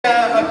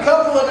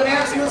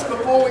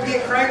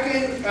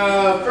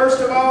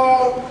First of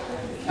all,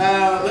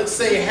 let's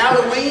see,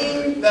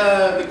 Halloween.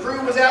 The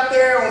crew was out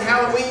there on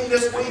Halloween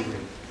this week,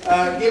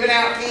 giving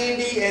out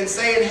candy and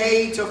saying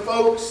hey to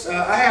folks.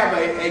 I have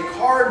a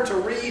card to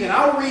read, and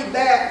I'll read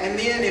that, and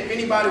then if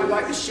anybody would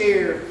like to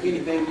share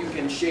anything, you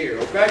can share,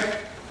 okay?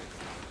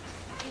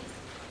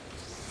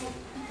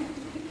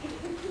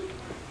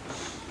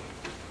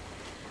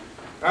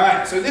 All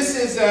right, so this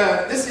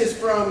is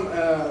from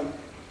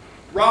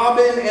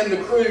Robin and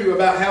the crew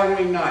about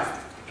Halloween night.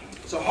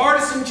 So,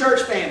 Hardison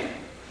Church family,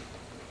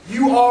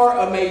 you are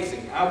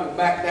amazing. I will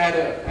back that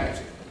up,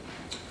 actually.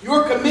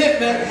 Your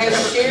commitment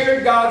has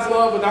shared God's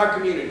love with our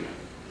community.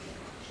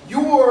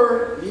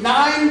 Your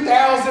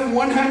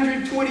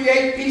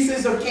 9,128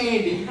 pieces of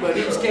candy, but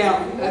he's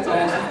counting, that's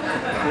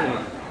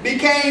awesome,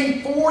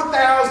 became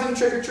 4,000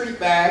 trick-or-treat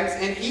bags,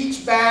 and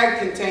each bag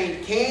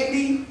contained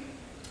candy,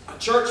 a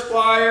church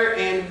flyer,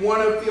 and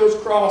one of Phil's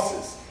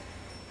crosses.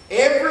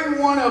 Every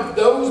one of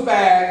those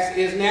bags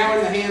is now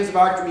in the hands of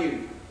our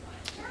community.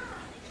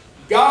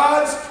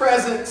 God's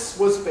presence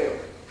was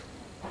felt.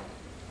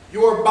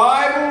 Your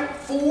Bible,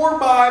 4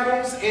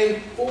 Bibles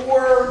and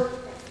 4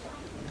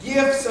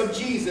 gifts of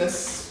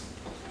Jesus.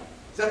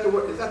 Is that the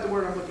word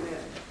I'm looking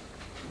at?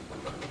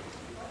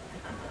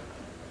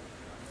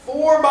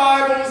 4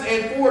 Bibles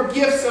and 4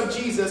 gifts of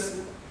Jesus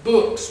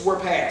books were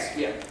passed.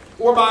 Yeah.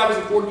 4 Bibles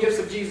and 4 gifts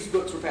of Jesus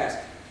books were passed.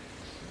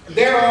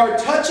 There are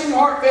touching,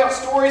 heartfelt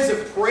stories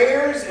of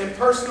prayers and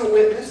personal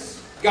witness.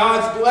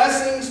 God's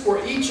blessings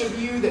for each of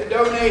you that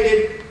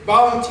donated,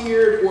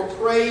 volunteered, or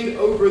prayed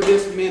over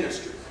this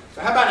ministry.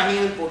 So how about a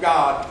hand for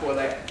God for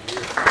that?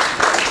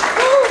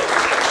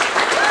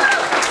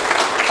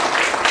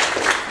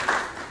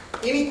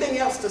 Anything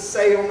else to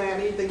say on that?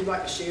 Anything you'd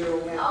like to share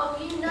on that? Oh,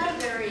 you know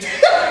there is.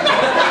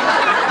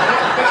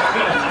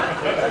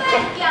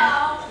 Thank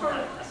y'all for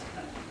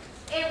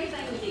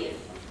everything you did.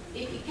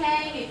 If you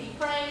came, if you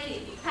prayed,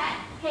 if you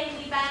packed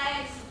candy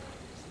bags,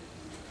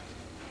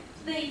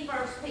 the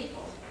first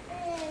people.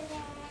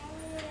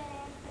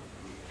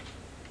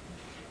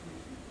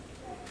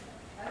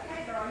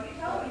 Okay, girl, you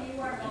told me you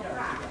weren't going to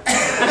cry.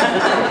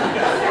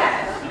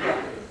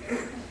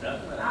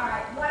 All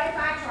right, what if I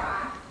try?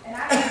 And I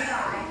didn't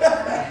try.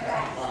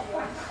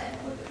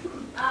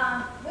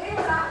 We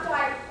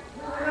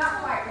were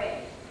not quite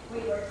ready. We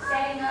were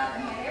setting up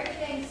and had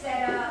everything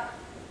set up.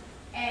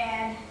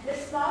 And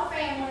this small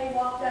family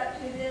walked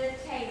up to the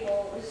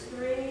table. It was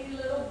 3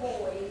 little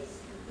boys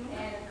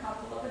and a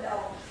couple of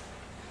adults.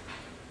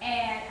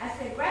 And I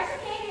said, grab some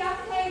candy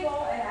off the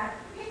table. And I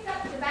picked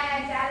up the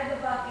bags out of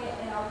the bucket.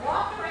 And I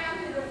walked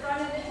around to the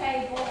front of the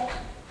table.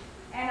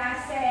 And I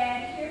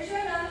said, here's your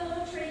another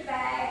little treat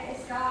bag.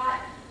 It's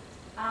got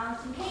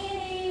some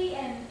candy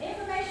and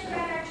information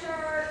about our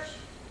church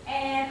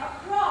and a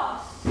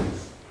cross.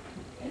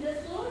 And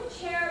this little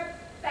cherub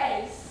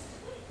face.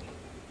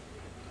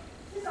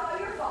 This is all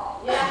your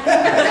fault. Yeah.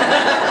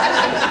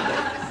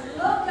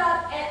 Looked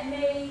up at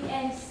me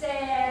and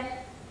said,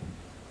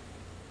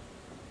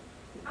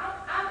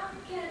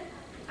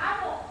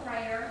 I want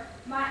prayer.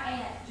 My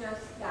aunt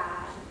just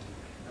died.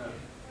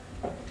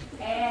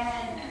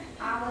 And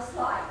I was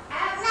like,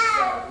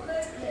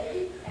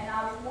 absolutely. And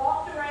I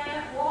walked the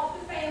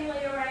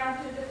family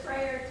around to the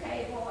prayer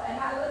table, and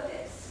I looked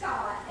at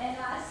Scott and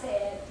I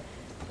said,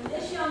 when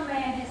this young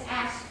man has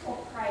asked for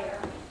prayer,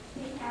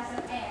 he has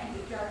an aunt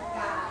who just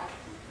died.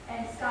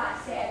 And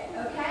Scott said,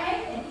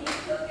 okay, and he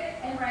took it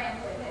and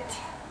ran with it.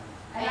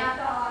 And I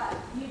thought,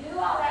 you do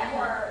all that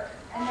work,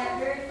 and that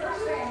very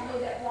first family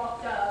that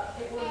walked up,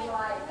 it was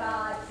like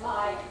God's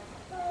like,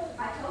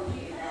 I told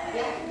you,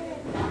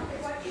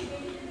 what you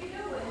needed to be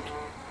doing.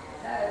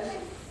 So,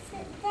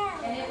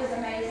 and it was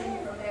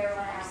amazing from there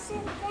on out.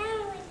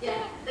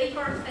 Yeah, the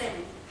first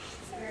family.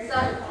 So,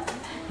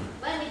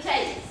 let me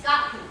tell you,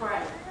 Scott can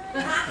pray. If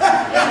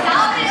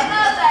y'all didn't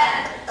know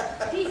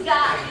that, he's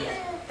got it.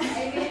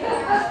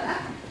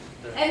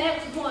 And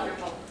it was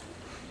wonderful.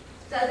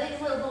 So these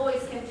little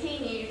boys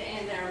continued,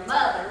 and their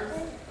mothers,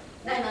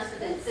 they must have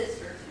been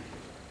sisters,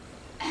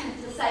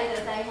 to say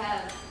that they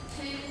have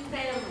 2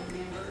 family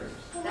members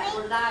that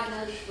were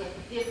diagnosed with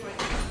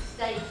different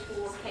stage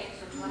 4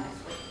 cancers last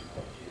week.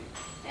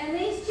 And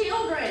these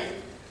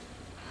children,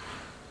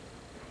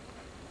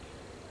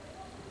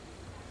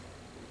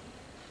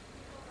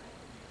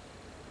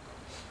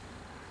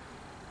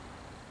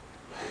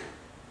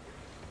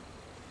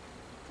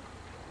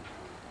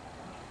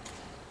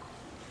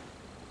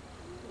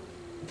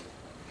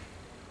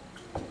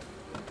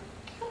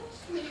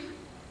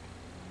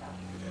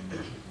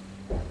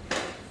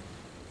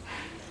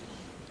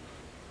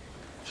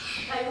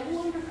 they were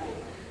wonderful.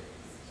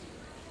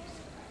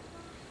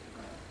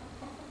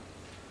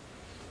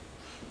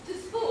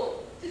 Just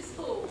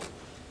full.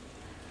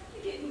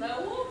 You didn't know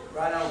them.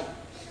 Right on.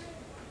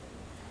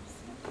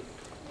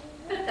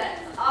 But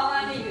that's all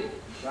I needed.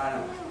 Right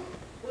on.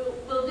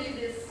 We'll do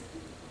this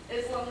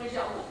as long as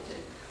y'all want to.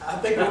 I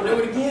think we'll do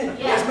it again.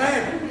 Yeah. Yes,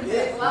 ma'am. Yeah.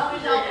 As long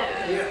as y'all want to.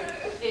 Yeah.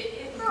 It was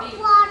beautiful.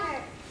 Water.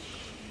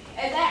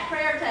 And that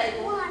prayer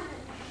table Water.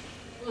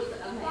 was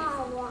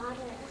amazing. Water.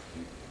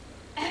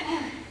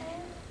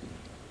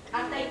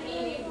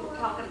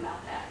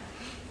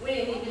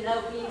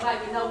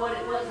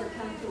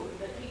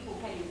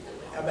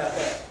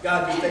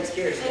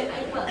 Scary stuff.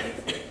 It was.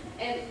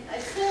 And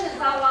as soon as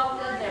I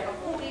walked in there,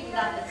 before we even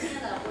got the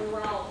tent up, we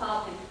were all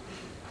talking.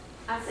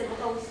 I said,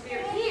 well, Holy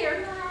Spirit,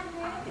 here,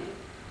 I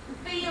can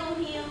feel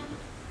him.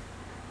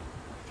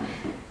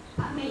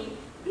 I mean,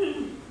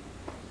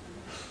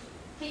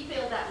 he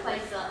filled that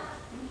place up.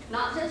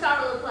 Not just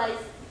our little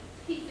place,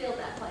 he filled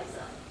that place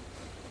up.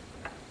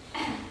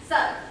 So,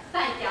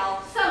 thank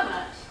y'all so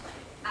much.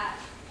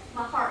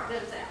 My heart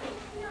goes out.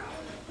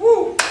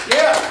 Woo!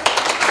 Yeah!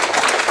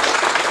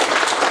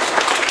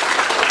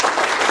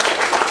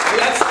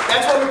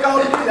 That's what we're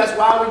called to do. That's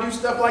why we do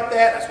stuff like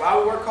that. That's why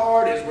we work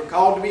hard. Is we're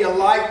called to be a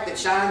light that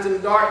shines in the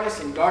darkness,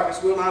 and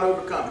darkness will not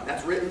overcome it.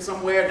 That's written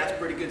somewhere, and that's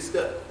pretty good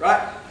stuff,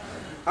 right?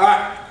 All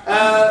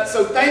right.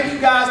 So thank you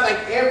guys.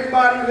 Thank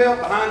everybody who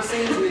helped behind the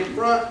scenes and in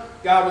front.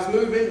 God was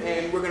moving,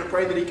 and we're going to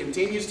pray that He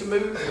continues to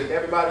move with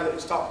everybody that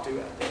was talked to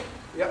out there.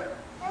 Yep.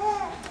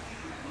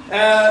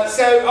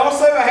 So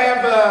also I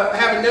have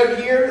a note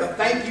here, a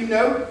thank you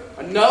note,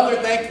 another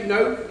thank you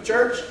note for the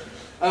church.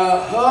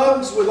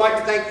 Hugs would like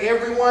to thank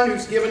everyone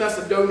who's given us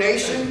a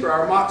donation for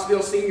our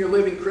Moxville Senior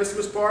Living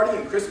Christmas party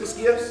and Christmas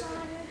gifts.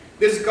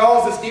 This is a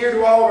cause that's dear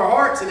to all of our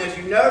hearts, and as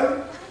you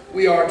know,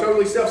 we are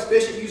totally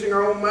self-sufficient using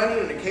our own money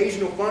and an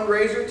occasional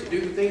fundraiser to do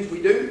the things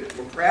we do.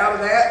 We're proud of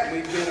that, and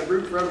we've been a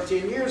group for over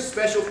 10 years.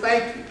 Special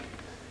thank you.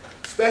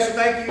 Special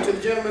thank you to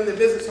the gentleman that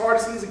visits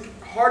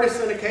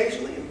Hardison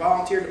occasionally and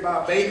volunteered to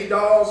buy baby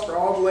dolls for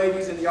all the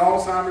ladies in the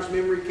Alzheimer's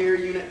Memory Care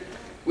Unit,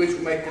 which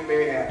will make them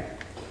very happy.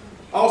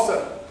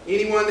 Also,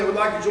 anyone that would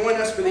like to join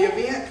us for the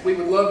event, we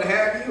would love to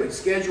have you. It's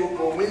scheduled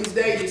for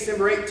Wednesday,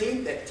 December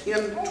 18th at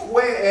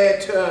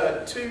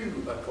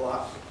 2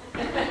 o'clock.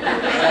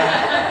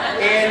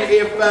 And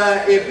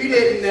if you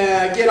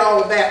didn't get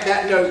all of that,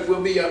 that note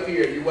will be up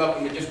here. You're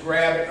welcome to just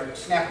grab it or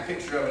snap a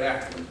picture of it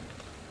afterwards.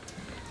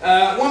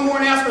 One more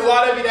announcement. A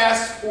lot of you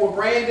asked for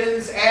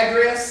Brandon's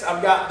address.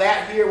 I've got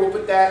that here. We'll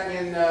put that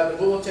in the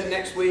bulletin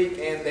next week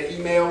and the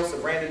email, so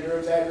Brandon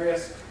Durham's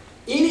address.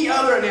 Any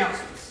other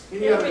announcements?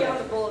 It'll be on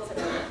the bulletin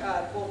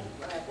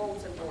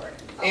board.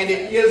 And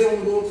it is on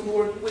the bulletin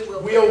board?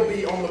 Will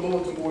be on the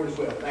bulletin board as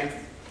well. Thank you.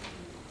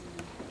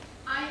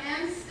 I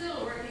am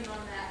still working on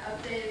that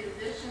updated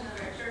edition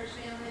of our church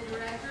family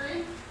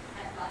directory.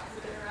 Had lots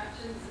of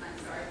interruptions, and I'm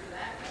sorry for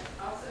that, but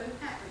also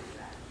happy for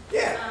that.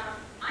 Yeah.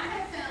 I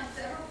have found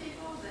several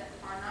people that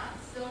are not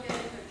still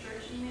getting their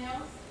church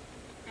emails,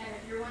 and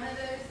if you're one of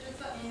those, just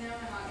let me know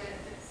and I'll get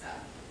it fixed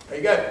up. There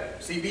you go.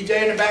 See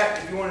BJ in the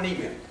back if you want an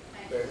email.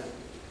 Thank you.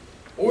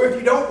 Or if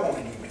you don't want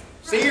an email.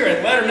 See her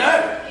and let her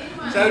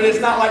know. So it's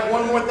not like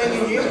one more thing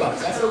in your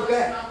inbox. That's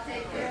okay. I'll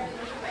take care of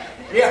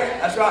it. Yeah,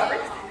 that's right.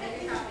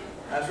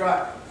 That's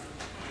right.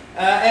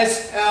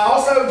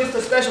 Also, just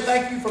a special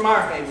thank you from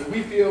our family.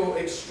 We feel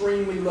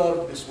extremely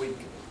loved this week.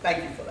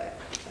 Thank you for that.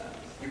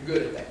 You're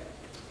good at that.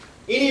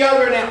 Any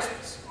other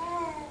announcements?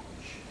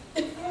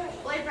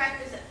 Play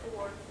practice at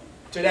 4.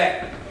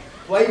 Today.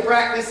 Play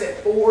practice at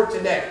 4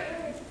 today.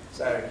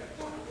 So,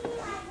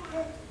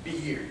 be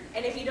here.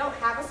 And if you don't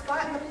have a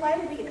spot in the play,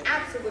 we can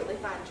absolutely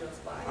find you a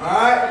spot. All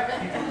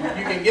right?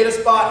 You can get a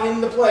spot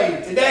in the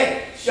play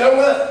today. Show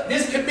up.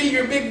 This could be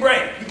your big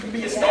break. You can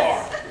be a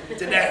star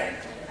today.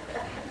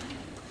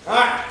 All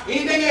right.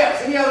 Anything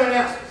else? Any other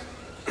announcements?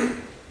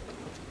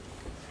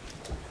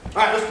 All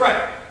right, let's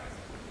pray.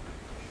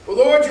 Well,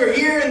 Lord, you're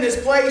here in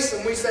this place,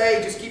 and we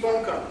say, just keep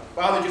on coming.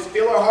 Father, just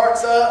fill our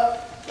hearts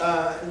up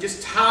and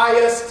just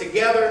tie us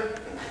together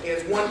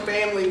as one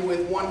family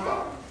with one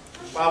Father.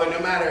 Father, no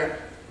matter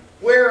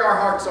where our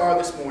hearts are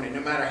this morning,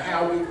 no matter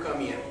how we've come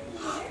in,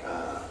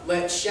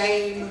 let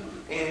shame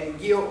and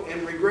guilt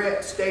and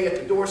regret stay at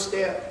the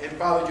doorstep, and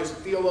Father, just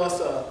fill us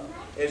up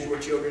as your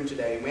children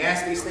today. And we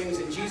ask these things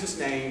in Jesus'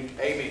 name,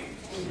 amen.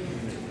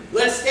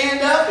 Let's stand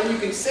up, and you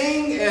can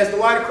sing as the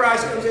light of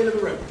Christ comes into the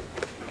room.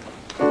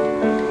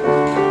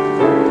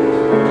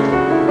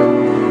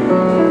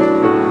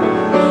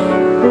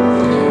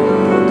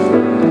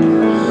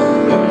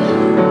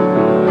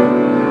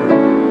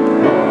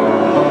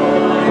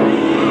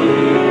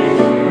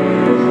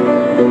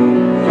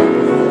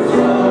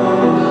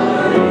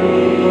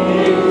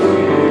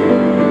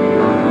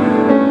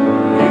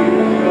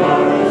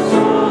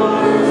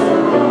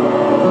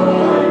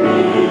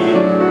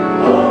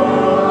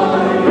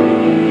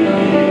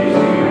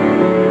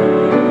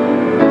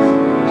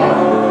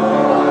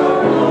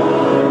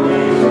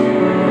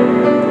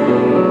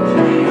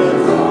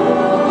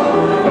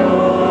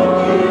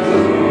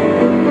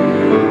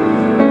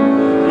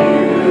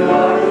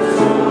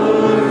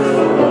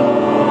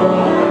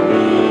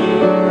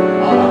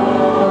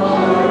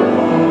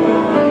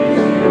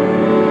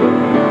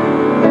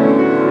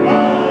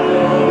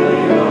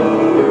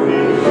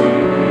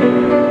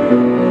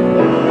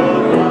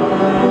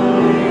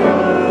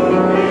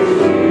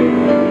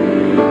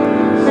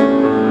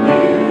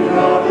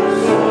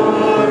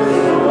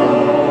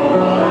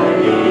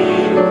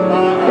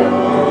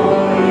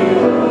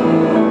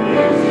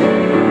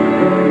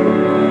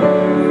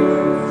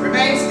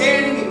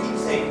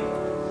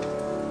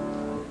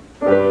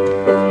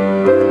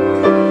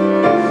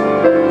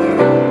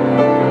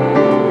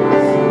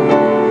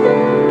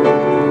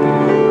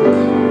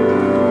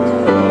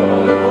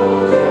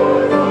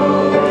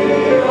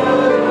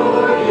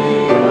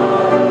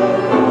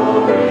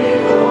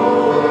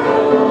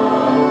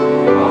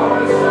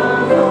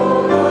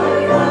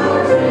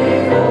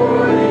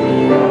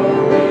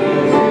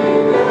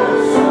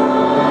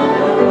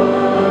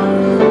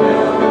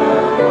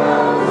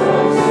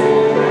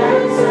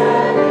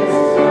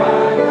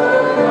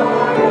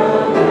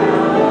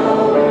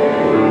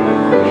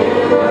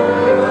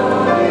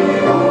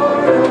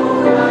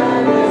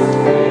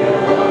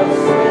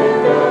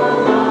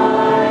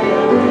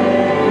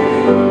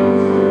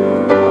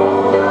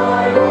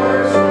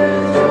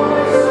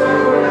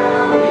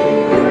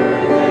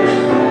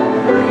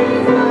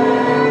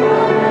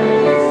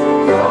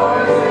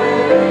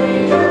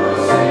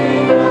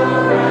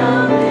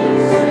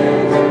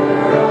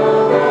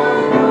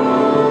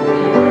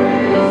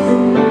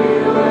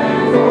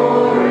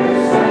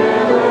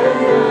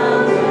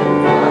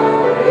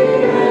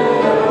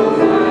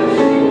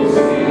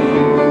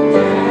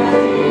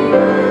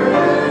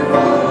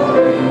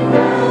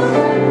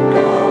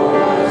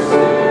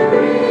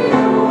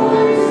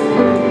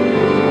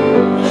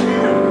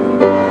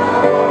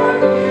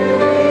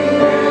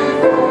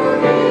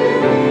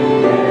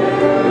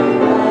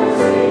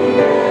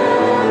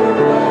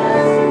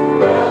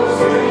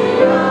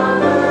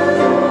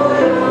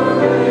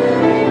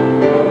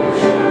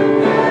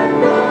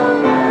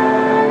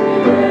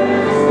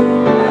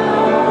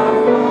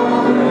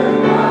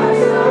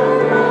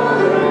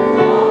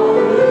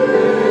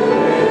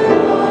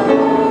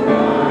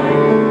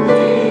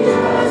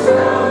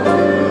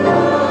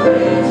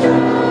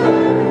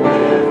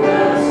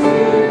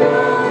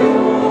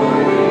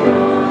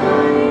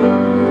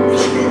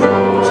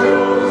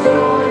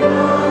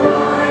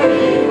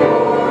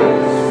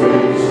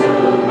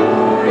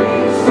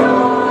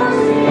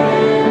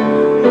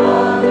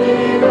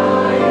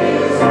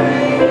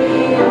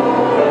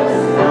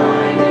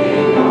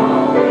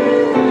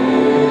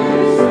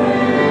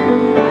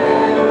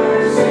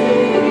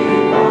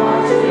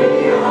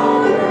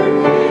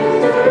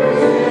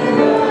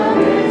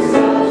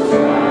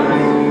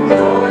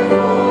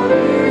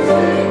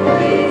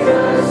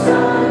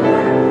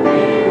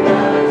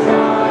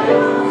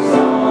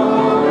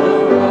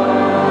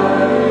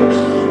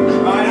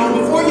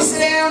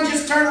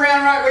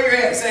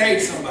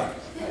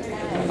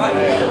 everybody.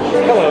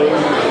 Hello.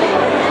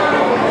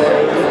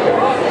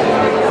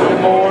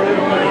 Good morning.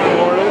 Good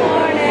morning.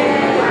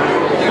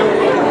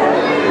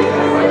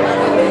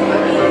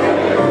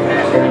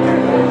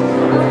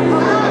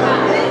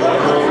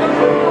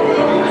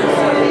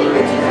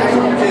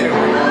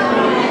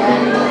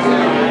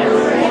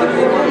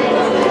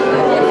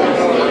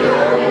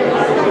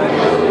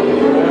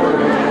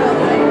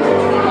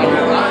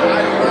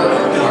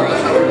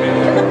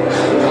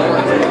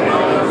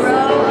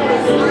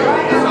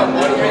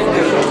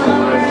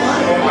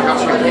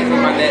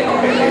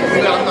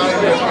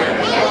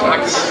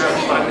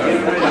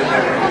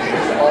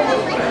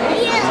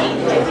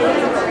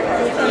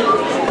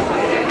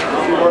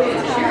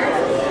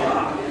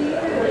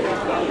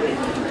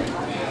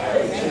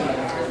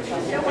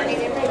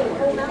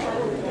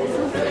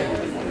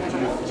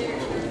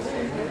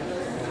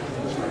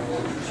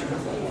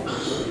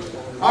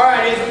 All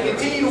right, as we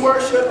continue to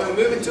worship and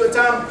move into a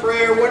time of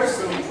prayer, what are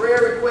some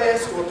prayer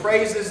requests or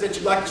praises that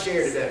you'd like to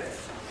share today?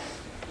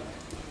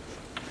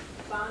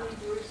 Bonnie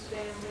Bruce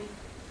family.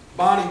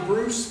 Bonnie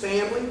Bruce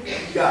family,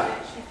 you got it.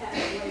 She passed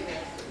away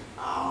yesterday.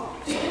 Oh,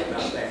 sorry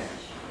about that.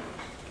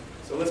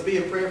 So let's be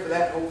in prayer for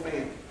that whole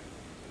family.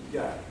 You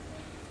got it.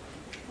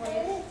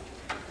 Well,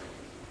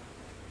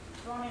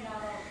 running out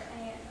of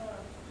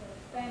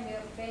the family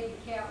of Betty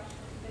Couch,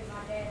 who's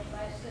my dad's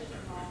last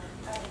sister-in-law.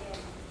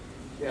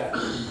 Yeah.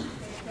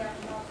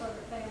 And also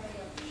the family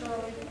of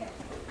Shirley Couch.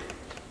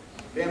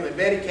 Family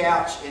Betty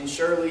Couch and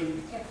Shirley.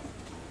 You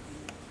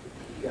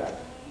got it.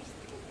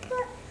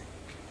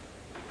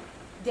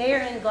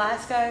 Darren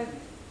Glasgow.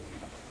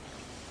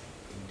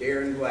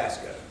 Darren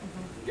Glasgow.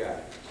 You got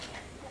it.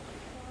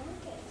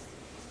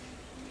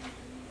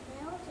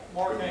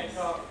 Mark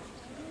Hancock.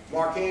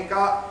 Mark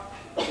Hancock?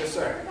 Yes,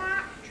 sir.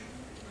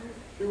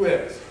 Who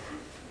else?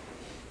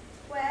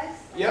 Wes?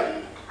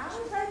 Yep. I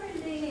was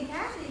hoping Dean and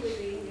Kathy would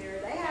be here.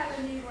 They have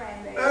a new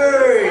grandbaby.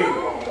 Hey!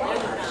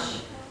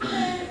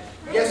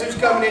 Guess who's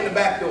coming in the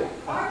back door?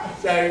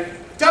 So,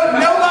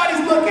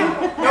 nobody's looking.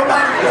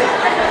 Nobody's looking.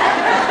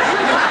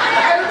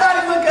 Everybody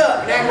look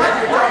up and act like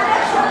you're talking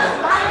about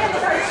something. My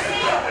hips are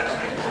stiff.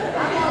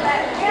 I'm on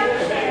that hip.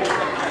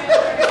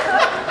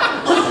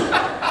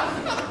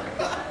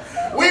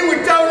 We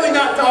were totally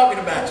not talking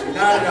about you.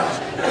 Not at all.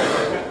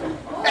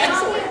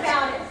 Talking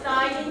about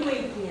exciting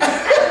weekend.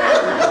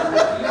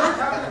 You're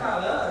talking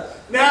about us.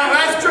 No,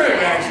 that's true,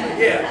 actually.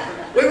 Yeah.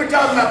 We were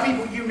talking about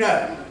people you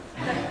know.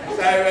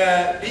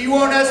 So, do you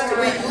want us to,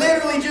 we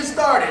literally just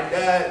started.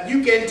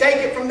 You can take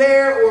it from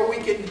there, or we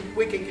can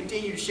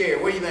continue to share.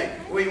 What do you think?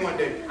 What do you want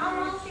to do? I'm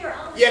not sure.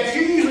 Yeah, because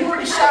you're usually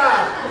pretty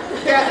shy.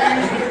 Kathy,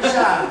 you're usually pretty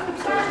shy.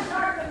 Let's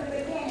start from the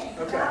beginning.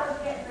 Okay. I was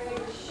getting ready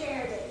to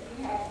share that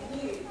you had to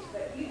use,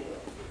 but you do it.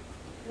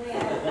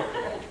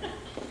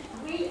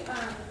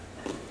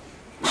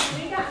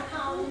 We got a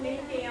call to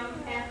meet them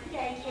after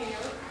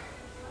daycare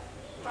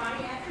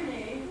Friday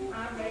afternoon. I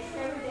raced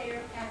over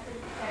there after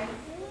they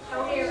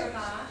told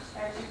everybody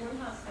there's one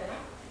hospital.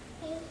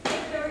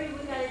 8:30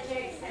 we got a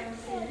text that was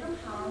sending them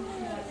home.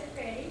 She wasn't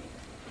ready.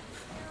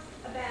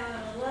 About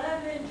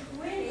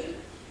 11:20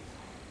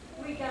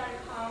 we got a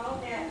call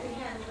that we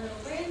had a little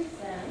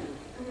grandson.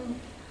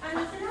 And I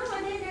said, oh, I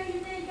didn't know you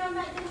didn't come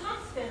back to the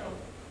hospital.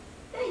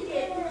 They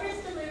did. Chris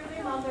delivered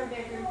him on their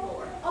bedroom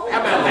floor. How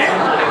about that?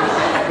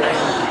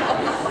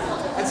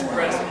 That's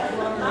impressive.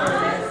 My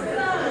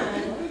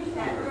son,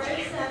 that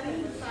raced up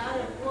in the side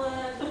of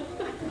blood,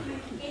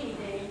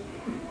 anything,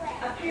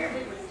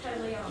 apparently was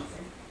totally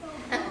awesome.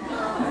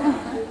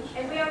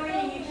 And we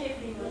already knew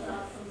Tiffany was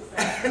awesome, so.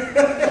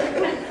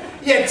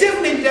 Yeah,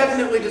 Tiffany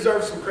definitely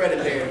deserves some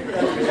credit there.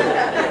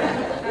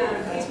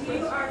 If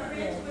you are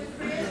friends with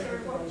Chris or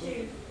want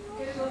to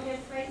Google his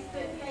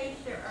Facebook page,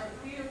 there are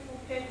beautiful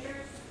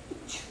pictures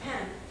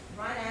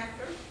right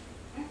after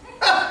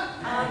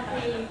of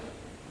the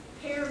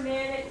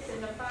paramedics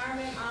and the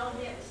firemen, all of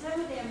them. Some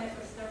of them, it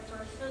was their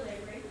first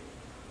delivery,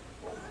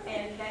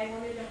 and they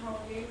wanted to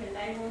hold him, and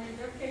they wanted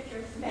their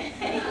pictures made.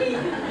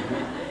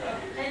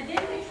 And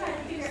then we tried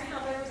to figure out how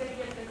they were going to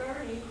get the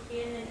gurney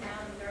in and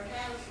out of their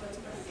house with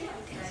the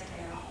steps they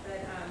have.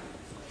 But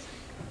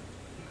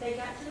they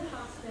got to the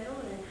hospital,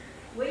 and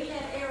we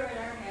had air at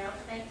our house.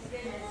 Thank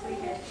goodness we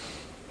had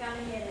gone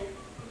ahead and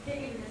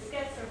didn't even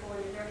discuss their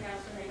board at their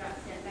house when they got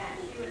sent back.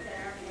 She was at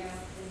our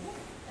house, and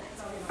that's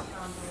probably my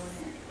combo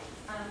in it.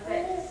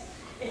 But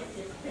it's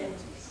just been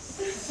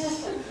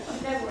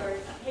no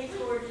words. He's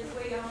gorgeous.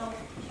 We all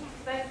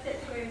both six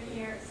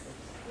grandparents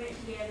went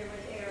together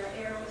with Era.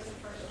 Era was the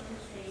first one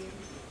to see him,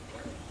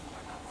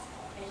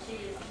 and she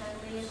is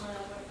totally in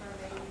love with her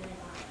baby.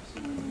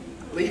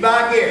 Levi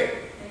Garrett.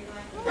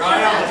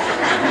 Right on.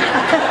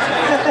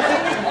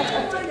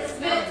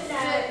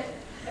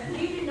 If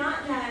you do not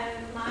know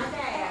my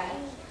dad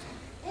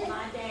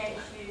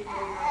is usually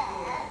right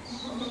here.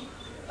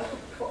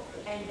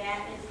 And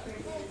that is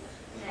Chris's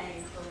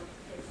name for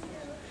his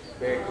name.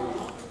 Very cool.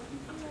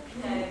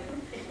 So,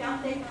 if y'all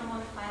think I'm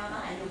on cloud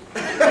nine.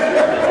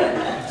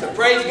 So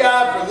praise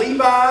God for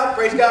Levi.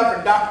 Praise God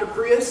for Dr.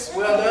 Chris.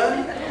 Well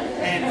done.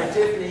 And for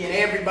Tiffany and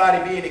everybody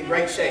being in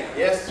great shape.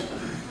 Yes?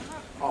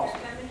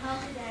 Awesome. Coming home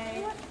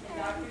today, the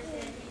doctor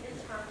said he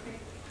is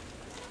perfect.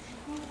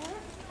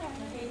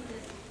 He's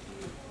just,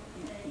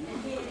 and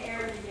he and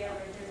Aaron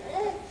together.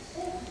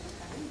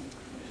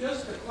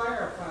 Just to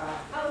clarify,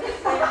 Oh,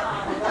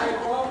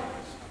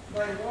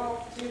 they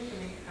walked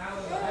Tiffany out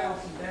of the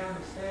house and down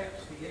the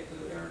steps to get to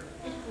the garden.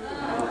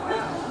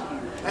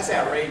 That's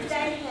outrageous.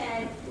 They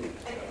had,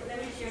 let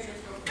me share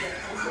this real quick.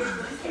 I'm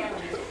just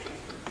telling you.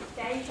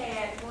 They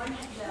had one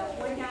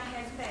guy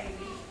has a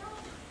baby,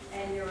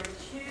 and there were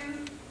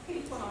two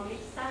people on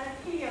each side of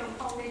him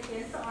holding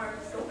his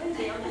arms going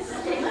down the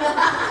stairs.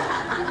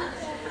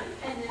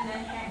 And then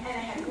they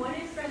had one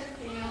in front of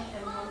him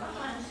and one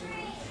behind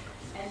him.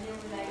 And then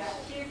when they got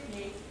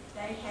Tiffany,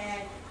 they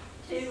had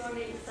two on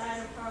each side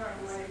of her and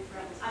one in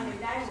front. I mean,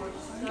 they were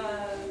so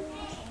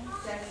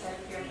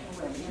careful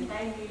with him.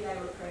 They knew they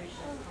were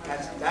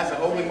precious. That's a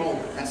holy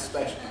moment. That's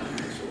special.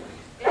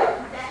 I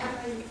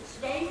mean,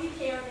 Davie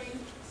County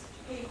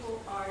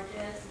people are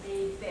just the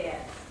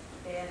best.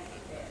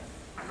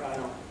 Right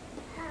on.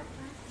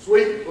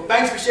 Sweet. Well,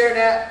 thanks for sharing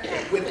that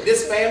with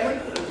this family,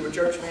 with your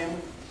church family.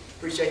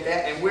 Appreciate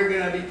that. And we're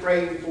going to be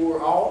praying for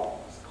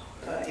all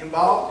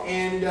involved.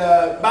 And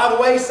by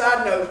the way,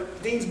 side note,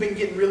 Dean's been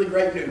getting really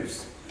great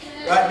news.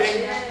 Right,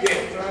 Dean? Yeah.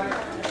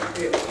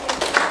 Yeah.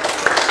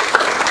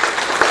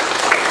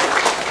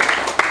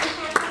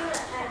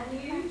 A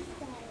new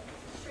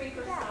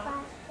streaker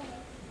song.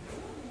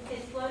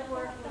 His blood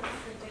work was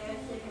the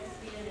best it has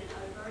been in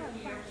over a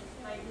year. His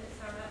platelets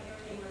are up,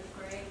 everything was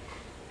great.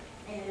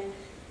 And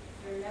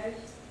there are no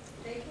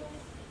staples.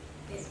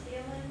 It's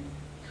healing.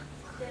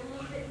 Still a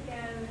little bit to go.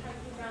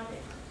 Hopefully around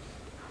it.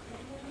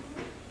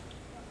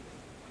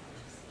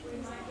 We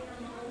might get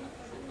on hold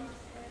for the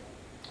process.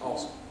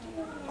 Awesome.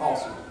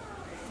 Awesome.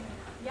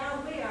 Y'all,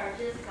 we are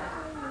just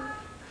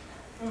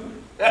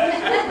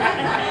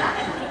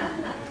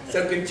So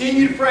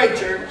continue to pray,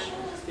 church.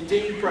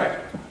 Continue to pray.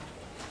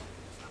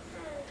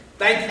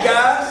 Thank you,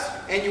 guys.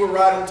 And you were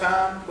right on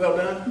time. Well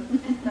done.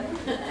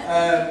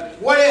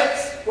 What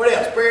else? What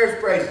else? Prayers,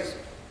 praises.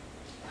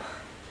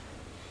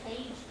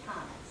 Paige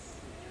Thomas.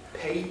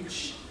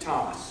 Paige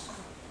Thomas.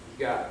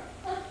 You got it.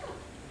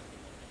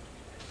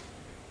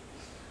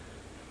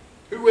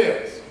 Who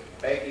else?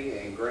 Becky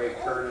and Greg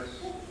Curtis.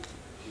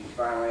 She's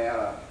finally out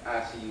of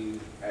ICU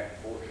after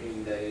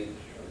 14 days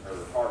of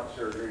her heart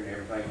surgery and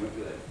everything went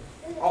good.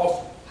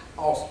 Awesome.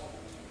 Awesome.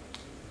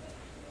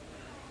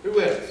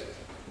 Who else?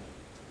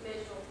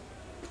 Mitchell.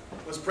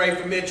 Let's pray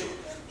for Mitchell.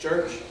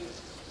 Church.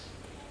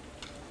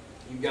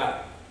 You got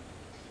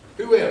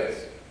it. Who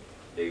else?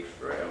 Dick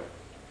Stroud.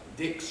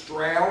 Dick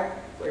Stroud.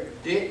 Pray for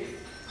Dick.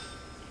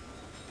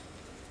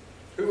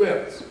 Who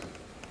else?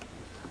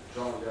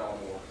 John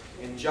Gallimore.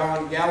 And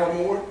John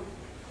Gallimore.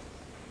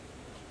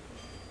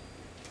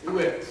 Who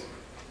else?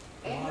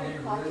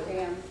 Andrew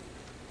Cochran.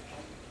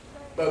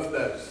 Both of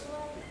those.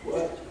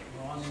 What?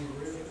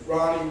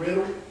 Ronnie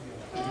Riddle.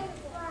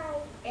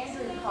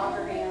 Andrew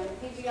Cochran.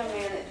 He's a young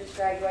man that just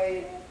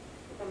graduated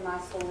from my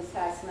school this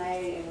past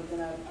May and was in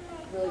a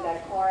really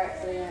bad car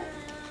accident.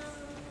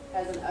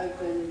 Has an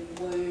open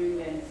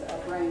wound and a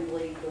brain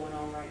bleed going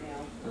on right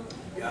now.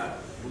 You got it.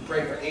 We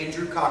pray for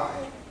Andrew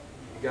Cochran.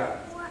 You got it.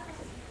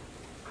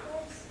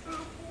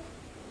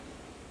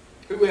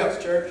 Who else,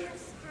 church?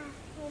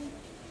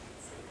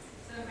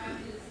 So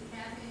happy to see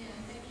Kathy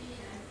and Vicki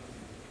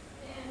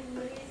and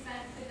Louise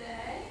back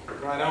today.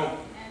 Right on.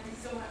 And we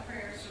still have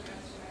prayers for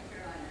Western North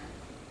Carolina.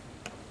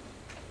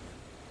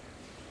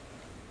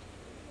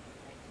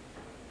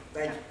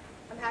 Thank you.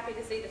 I'm happy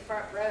to see the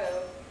front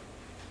row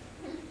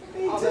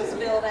Me almost too.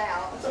 filled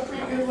out. It's a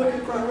pretty good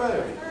looking front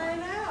row. I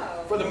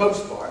know. For the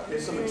most part.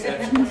 There's some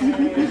exceptions.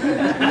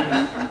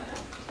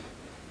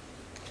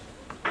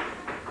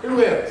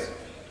 Who else?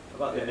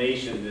 About the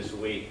nation this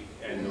week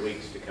and the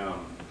weeks to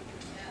come.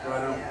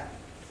 Right on. Yeah.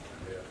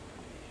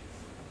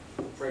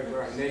 Pray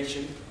for our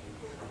nation.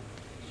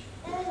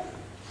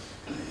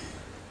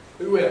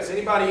 Who else?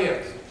 Anybody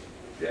else?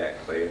 Jack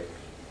Phelps.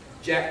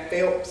 Jack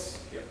Phelps.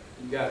 Yep.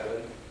 You got it,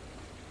 buddy.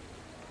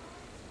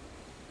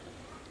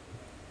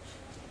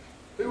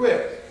 Who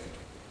else?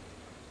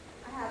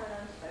 I have an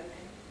unspoken.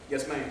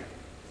 Yes, ma'am.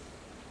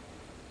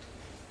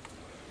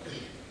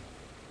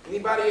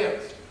 Anybody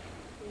else?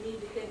 You need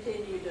to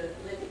continue to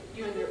lift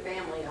you and your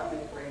family up in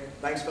prayer.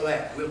 Thanks for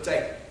that. We'll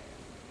take it.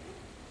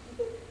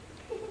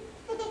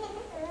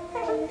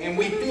 And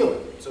we feel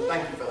it, so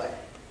thank you for that.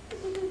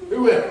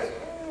 Who else?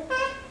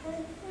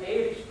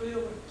 Eddie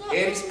Spielman.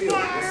 Eddie Spielman.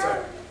 Yes,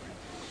 sir.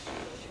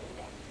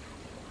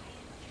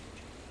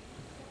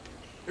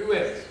 Who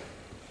else?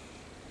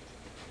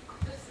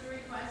 Just a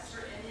request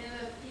for any of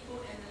the people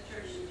in the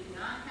church who do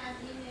not have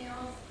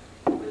emails,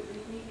 would we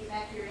meet me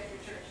back here at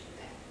your church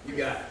today? You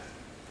got it.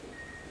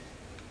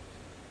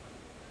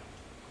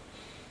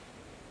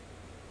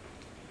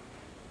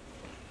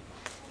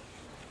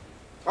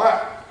 All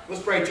right,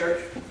 let's pray,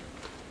 church.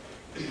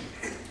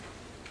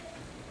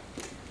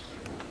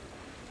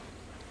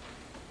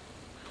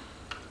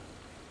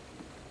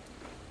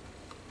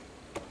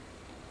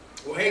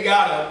 Well, hey, guys.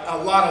 got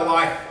a lot of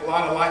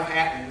life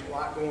happening, a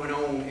lot going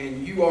on,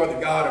 and you are the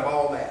God of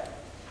all that.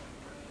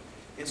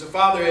 And so,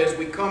 Father, as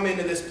we come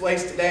into this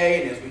place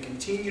today, and as we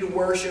continue to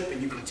worship,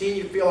 and you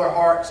continue to fill our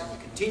hearts, and you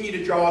continue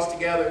to draw us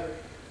together,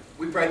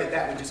 we pray that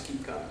that would just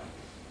keep coming.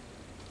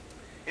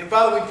 And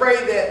Father, we pray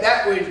that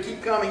that would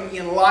keep coming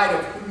in light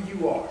of who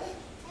you are.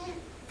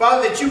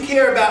 Father, that you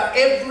care about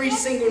every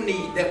single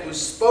need that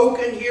was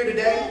spoken here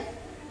today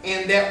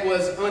and that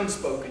was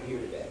unspoken here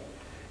today.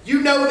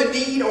 You know the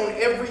need on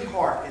every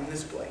heart in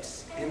this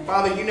place. And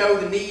Father, you know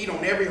the need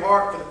on every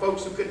heart for the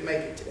folks who couldn't make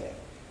it today.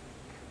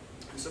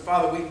 And so,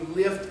 Father, we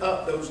lift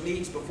up those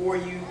needs before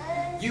you.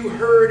 You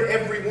heard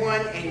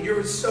everyone, and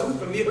you're so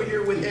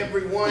familiar with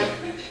everyone.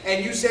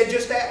 And you said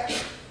just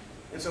ask.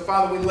 And so,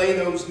 Father, we lay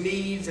those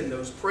needs and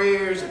those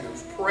prayers and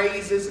those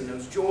praises and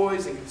those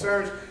joys and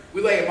concerns,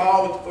 we lay them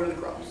all at the foot of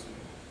the cross.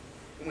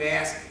 And we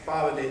ask,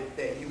 Father,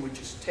 that you would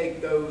just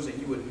take those and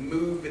you would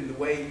move in the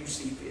way you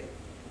see fit.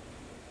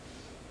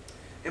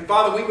 And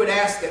Father, we would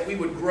ask that we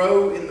would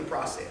grow in the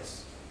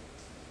process.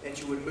 That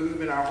you would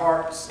move in our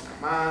hearts and our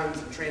minds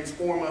and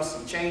transform us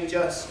and change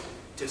us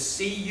to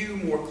see you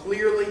more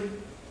clearly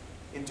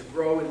and to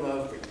grow in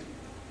love for you.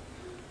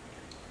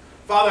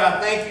 Father, I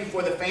thank you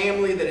for the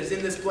family that is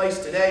in this place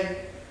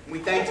today. We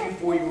thank you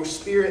for your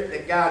Spirit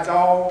that guides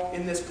all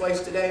in this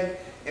place today.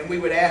 And we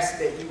would ask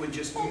that you would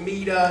just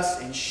meet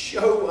us and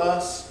show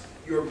us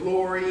your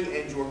glory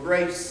and your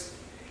grace,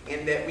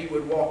 and that we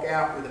would walk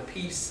out with a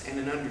peace and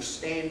an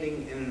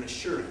understanding and an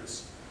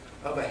assurance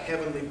of a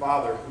Heavenly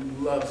Father who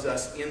loves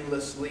us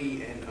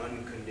endlessly and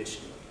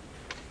unconditionally.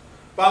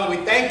 Father,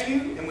 we thank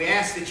you, and we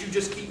ask that you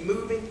just keep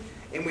moving,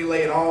 and we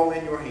lay it all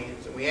in your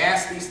hands. And we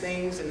ask these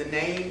things in the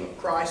name of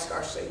Christ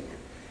our Savior.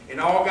 And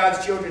all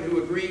God's children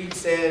who agreed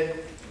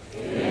said,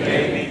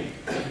 Amen.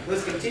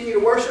 Let's continue to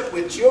worship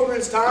with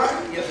children's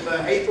time. If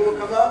April will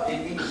come up,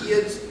 and any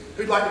kids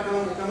who'd like to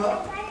come will come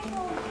up.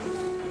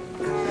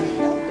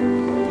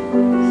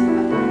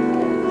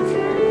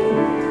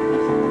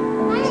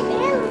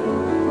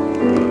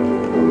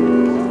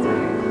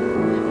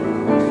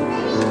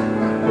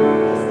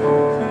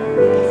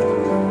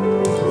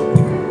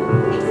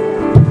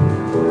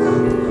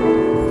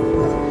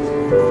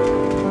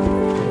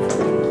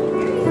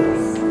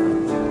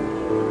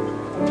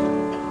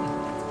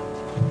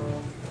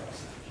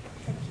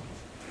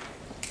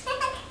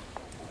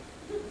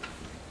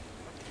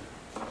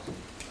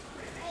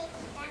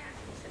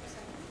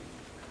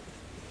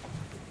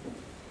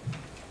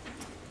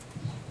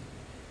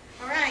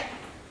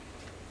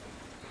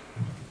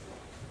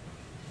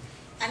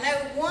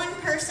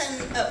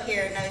 Up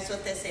here knows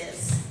what this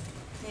is.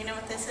 Do you know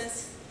what this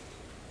is?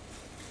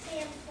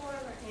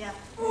 Transformer. Yeah.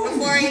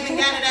 Before I even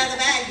got it out of the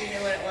bag, you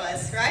knew what it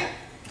was, right?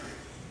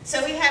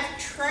 So we have a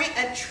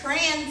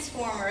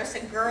transformer. It's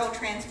a girl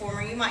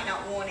transformer. You might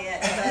not want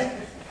it, but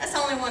that's the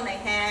only one they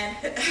had.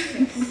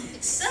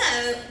 So,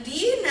 do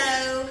you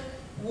know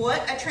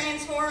what a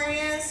transformer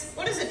is?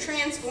 What does a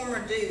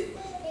transformer do?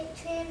 It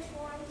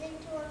transforms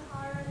into a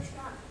car or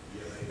truck.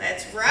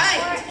 That's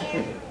right. Or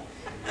airplane.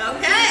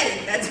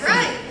 Okay, that's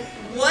right.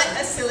 What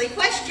a silly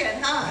question,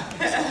 huh?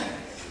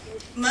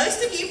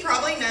 Most of you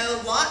probably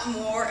know a lot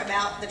more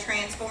about the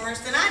Transformers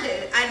than I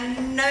do. I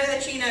know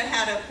that you know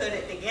how to put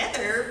it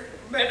together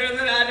better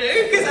than I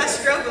do, because I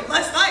struggled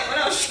last night when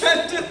I was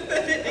trying to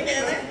put it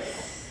together.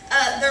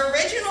 The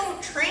original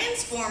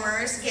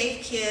Transformers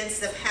gave kids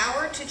the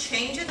power to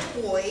change a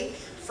toy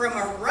from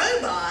a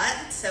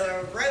robot,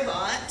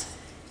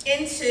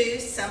 into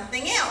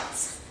something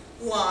else,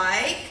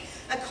 like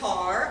a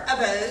car, a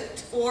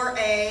boat, or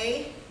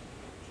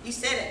you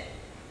said it,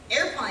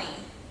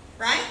 airplane,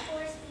 right?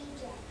 Or a speed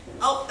jet.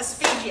 Oh, a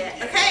speed jet.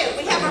 Okay,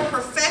 we have a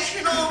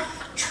professional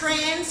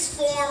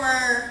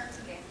transformer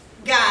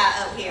guy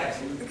up here,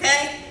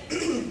 okay?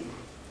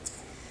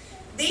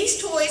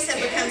 These toys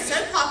have become so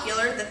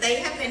popular that they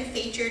have been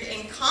featured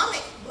in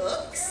comic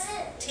books,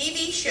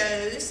 TV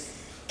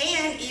shows,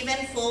 and even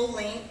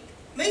full-length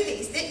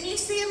movies. Didn't you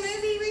see a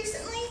movie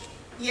recently?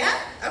 Yeah?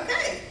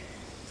 Okay.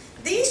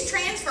 These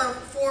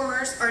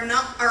Transformers are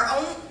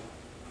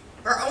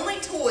only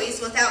toys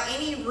without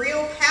any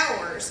real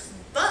powers,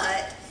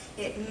 but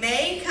it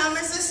may come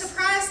as a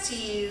surprise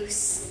to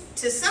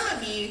some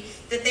of you,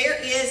 that there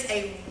is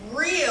a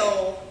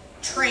real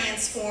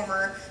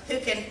transformer who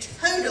can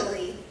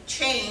totally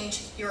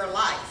change your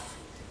life.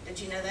 Did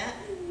you know that?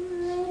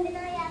 Even I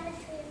have a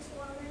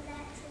transformer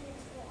that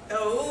transforms.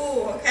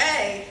 Oh,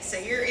 okay. So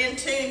you're in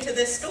tune to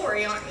this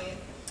story, aren't you?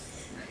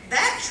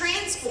 That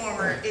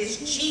transformer is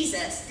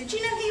Jesus. Did you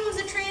know he was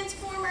a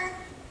transformer?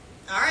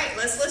 All right,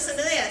 let's listen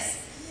to this.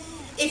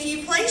 If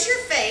you place your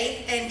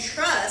faith and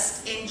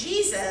trust in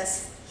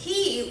Jesus,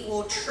 he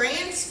will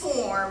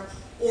transform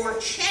or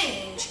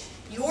change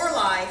your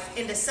life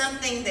into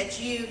something that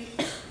you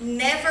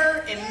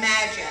never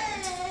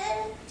imagined.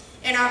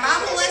 In our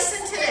Bible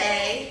lesson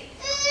today,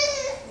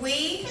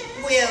 we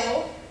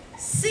will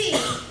see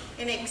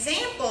an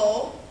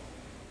example.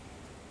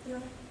 You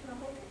want to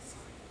hold this?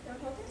 You want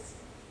to hold this?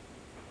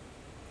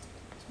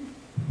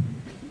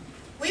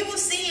 We will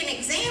see an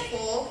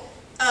example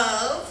of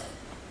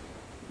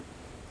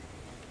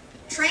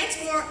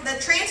The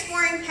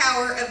transforming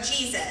power of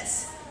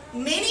Jesus.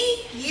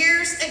 Many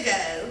years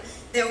ago,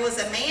 there was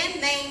a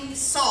man named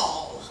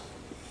Saul.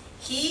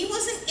 He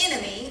was an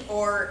enemy,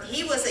 or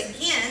he was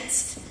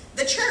against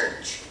the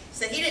church.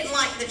 So he didn't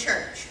like the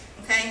church,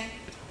 okay?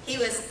 He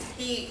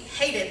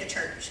hated the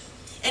church.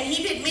 And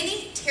he did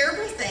many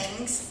terrible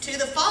things to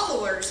the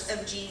followers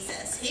of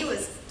Jesus. He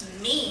was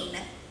mean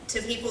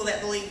to people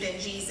that believed in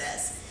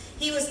Jesus.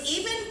 He was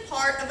even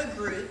part of a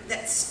group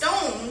that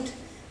stoned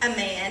a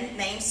man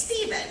named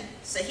Stephen.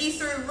 So he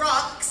threw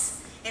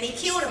rocks and he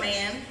killed a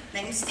man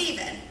named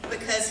Stephen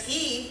because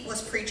he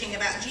was preaching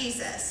about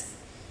Jesus.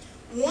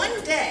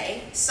 One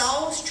day,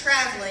 Saul was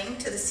traveling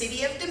to the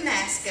city of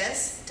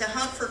Damascus to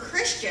hunt for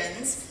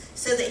Christians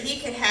so that he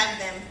could have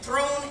them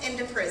thrown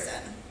into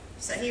prison.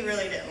 So he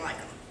really didn't like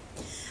them.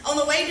 On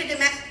the way to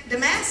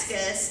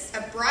Damascus,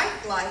 a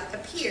bright light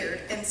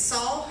appeared, and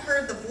Saul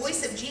heard the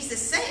voice of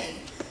Jesus saying,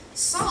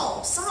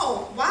 "Saul,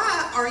 Saul,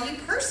 why are you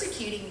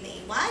persecuting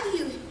me? Why do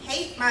you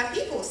hate my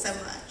people so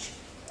much?"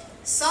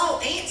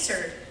 Saul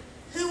answered,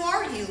 "Who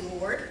are you,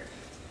 Lord?"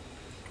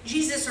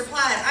 Jesus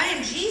replied, "I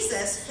am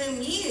Jesus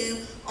whom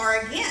you are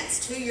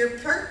against, who you're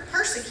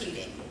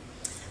persecuting.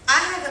 I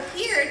have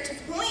appeared to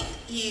appoint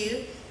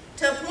you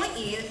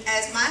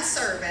as my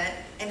servant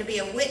and to be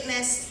a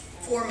witness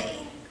for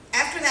me."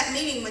 After that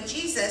meeting with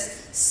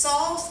Jesus,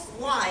 Saul's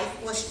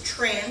life was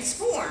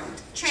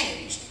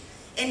changed.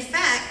 In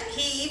fact,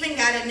 he even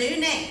got a new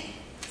name.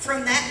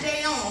 From that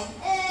day on,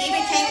 he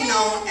became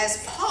known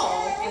as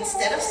Paul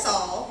instead of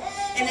Saul,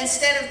 and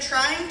instead of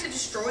trying to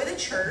destroy the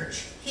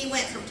church, he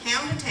went from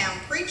town to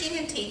town preaching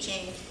and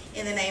teaching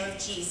in the name of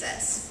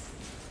Jesus.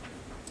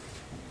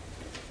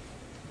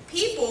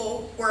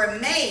 People were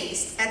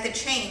amazed at the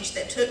change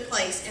that took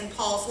place in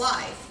Paul's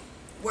life.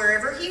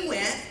 Wherever he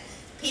went,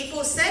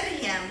 people said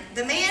to him,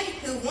 "The man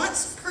who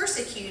once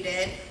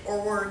persecuted or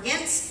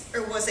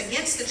was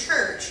against the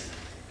church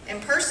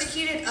and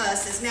persecuted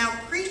us is now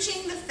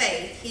preaching the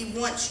faith he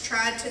once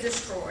tried to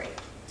destroy."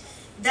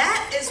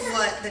 That is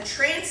what the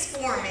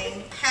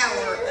transforming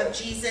power of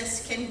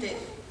Jesus can do.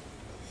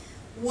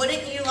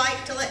 Wouldn't you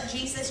like to let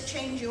Jesus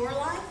change your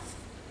life?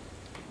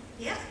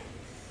 Yeah.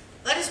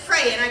 Let us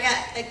pray, and I got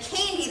a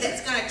candy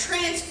that's going to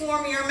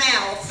transform your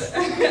mouth.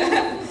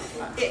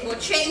 It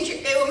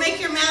will make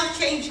your mouth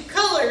change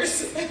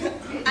colors.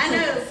 I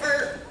know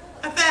for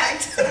a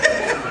fact.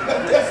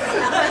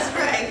 Let's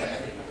pray.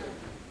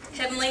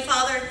 Heavenly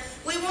Father,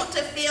 we want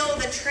to feel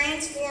the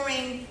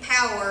transforming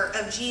power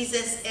of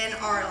Jesus in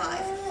our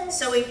life.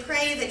 So we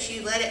pray that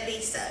you let it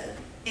be so.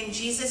 In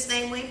Jesus'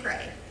 name we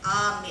pray.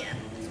 Amen.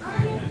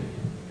 Amen.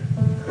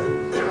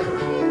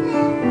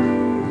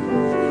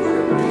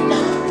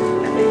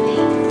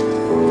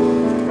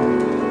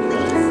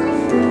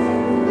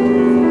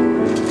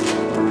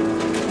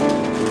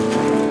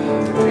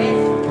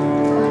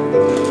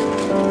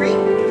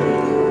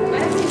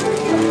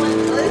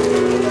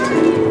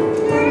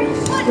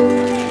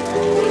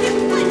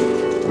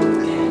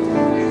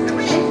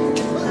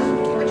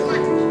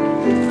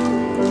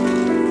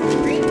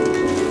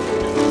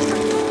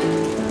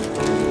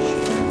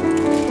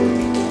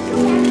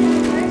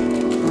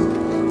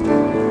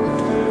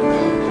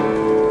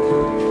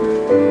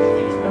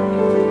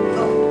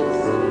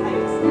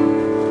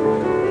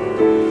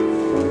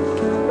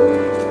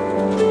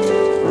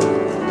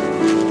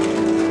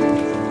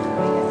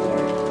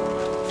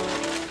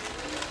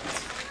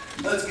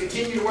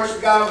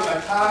 God with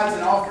our tithes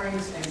and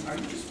offerings. And are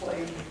you just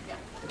playing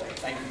today?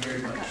 Thank you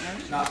very much.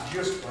 Not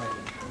just playing,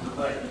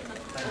 but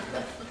thank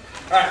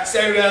you. All right, so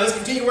let's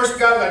continue to worship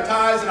God with our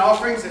tithes and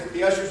offerings. If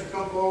the ushers will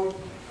come forward.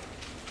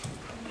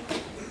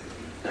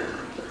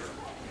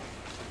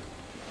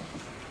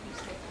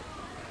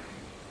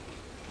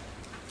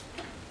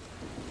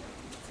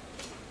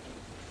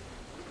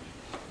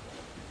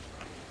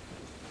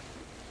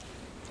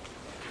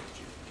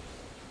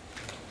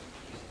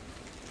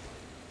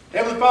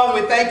 Heavenly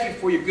Father, we thank you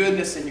for your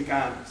goodness and your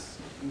kindness.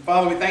 And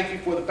Father, we thank you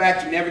for the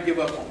fact you never give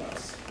up on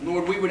us. And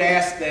Lord, we would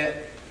ask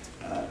that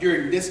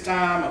during this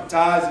time of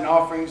tithes and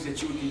offerings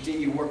that you would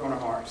continue to work on our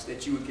hearts,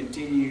 that you would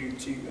continue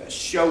to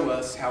show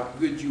us how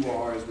good you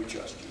are as we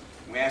trust you.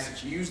 And we ask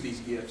that you use these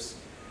gifts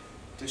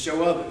to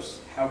show others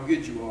how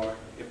good you are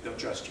if they'll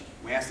trust you.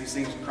 We ask these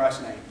things in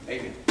Christ's name.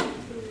 Amen.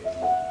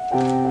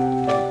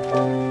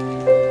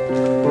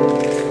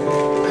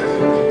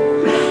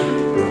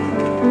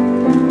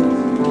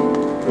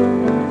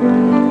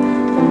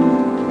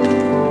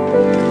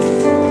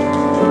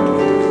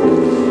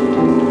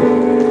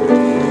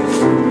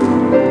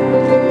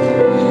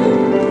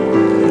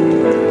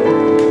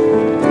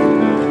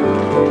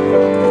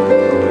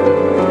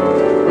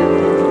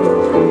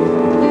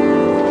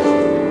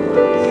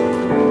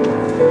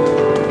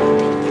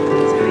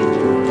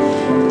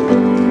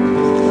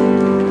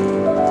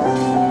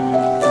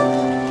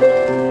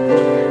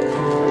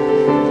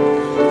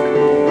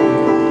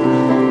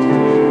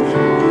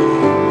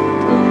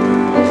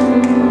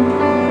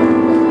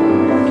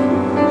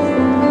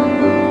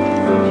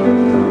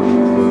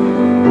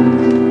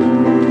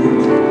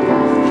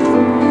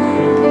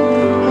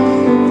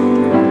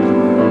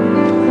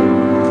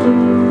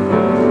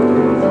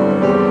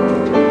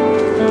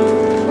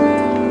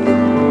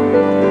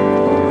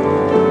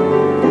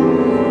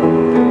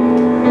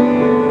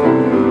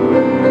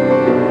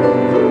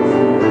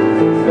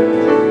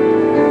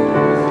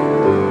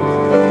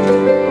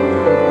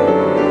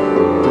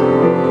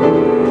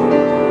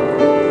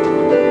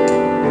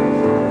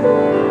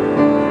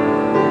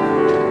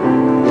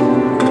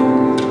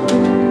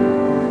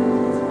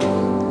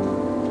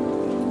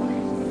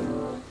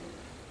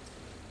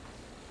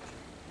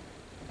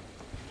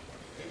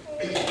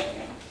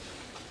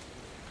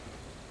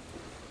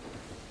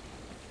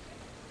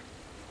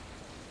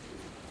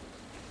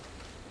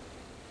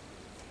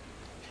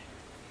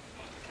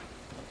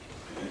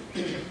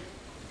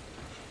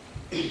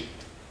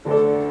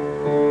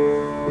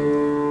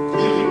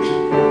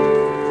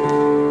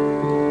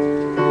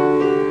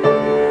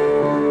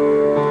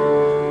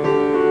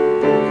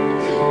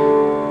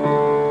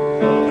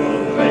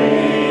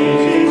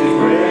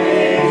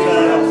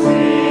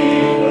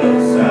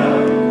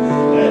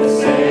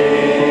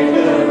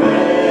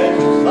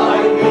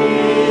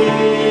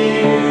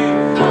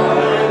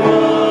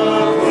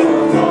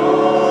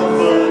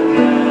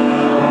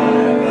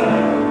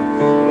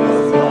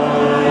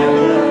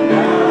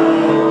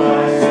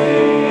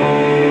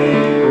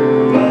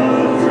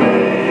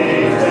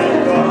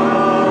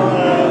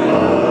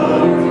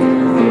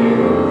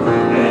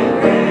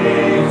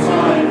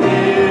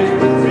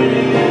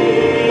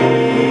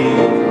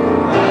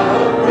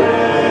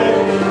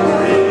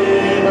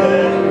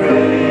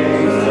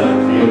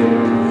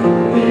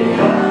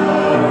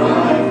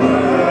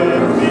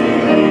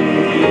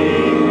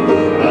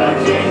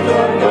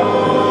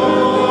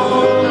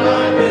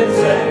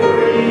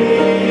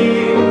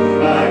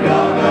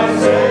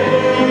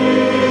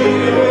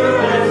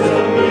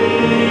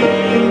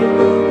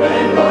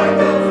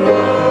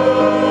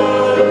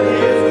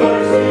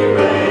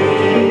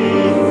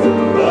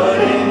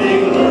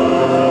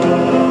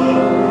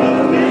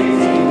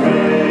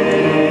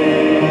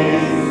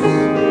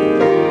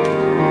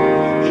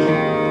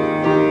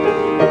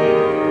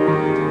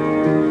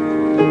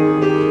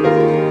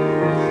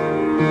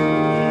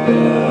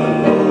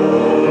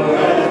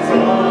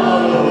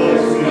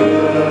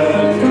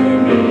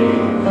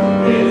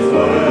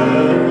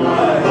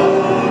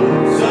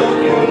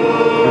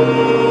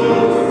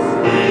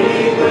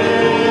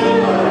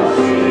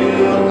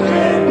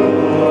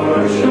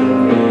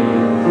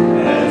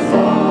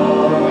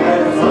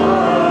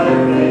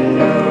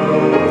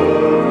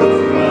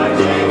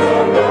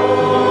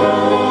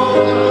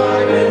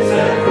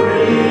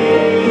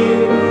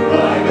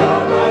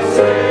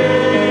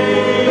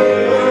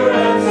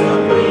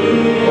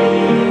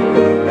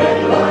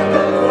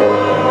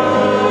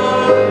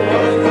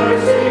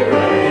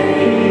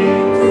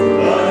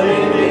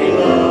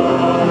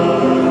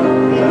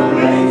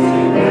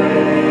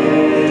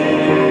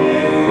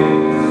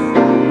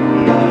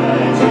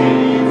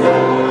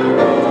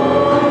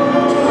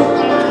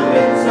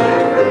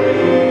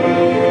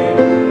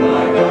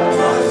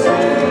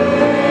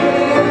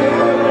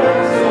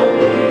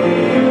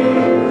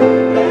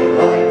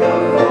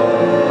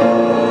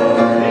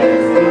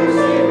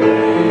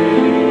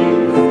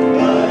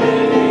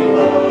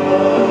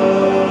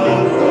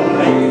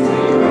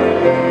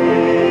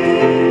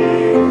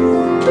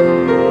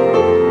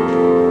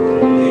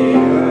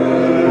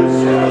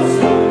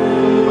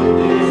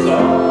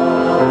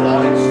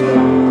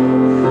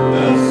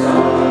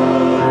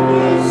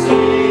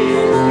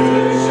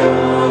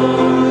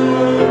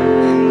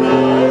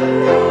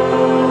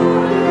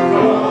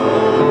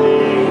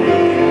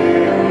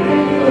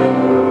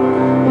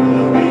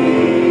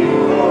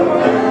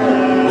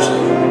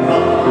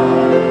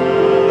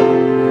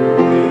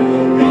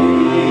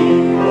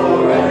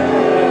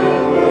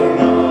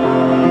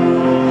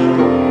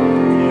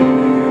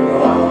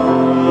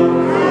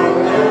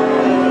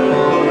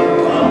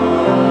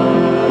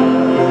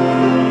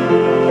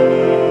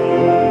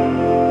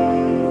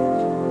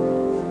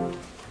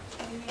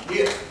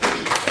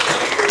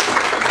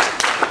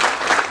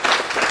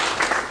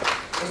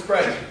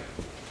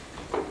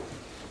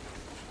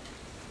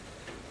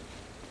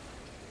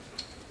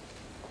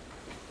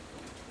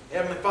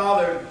 Heavenly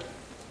Father,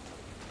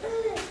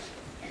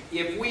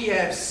 if we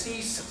have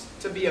ceased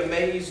to be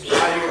amazed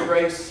by your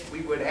grace,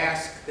 we would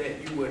ask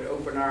that you would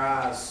open our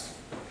eyes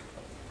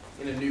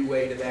in a new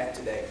way to that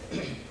today.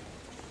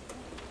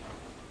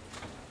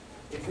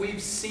 If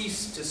we've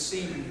ceased to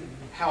see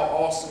how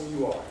awesome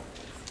you are,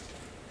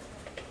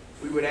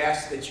 we would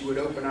ask that you would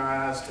open our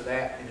eyes to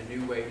that in a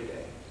new way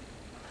today.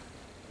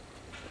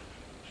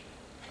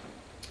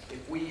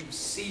 If we've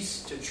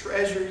ceased to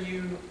treasure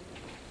you,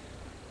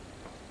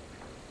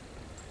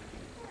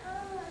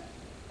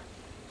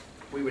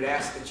 we would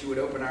ask that you would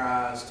open our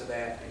eyes to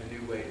that in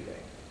a new way today.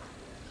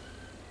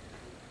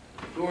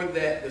 Lord,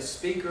 that the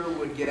speaker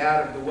would get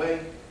out of the way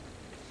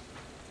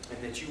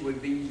and that you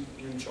would be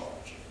in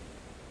charge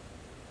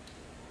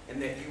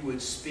and that you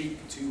would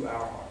speak to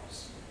our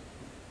hearts.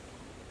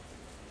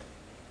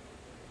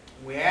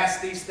 We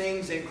ask these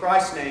things in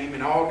Christ's name,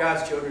 and all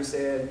God's children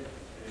said,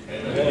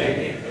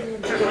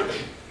 Amen.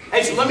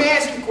 Hey, so let me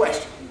ask you a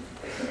question.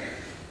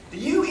 Do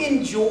you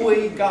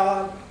enjoy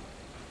God?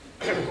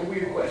 A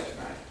weird question,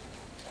 right?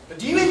 But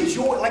do you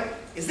enjoy,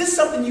 is this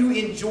something you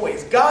enjoy?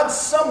 Is God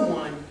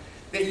someone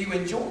that you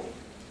enjoy?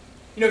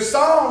 You know,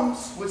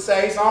 Psalms would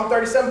say, Psalm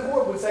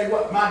 37:4 would say,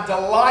 what? My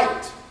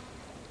delight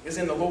is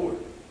in the Lord.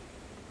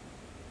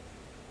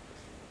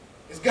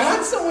 Is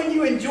God someone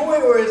you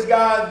enjoy, or is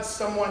God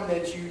someone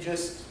that you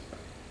just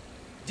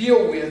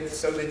deal with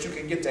so that you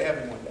can get to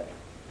heaven one day?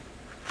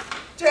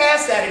 Just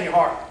ask that in your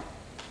heart.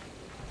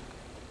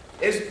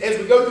 As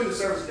we go through the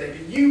service today,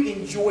 do you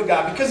enjoy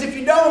God? Because if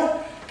you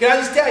don't, can I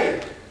just tell you,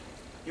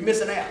 you're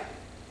missing out.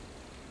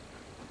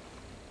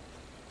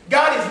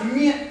 God is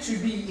meant to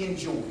be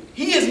enjoyed.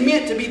 He is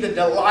meant to be the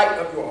delight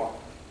of your heart.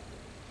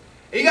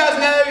 You guys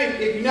know,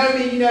 if you know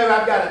me, you know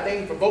I've got a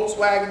thing for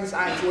Volkswagens.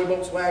 I enjoy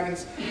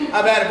Volkswagens.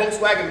 I've had a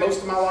Volkswagen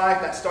most of my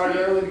life. That started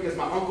early because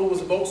my uncle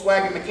was a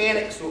Volkswagen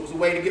mechanic, so it was a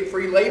way to get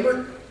free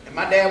labor. And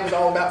my dad was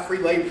all about free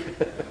labor.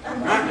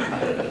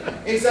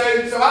 Right? And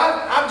so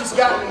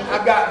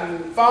I've gotten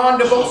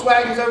fond of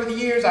Volkswagens over the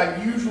years.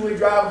 I usually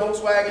drive a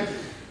Volkswagen.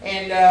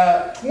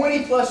 And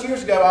 20 plus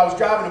years ago, I was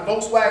driving a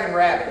Volkswagen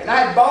Rabbit. And I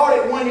had bought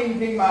it one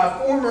evening. My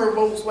former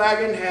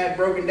Volkswagen had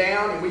broken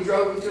down, and we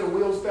drove until the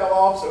wheels fell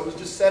off, so it was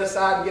just set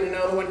aside to get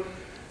another one.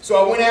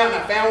 So I went out and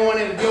I found one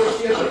in a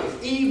dealership. And it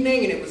was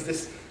evening, and it was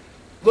this,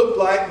 looked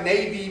like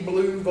navy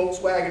blue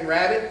Volkswagen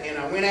Rabbit. And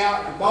I went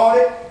out and I bought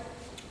it,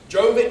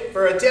 drove it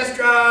for a test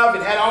drive.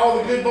 It had all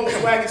the good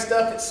Volkswagen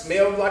stuff. It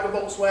smelled like a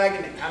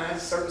Volkswagen. It kind of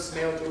has a certain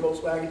smell to a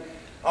Volkswagen.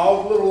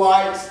 All the little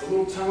lights, the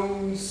little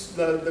tones,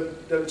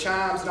 the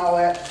chimes and all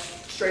that,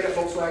 straight up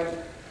Volkswagen.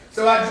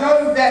 So I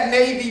drove that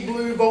navy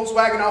blue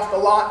Volkswagen off the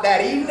lot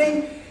that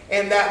evening,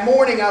 and that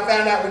morning I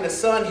found out when the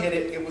sun hit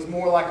it, it was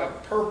more like a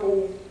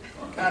purple,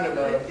 kind of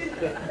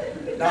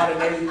a, not a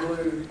navy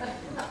blue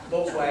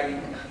Volkswagen.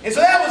 And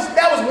so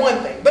that was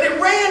one thing. But it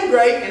ran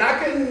great, and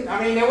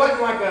it wasn't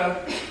like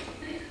a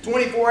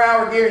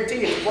 24-hour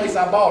guarantee at the place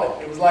I bought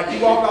it. It was like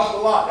you walk off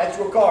the lot, that's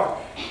your car.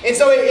 And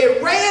so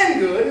it ran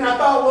good, and I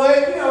thought, well,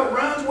 it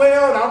runs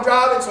well, and I'll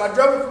drive it. So I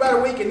drove it for about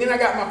a week, and then I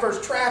got my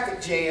first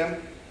traffic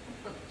jam.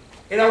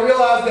 And I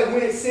realized that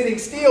when it's sitting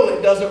still,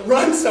 it doesn't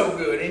run so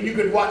good. And you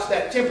could watch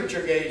that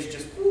temperature gauge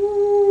just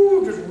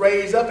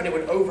raise up, and it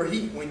would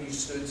overheat when you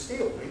stood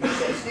still. When you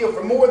sat still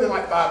for more than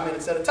like 5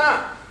 minutes at a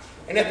time.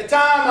 And at the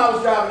time, I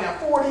was driving down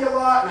 40 a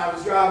lot, and I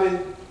was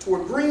driving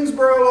toward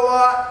Greensboro a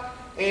lot.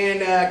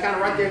 And kind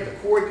of right there at the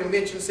Corey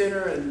Convention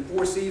Center and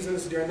Four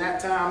Seasons during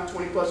that time,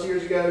 20 plus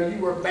years ago, you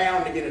were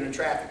bound to get in a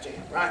traffic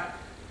jam, right?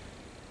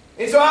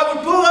 And so I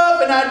would pull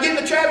up and I'd get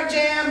in the traffic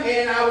jam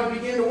and I would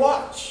begin to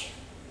watch.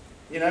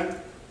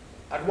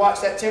 I'd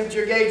watch that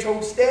temperature gauge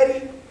hold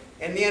steady,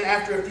 and then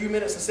after a few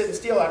minutes of sitting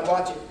still, I'd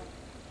watch it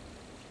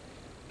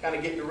kind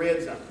of get the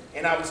red zone.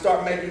 And I would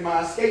start making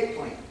my escape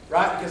plan,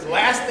 right? Because the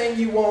last thing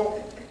you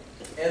want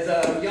as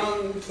a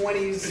young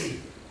 20s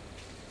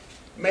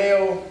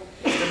male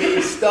to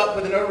be stuck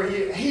with an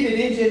overheated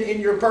engine in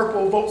your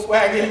purple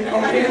Volkswagen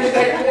on the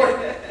interstate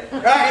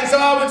 40, right? And so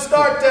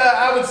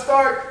I would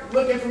start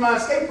looking for my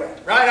escape route,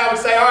 right? I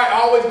would say, all right,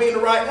 always be in the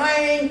right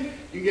lane.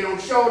 You get on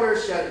the shoulder,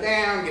 shut it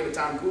down, give it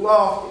time to cool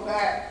off, get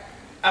back.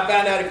 I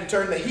found out if you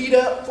turn the heat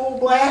up full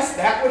blast,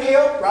 that would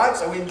help, right?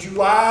 So in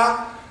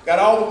July, got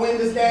all the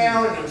windows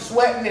down, and I'm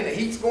sweating, and the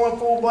heat's going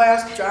full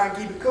blast to try and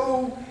keep it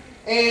cool.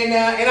 And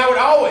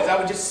I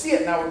would just sit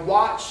and I would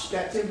watch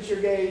that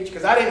temperature gauge,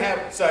 because I didn't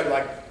have,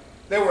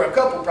 there were a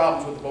couple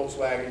problems with the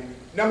Volkswagen.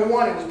 Number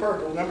one, it was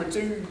purple. Number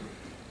two,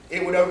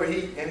 it would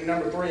overheat. And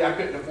number three, I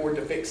couldn't afford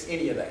to fix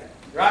any of that,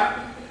 right?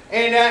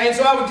 And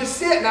so I would just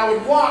sit and I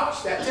would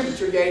watch that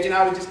temperature gauge, and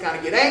I would just kind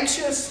of get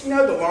anxious. The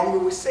longer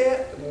we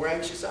sat, the more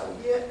anxious I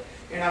would get.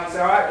 And I would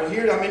say, all right, well,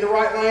 here I'm in the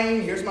right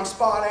lane. Here's my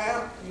spot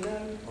out,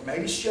 or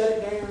maybe shut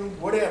it down,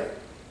 whatever.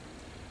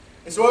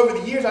 And so over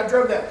the years, I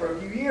drove that for a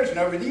few years, and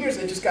over the years,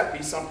 it just got to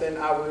be something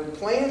I would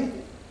plan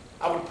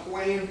for. I would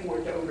plan for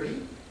it to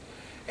overheat.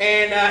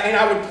 And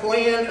I would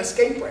plan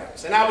escape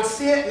routes. And I would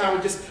sit and I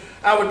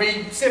would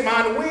be sitting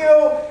behind the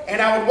wheel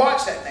and I would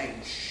watch that thing.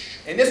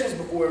 And this was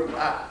before, it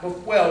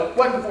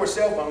wasn't before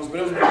cell phones,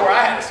 but it was before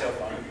I had a cell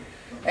phone.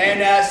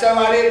 And so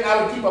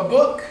I would keep a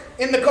book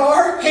in the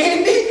car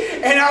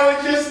handy, and I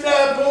would just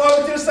pull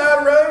over to the side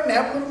of the road and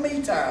have a little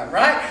me time,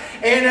 right?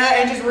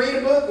 And just read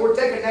a book or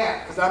take a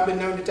nap, because I've been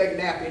known to take a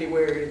nap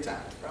anywhere, anytime,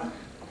 right?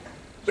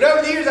 But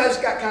over the years, I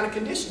just got kind of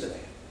conditioned to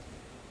that.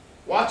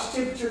 Watch the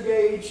temperature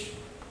gauge,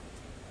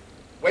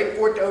 wait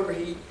for it to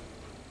overheat,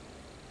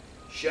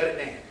 shut it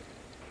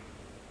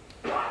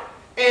down.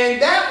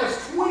 And that was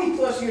 20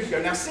 plus years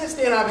ago. Now, since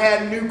then, I've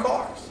had new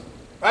cars.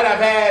 Right? I've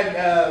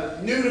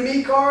had new to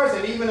me cars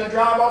and even a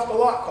drive off the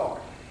lot car.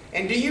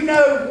 And do you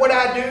know what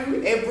I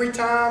do every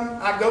time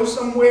I go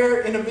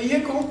somewhere in a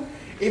vehicle?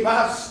 If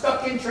I'm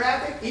stuck in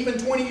traffic, even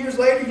 20 years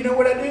later, you know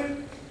what I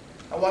do?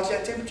 I watch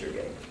that temperature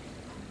gauge.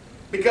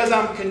 Because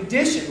I'm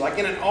conditioned, like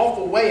in an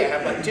awful way. I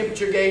have like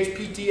temperature gauge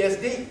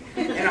PTSD.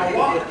 And I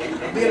watch.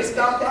 I'll be at a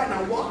stoplight and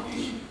I watch.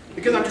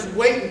 Because I'm just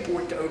waiting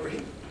for it to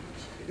overheat.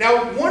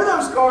 Now, one of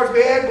those cars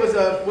we had was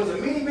a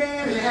minivan,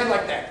 and it had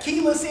like that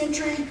keyless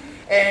entry.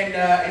 And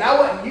I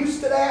wasn't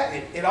used to that.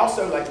 It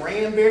also like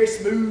ran very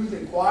smooth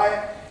and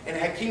quiet. And it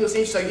had keyless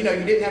entry, so you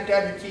didn't have to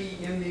have your key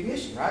in the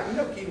ignition, right? You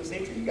know keyless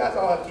entry. You guys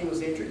all have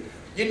keyless entry. You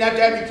didn't have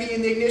to have your key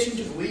in the ignition,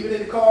 just leave it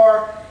in the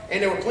car.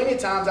 And there were plenty of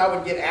times I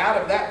would get out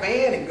of that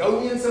van and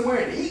go in somewhere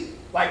and eat.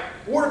 Like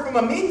order from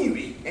a menu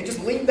eat and just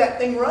leave that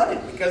thing running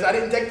because I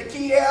didn't take the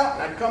key out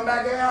and I'd come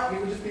back out and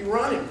it would just be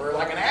running for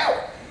like an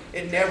hour.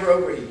 It never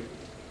overheated.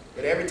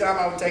 But every time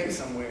I would take it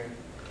somewhere,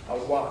 I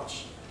would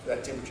watch for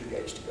that temperature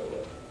gauge to go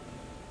up.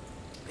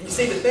 And you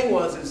see, the thing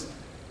is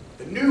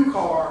the new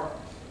car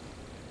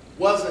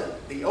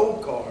wasn't the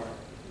old car.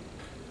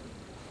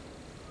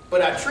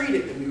 but I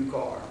treated the new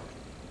car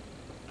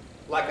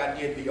like I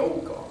did the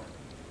old car.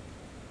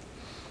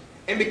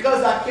 And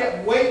because I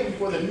kept waiting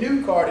for the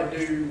new car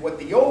to do what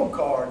the old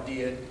car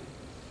did,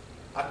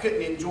 I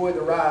couldn't enjoy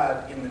the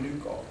ride in the new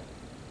car.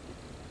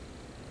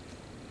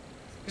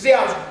 You see,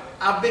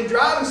 I've been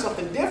driving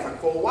something different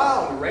for a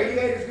while, and the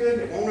radiator's good,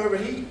 and it won't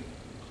overheat.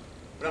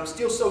 But I'm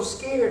still so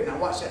scared, and I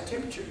watch that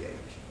temperature gauge.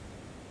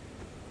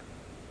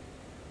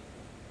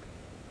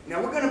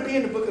 Now, we're going to be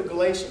in the book of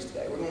Galatians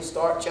today. We're going to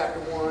start chapter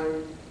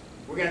 1.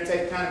 We're going to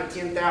take kind of a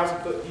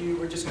 10,000-foot view.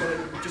 We're just going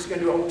to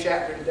do a whole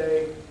chapter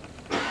today.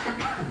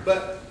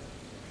 But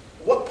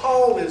what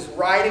Paul is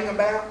writing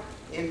about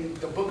in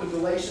the book of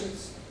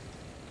Galatians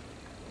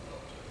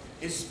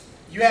is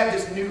you have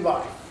this new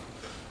life.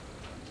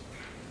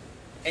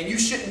 And you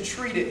shouldn't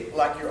treat it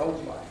like your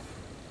old life.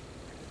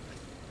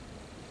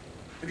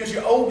 Because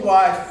your old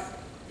life,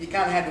 you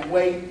kind of had to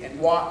wait and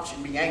watch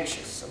and be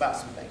anxious about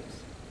some things.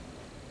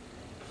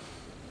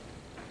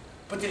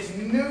 But this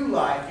new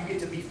life, you get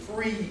to be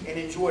free and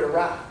enjoy the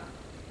ride.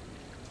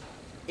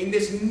 In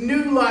this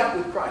new life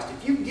with Christ,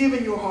 if you've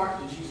given your heart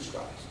to Jesus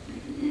Christ,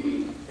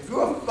 if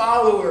you're a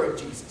follower of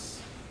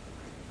Jesus,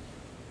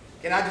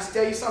 can I just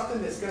tell you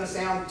something that's going to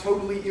sound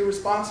totally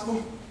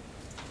irresponsible?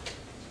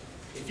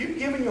 If you've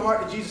given your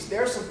heart to Jesus,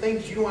 there are some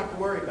things you don't have to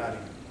worry about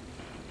anymore.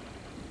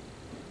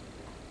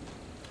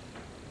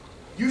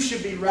 You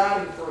should be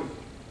riding free.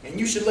 And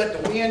you should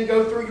let the wind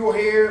go through your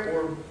hair,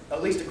 or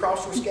at least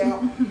across your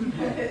scalp.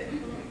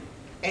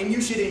 And you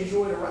should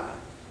enjoy the ride.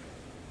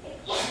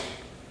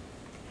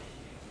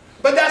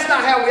 But that's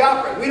not how we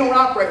operate. We don't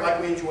operate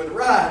like we enjoy the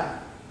ride.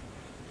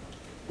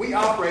 We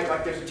operate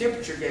like there's a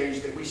temperature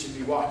gauge that we should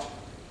be watching.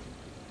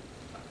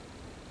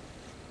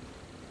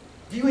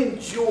 Do you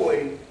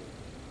enjoy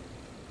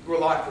your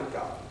life with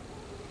God?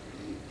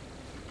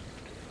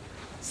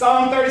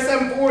 Psalm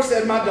 37:4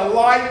 said, "My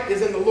delight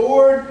is in the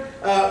Lord."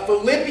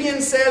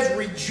 Philippians says,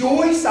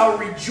 "Rejoice." I'll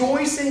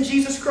rejoice in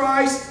Jesus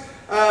Christ.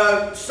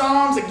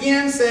 Psalms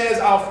again says,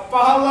 "I'll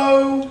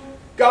follow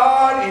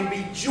God and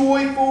be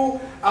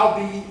joyful.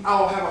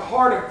 I'll have a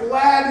heart of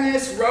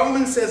gladness."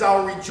 Romans says,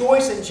 "I'll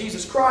rejoice in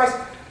Jesus Christ."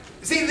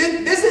 See,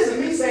 this isn't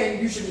me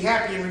saying you should be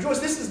happy and rejoice.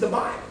 This is the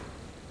Bible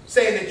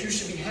saying that you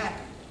should be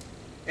happy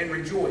and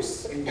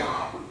rejoice in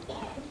God.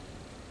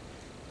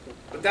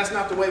 But that's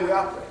not the way we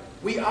operate.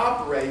 We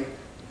operate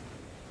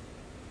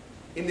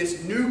in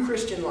this new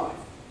Christian life.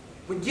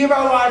 We give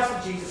our lives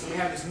to Jesus and we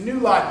have this new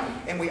life,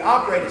 and we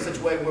operate in such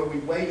a way where we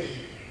wait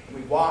and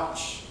we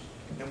watch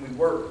and we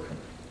work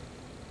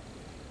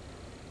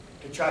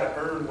to try to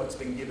earn what's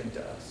been given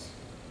to us.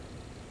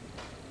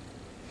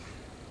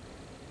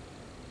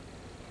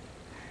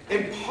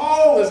 And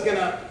Paul is going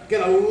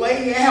to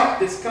lay out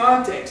this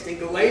context in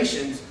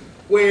Galatians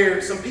where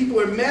some people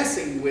are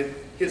messing with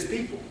his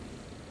people.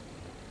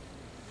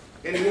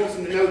 And he wants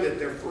them to know that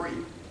they're free.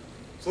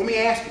 So let me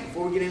ask you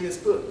before we get into this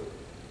book,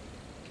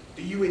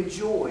 do you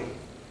enjoy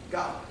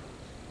God?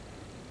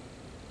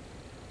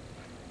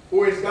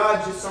 Or is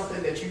God just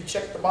something that you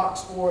check the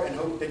box for and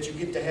hope that you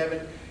get to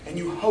heaven, and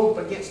you hope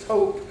against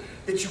hope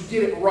that you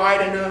get it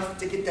right enough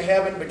to get to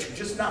heaven, but you're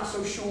just not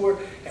so sure,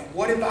 and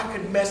what if I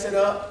could mess it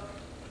up?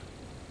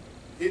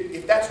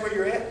 If that's where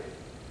you're at,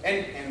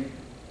 and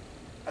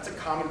that's a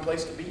common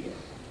place to be in.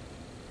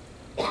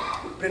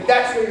 But if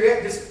that's where you're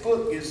at, this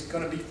book is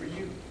going to be for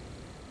you.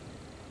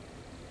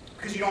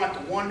 Because you don't have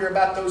to wonder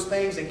about those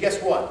things. And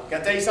guess what? Got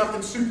to tell you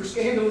something super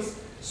scandalous,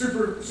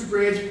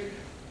 super edgy.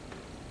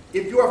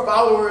 If you're a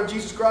follower of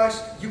Jesus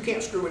Christ, you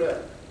can't screw it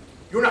up.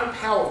 You're not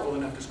powerful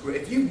enough to screw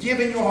it. If you've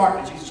given your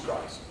heart to Jesus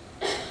Christ,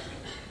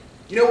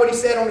 you know what he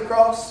said on the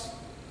cross?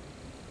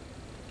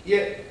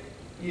 It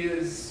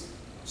is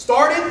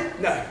started?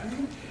 No.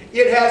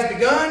 It has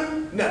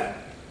begun? No.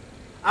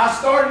 I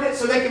started it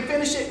so they can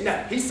finish it?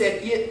 No. He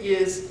said it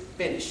is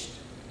finished.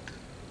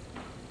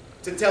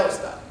 To tell us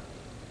that.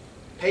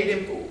 Paid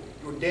in full.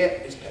 Your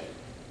debt is paid.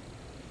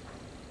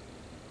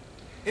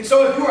 And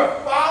so if you're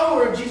a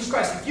follower of Jesus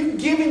Christ, if you've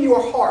given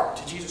your heart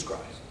to Jesus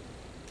Christ,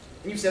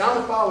 and you've said,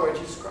 I'm a follower of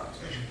Jesus Christ,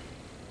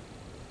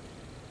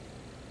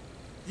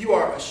 you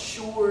are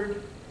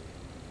assured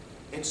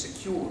and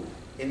secure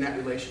in that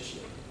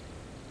relationship.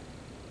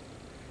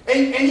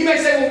 And you may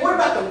say, well, what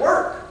about the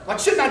work? Like,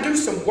 shouldn't I do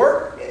some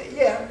work?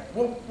 Yeah,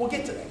 we'll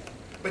get to that.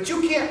 But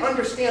you can't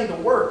understand the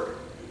work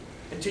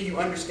until you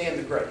understand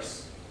the grace.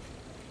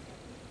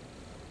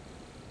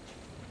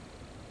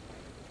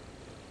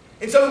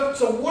 And so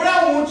what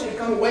I want you to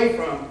come away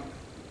from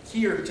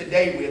here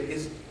today with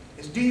is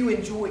do you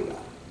enjoy God?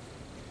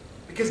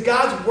 Because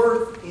God's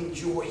worth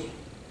enjoying.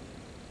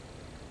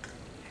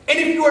 And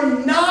if you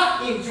are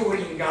not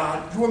enjoying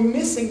God, you are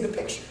missing the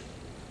picture.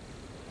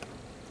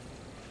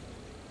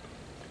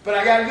 But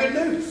I got good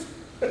news.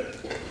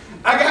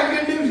 I got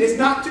good news. It's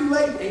not too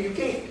late and you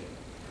can.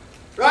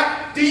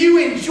 Right? Do you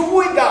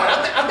enjoy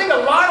God? I think a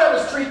lot of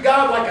us treat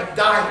God like a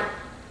diet.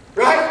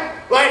 Right?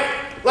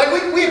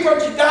 Like we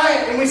approach a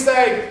diet and we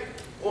say,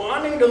 well,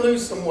 I need to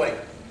lose some weight.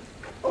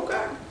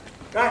 Okay.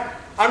 Right?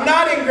 I'm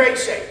not in great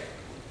shape.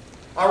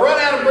 I run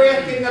out of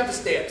breath getting up the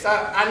steps.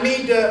 I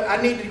need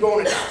to go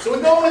on a diet. So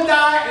we go on a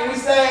diet and we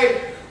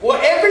say, well,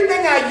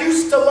 everything I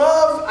used to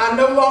love, I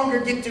no longer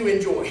get to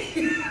enjoy.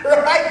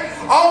 Right?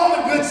 All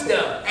the good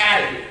stuff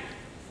out of here.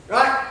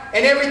 Right?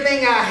 And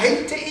everything I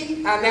hate to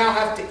eat, I now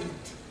have to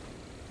eat.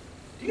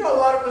 Do you know a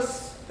lot of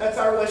us, that's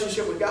our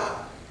relationship with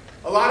God.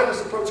 A lot of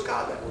us approach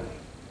God that way.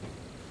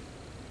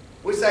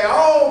 We say,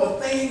 oh,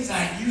 the things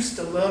I used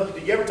to love to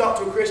do. You ever talk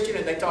to a Christian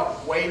and they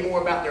talk way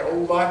more about their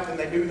old life than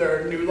they do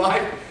their new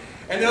life?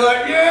 And they're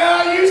like,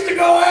 yeah, I used to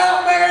go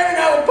out, man, and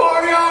I would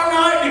party all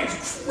night, and it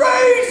was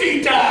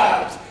crazy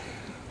times.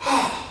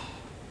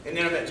 And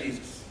then I met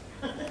Jesus.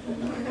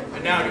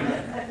 And now I'm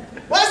back.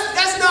 Well,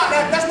 that's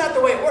not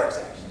the way it works,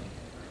 actually.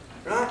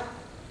 Right?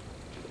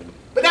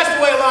 But that's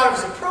the way a lot of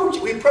us approach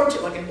it. We approach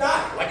it like a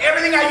diet. Like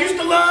everything I used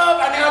to love,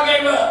 I now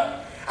gave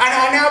up.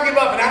 I now give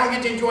up, and I don't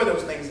get to enjoy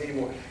those things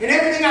anymore. And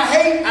everything I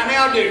hate, I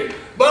now do.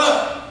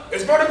 But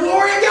it's for the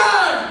glory of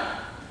God.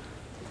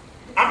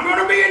 I'm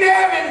going to be in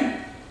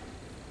heaven.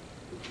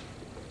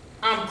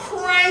 I'm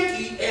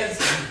cranky as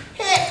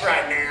heck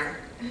right now.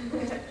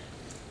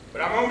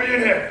 But I'm going to be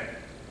in heaven.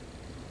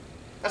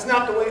 That's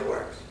not the way it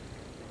works.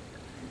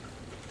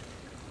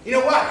 You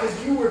know why?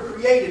 Because you were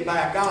created by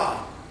a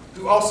God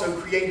who also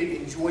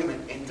created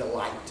enjoyment and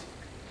delight.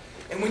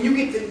 And when you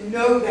get to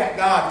know that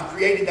God who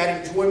created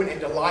that enjoyment and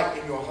delight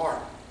in your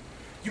heart,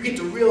 you get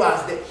to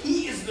realize that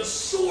He is the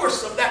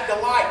source of that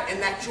delight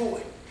and that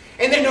joy.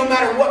 And that no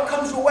matter what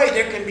comes your way,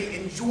 there can be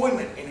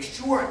enjoyment and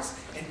assurance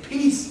and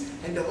peace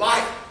and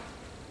delight.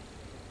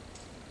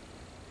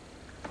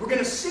 We're going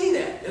to see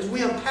that as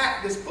we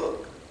unpack this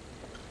book.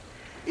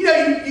 You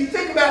know, you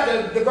think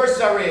about the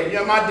verses I read. You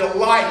know, my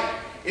delight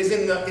is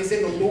in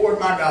the Lord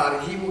my God,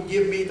 and He will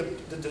give me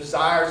the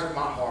desires of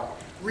my heart.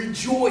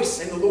 Rejoice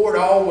in the Lord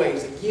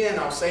always. Again,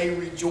 I'll say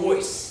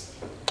rejoice.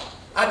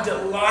 I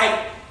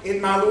delight in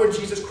my Lord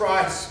Jesus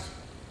Christ.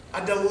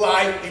 I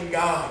delight in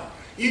God.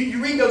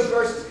 You read those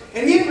verses.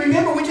 And then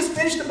remember, we just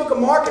finished the book of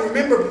Mark. And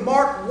remember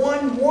Mark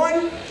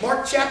 1:1,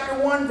 Mark chapter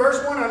 1,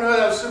 verse 1. I know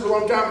that was a super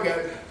long time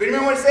ago. But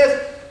remember what it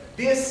says?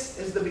 This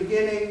is the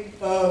beginning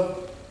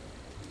of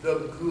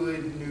the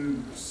good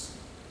news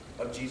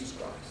of Jesus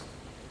Christ.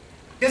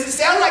 Does it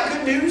sound like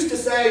good news to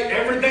say,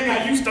 everything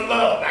I used to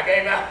love, I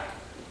gave up?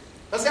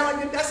 That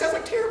sounds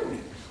like terrible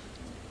news.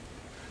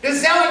 Does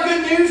it sound like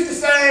good news to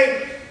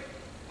say,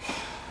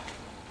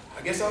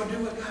 I guess I'll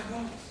do what God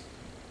wants?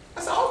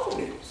 That's awful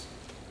news.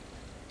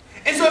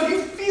 And so if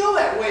you feel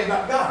that way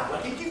about God,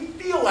 like if you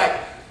feel like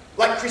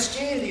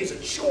Christianity is a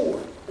chore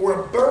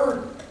or a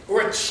burden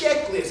or a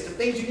checklist of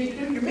things you need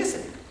to do, you're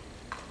missing it.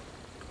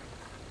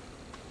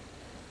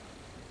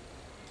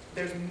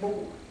 There's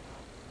more.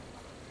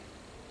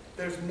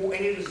 There's more,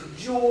 and it is a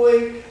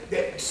joy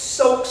that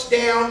soaks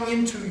down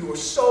into your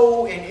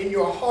soul and in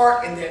your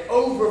heart and that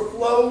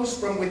overflows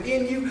from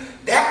within you.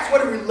 That's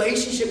what a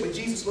relationship with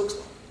Jesus looks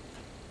like.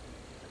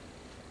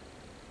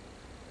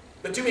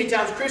 But too many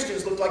times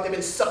Christians look like they've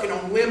been sucking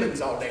on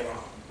lemons all day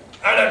long.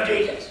 I love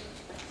Jesus.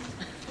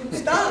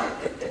 Stop.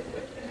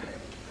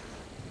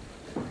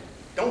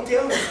 Don't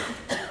tell them.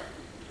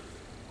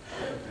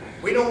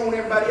 We don't want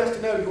everybody else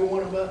to know you're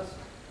one of us.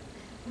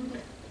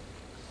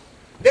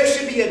 There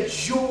should be a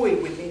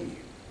joy within you.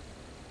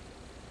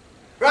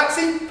 Right?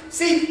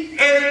 See,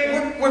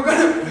 and we're going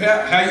to...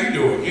 How you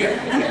doing? Yeah.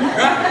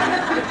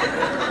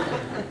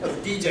 Right? That's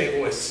DJ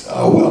voice.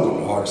 Welcome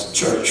to Hardison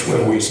Church,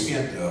 where we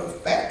spin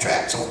fat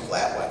tracks on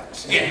flat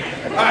wax. Yeah.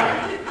 All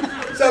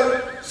right.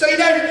 So you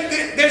know,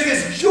 there's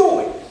this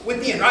joy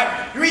within,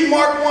 right? You read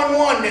Mark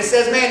 1:1 that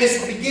says, man, this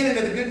is the beginning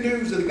of the good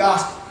news of the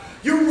gospel.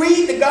 You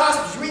read the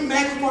Gospels, you read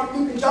Matthew, Mark,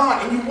 Luke, and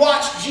John, and you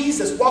watch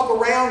Jesus walk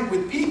around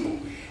with people.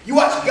 You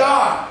watch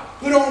God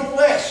put on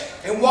flesh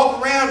and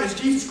walk around as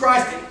Jesus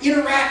Christ and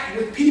interact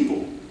with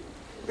people.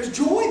 There's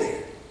joy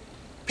there.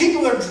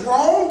 People are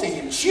drawn to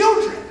Him.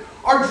 Children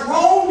are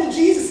drawn to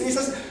Jesus. And He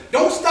says,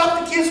 don't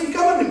stop the kids from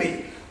coming to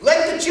me.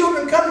 Let the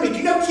children come to me. Do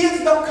you know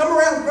kids don't come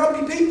around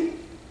grumpy people?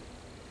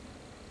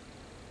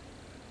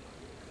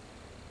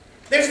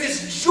 There's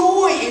this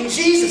joy in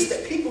Jesus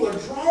that people are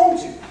drawn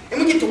to. And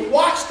we get to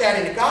watch that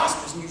in the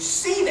Gospels, and you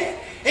see that.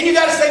 And you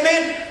got to say,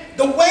 man,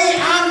 the way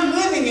I'm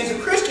living as a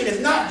Christian is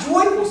not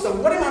joyful, so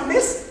what am I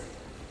missing?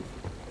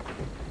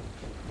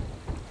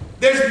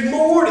 There's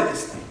more to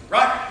this thing,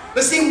 right?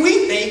 But see,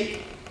 we think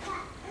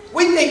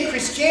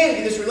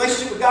Christianity, this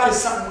relationship with God, is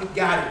something we've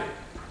got to do.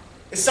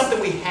 It's something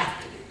we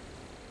have to do.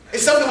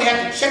 It's something we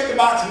have to check the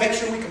box and make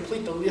sure we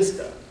complete the list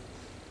of.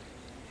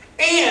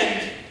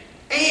 And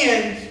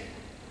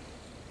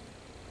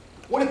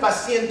what if I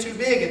sin too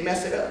big and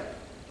mess it up?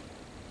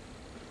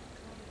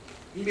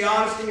 You be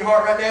honest in your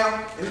heart right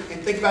now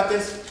and think about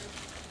this.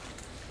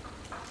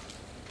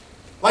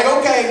 Like,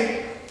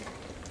 okay,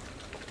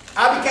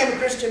 I became a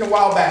Christian a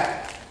while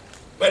back,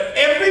 but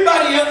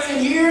everybody else in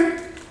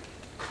here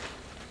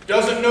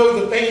doesn't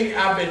know the thing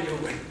I've been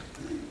doing.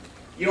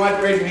 You don't have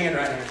to raise your hand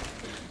right now.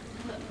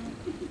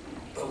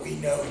 But we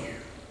know you.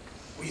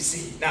 We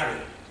see you. Not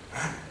really.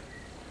 Huh?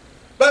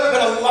 But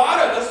a lot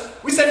of us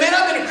We say, man,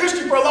 I've been a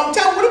Christian for a long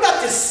time. What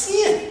about this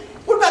sin?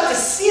 What about the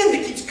sin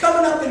that keeps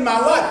coming up in my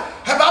life?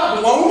 Have I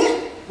blown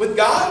it with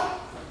God?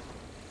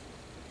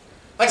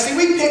 Like, see,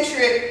 we picture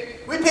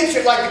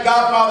it like the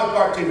Godfather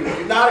Part 2. If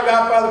you're not a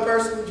Godfather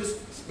person,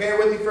 just bear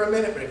with me for a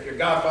minute. But if you're a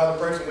Godfather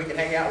person, we can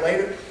hang out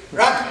later.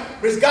 Right?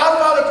 But it's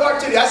Godfather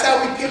Part 2. That's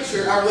how we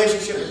picture our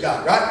relationship with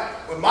God, right?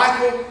 When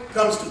Michael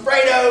comes to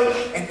Fredo,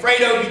 and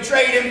Fredo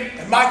betrayed him,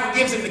 and Michael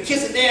gives him the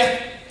kiss of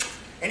death,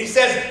 and he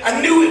says,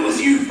 I knew it was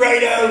you,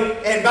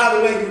 Fredo, and by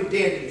the way, you're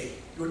dead to me.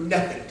 You're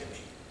nothing to me.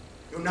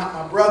 You're not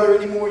my brother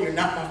anymore. You're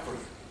not my friend.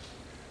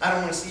 I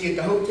don't want to see you at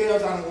the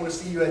hotels. I don't want to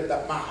see you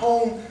at my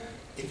home.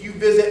 If you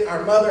visit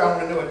our mother, I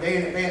want to know a day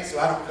in advance so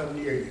I don't come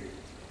near you.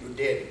 You're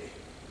dead to me.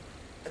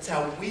 That's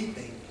how we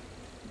think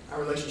our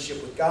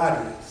relationship with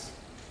God is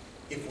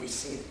if we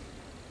sin.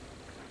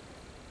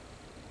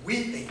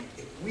 We think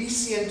if we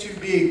sin too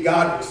big,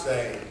 God will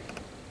say,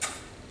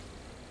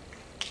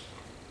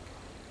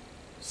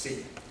 see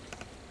you.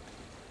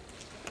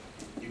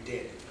 You're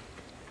dead.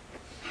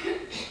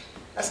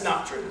 That's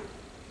not true.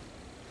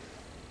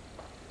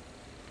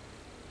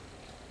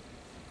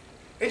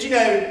 And you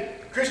know,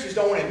 Christians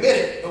don't want to admit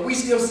it, but we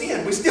still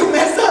sin. We still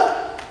mess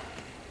up.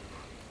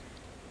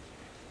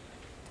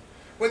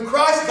 When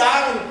Christ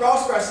died on the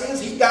cross for our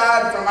sins, He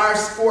died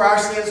for our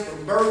sins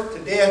from birth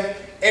to death,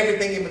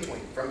 everything in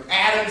between. From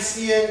Adam's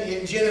sin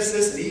in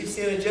Genesis and Eve's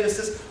sin in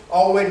Genesis,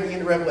 all the way to the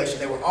end of Revelation.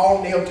 They were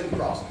all nailed to the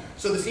cross.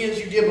 So the sins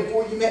you did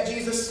before you met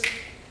Jesus,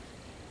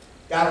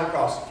 died on the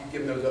cross if you've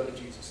given those up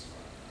to Jesus.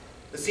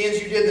 The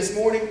sins you did this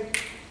morning,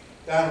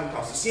 died on the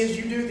cross. The sins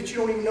you do that you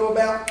don't even know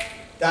about,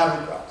 died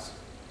on the cross.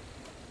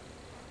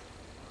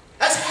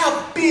 That's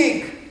how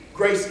big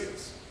grace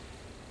is.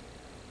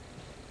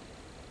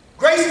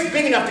 Grace is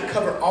big enough to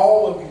cover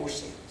all of your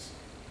sins.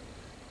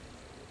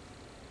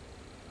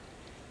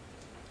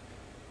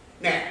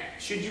 Now,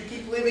 should you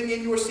keep living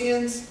in your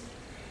sins?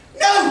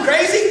 No,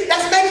 crazy.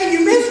 That's making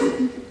you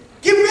miserable.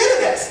 Get rid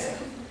of that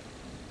stuff.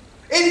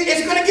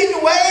 It's going to get in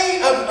the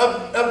way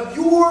of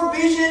your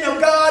vision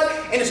of God,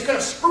 and it's going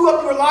to screw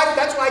up your life.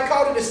 That's why I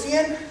called it a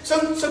sin. So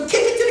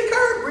kick it to the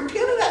curb.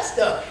 Repent of that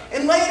stuff.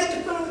 And lay it at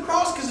the foot of the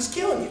cross because it's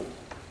killing you.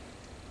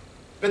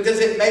 But does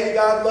it make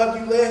God love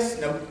you less?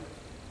 No.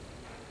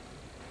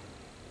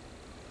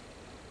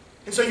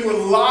 And so your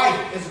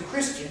life as a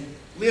Christian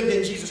lived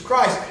in Jesus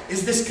Christ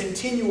is this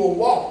continual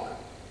walk.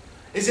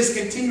 Is this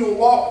continual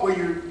walk where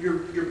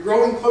you're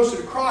growing closer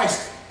to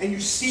Christ and you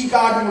see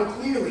God more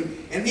clearly.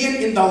 And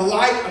then in the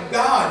light of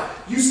God,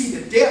 you see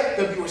the depth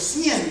of your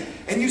sin.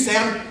 And you say,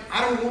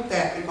 I don't want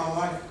that in my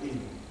life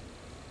anymore.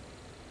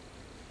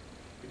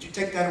 Would you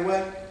take that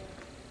away?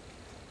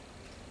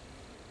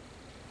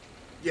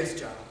 Yes,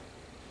 John.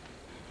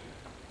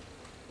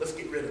 Let's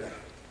get rid of that.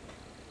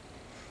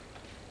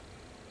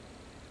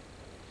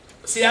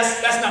 See,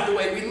 that's not the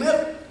way we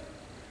live.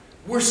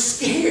 We're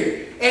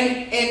scared.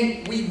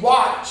 And we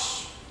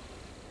watch.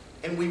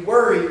 And we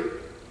worry.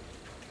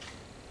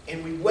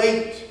 And we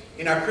wait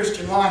in our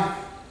Christian life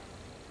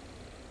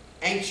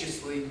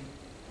anxiously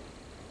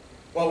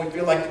while we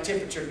feel like the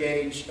temperature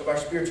gauge of our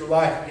spiritual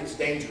life gets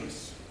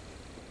dangerous.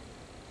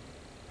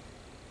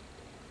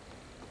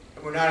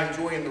 And we're not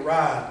enjoying the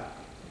ride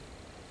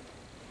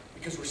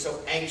because we're so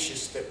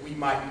anxious that we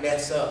might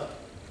mess up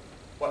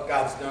what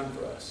God's done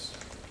for us.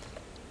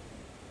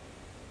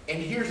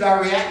 And here's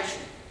our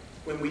reaction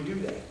when we do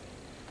that.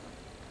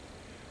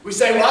 We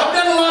say, well, I've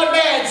done a lot of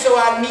bad, so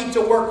I need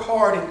to work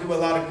hard and do a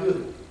lot of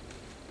good.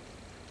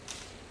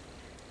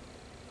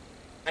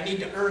 I need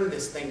to earn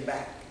this thing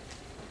back.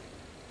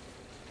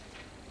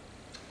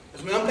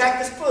 As we unpack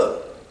this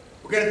book,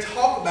 we're going to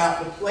talk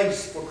about the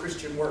place for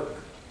Christian work.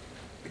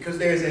 Because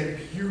there's a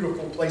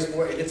beautiful place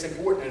for it, and it's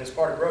important, and it's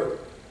part of growth.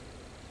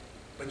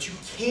 But you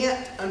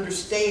can't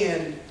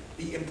understand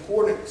the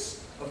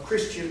importance of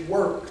Christian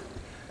work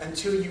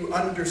until you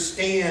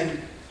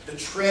understand the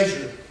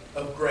treasure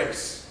of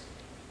grace.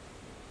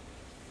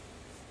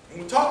 And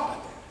we'll talk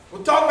about that.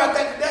 We'll talk about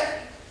that today.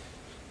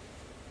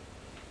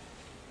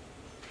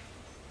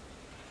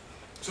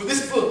 So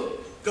this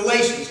book,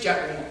 Galatians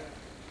chapter 1.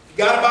 If you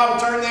got a Bible,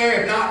 turn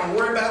there. If not, don't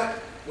worry about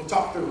it. We'll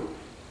talk through it.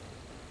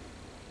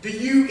 Do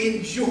you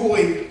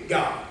enjoy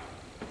God?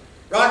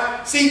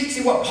 Right?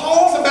 See what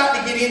Paul's about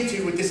to get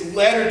into with this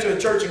letter to a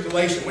church in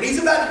Galatia, what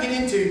he's about to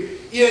get into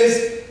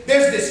is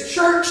there's this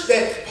church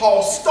that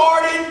Paul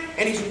started,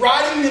 and he's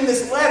writing in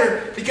this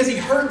letter because he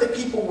heard that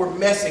people were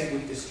messing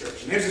with this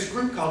church. And there's this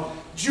group called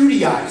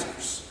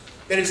Judaizers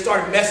that had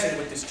started messing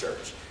with this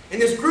church.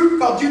 And this group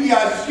called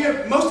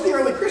Judaizers, most of the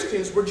early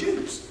Christians were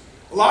Jews.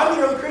 A lot of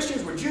the early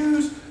Christians were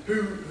Jews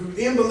who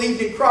then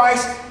believed in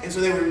Christ, and so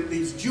they were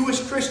these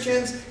Jewish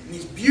Christians and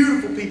these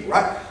beautiful people,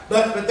 right?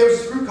 But there was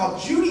this group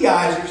called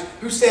Judaizers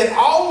who said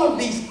all of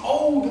these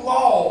old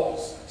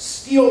laws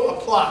still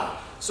apply.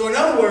 So in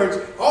other words,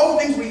 all the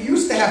things we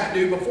used to have to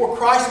do before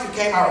Christ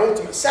became our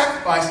ultimate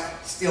sacrifice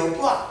still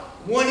apply.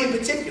 One in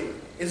particular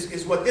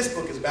is what this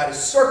book is about, is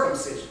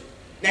circumcision.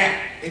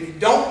 Now, if you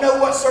don't know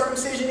what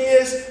circumcision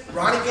is,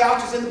 Ronnie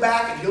Couch is in the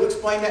back, and he'll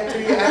explain that to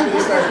you after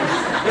the service.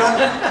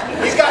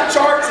 Right? He's got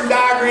charts and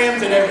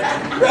diagrams and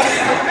everything. Right?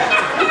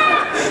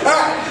 All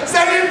right. So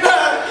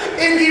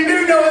if you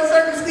do know what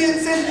circumcision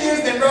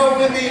is, then roll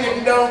with me, and if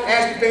you don't,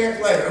 ask your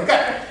parents later.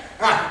 Okay.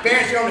 All right.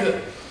 Parents, you're on the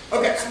hook.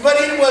 Okay. But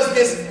it was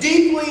this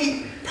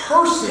deeply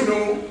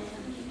personal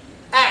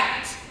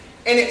act,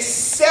 and it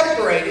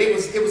separated.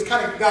 It was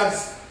kind of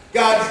God's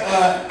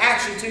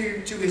action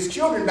to his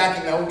children back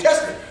in the Old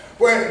Testament,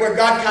 where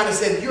God kind of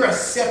said, you're a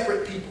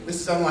separate people. This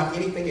is unlike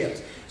anything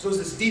else. So it was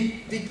this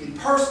deeply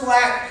personal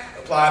act,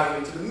 applied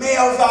only to the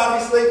males,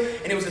 obviously,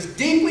 and it was this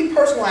deeply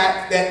personal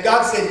act that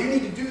God said, you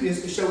need to do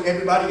this to show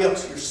everybody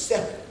else you're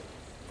separate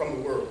from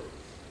the world.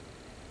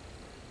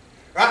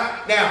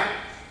 Right? Now,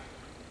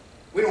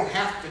 we don't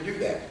have to do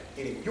that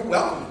anymore. You're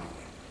welcome to do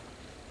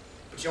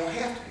that, but you don't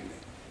have to do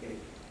that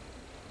anymore.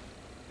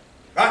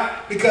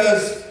 Right?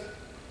 Because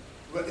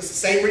it's the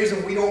same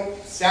reason we don't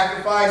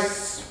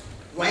sacrifice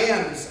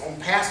lambs on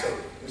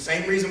Passover. The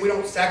same reason we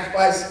don't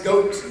sacrifice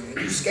goats and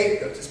do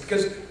scapegoats. It's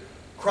because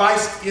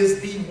Christ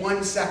is the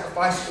one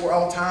sacrifice for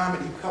all time,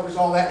 and he covers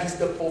all that. He's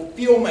the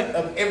fulfillment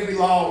of every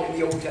law in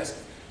the Old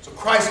Testament. So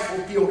Christ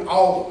fulfilled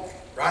all of it,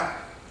 right?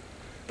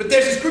 But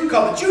there's this group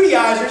called the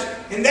Judaizers,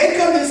 and they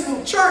come to this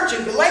little church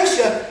in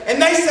Galatia, and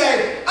they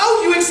say,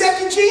 oh, you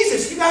accepted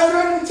Jesus. You guys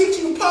are under the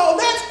teaching of Paul.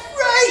 That's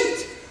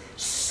great.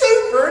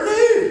 Super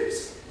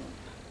news.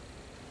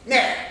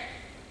 Now,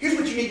 here's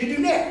what you need to do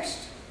next.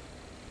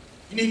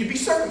 You need to be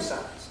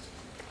circumcised.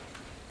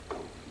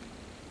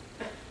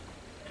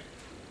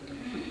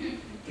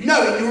 You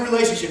know, in your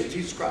relationship with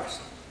Jesus Christ,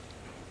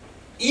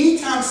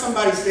 anytime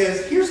somebody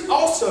says, here's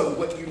also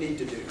what you need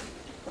to do.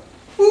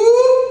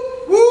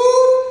 Woo,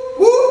 woo,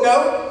 woo,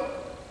 no.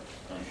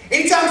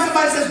 Anytime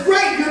somebody says,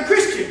 great, you're a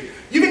Christian.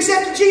 You've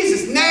accepted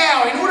Jesus.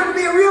 Now, in order to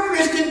be a real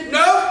Christian,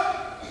 no.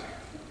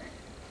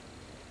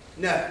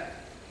 No.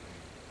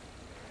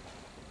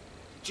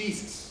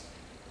 Jesus.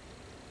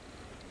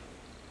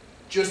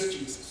 Just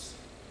Jesus.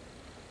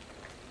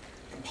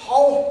 And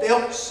Paul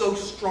felt so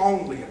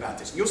strongly about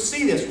this. And you'll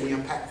see this when we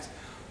unpack this.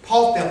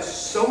 Paul felt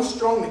so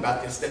strongly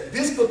about this that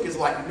this book is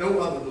like no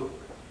other book.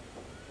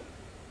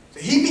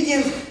 So he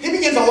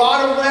begins a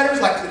lot of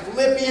letters like to the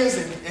Philippians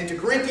and to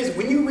Corinthians.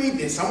 When you read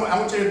this, I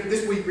want you to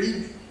this week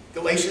read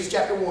Galatians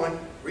chapter 1.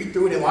 Read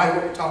through it in light of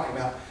what we're talking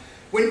about.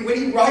 When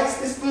he writes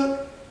this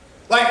book,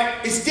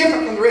 like, it's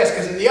different from the rest,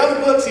 because in the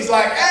other books, he's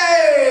like,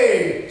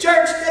 hey,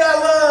 church that I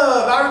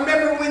love, I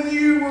remember when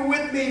you were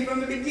with me from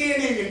the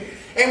beginning,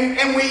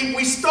 and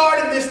we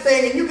started this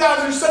thing, and you guys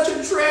are such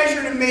a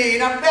treasure to me,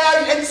 and I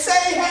value, and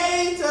say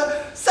hey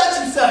to such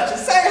and such, and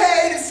say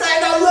hey to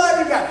Saint, I love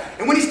you guys.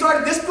 And when he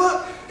started this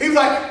book, he was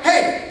like,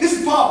 hey, this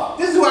is Paul,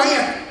 this is who I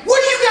am.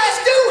 What are you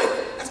guys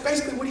doing? That's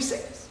basically what he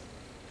says.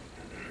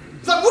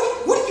 He's like,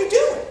 what are you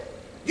doing?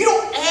 You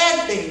don't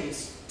add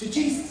things to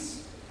Jesus.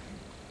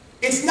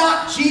 It's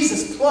not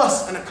Jesus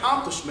plus an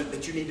accomplishment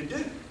that you need to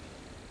do.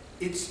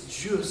 It's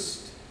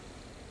just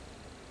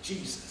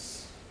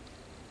Jesus.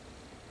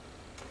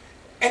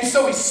 And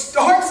so he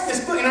starts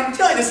this book, and I'm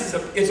telling you,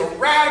 it's a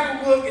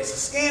radical book, it's a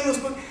scandalous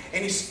book,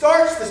 and he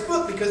starts this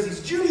book because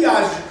these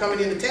Judaizers are coming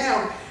into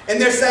town,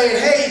 and they're saying,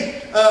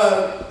 hey,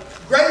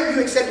 great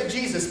you accepted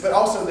Jesus, but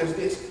also there's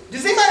this.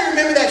 Does anybody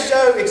remember that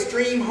show,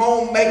 Extreme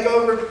Home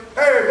Makeover?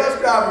 Hey, bus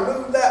driver,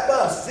 move that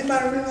bus. Does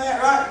anybody remember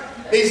that, right?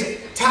 These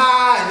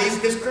Ty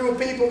and this crew of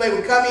people, they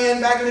would come in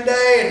back in the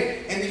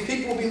day, and these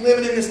people would be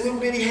living in this little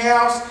bitty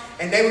house,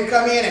 and they would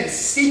come in and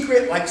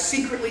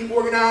secretly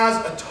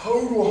organize a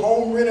total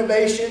home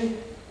renovation.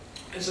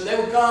 And so they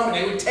would come and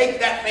they would take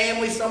that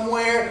family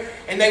somewhere,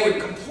 and they would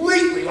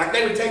completely,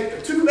 they would take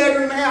the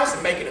 2-bedroom house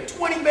and make it a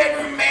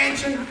 20-bedroom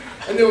mansion,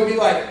 and there would be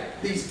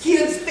these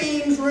kids'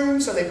 themes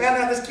rooms. So they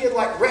found out this kid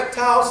liked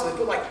reptiles, so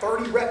they put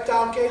 30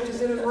 reptile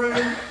cages in his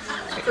room.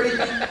 Creepy,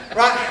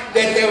 right?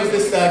 Then there was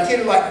this kid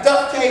who liked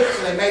duct tape,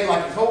 so they made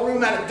his whole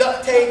room out of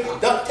duct tape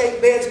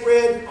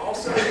bedspread.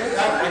 Also,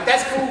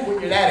 that's cool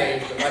when you're that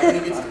age, but when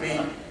it gets to be,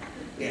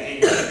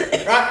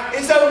 right?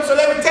 And so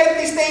they would take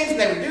these things and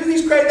they would do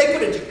these crazy. They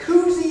put a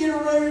jacuzzi in a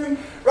room,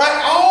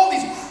 right? All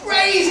these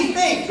crazy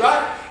things,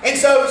 right? And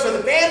so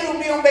the family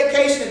would be on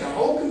vacation, and the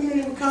whole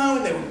community would come,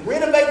 and they would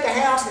renovate the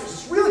house. And it was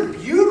this really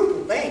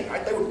beautiful thing,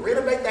 right? They would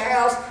renovate the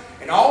house.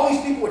 And all these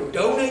people would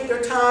donate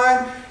their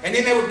time, and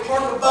then they would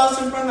park a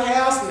bus in front of the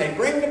house, and they'd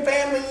bring the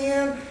family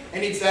in,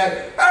 and he'd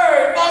say,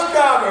 hey, bus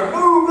driver,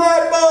 move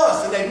that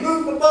bus. And they'd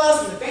move the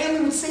bus, and the family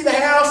would see the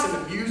house, and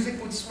the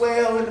music would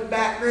swell in the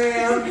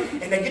background,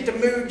 and they'd get the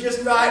mood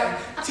just right,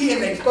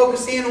 and they'd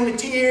focus in on the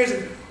tears,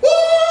 and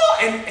woo!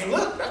 And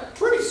look, that's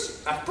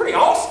pretty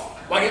awesome.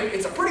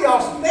 It's a pretty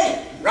awesome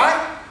thing,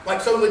 right?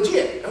 So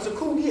legit. That was a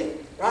cool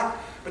gift, right?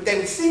 But they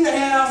would see the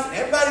house, and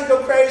everybody would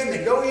go crazy, and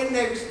they'd go in and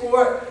they'd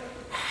explore it.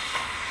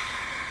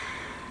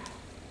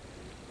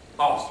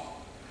 Awesome.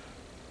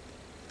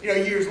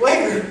 Years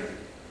later,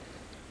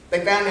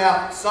 they found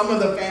out some of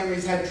the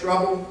families had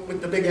trouble with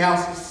the big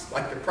houses,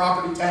 like their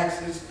property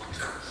taxes,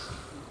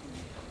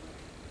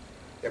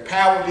 their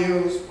power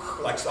bills.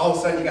 All of a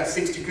sudden you got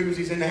 6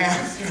 jacuzzis in the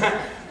house.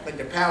 like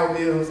their power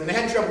bills, and they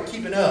had trouble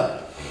keeping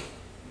up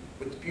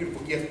with the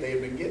beautiful gift they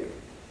had been given.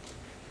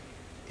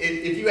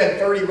 If you had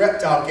 30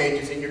 reptile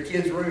cages in your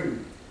kid's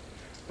room,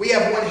 we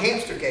have one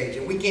hamster cage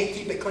and we can't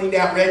keep it cleaned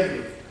out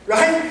regularly,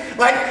 right?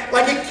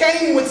 Like it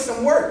came with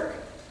some work.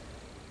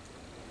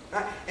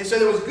 Right? And so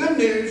there was good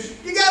news,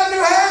 you got a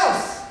new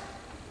house.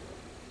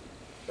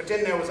 But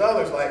then there was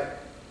others like,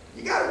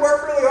 you got to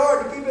work really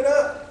hard to keep it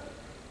up.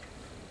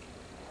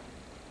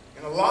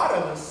 And a lot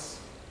of us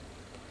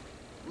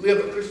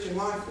live a Christian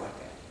life like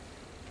that.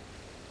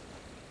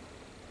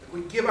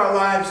 We give our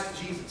lives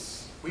to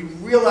Jesus. We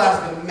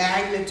realize the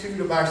magnitude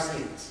of our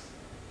sins.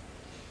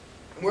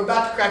 And we're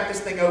about to crack this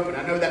thing open.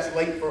 I know that's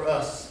late for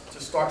us to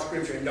start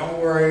Scripture. And don't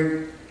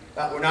worry,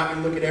 we're not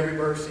going to look at every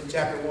verse in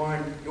chapter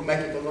 1. You'll make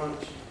it to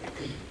lunch.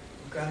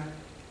 Okay?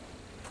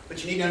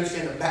 But you need to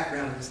understand the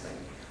background of this thing.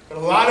 But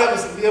a lot of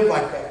us live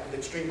like that with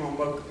extreme home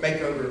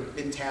makeover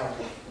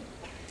mentality.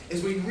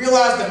 As we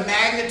realize the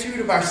magnitude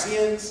of our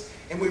sins,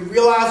 and we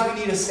realize we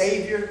need a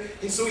Savior,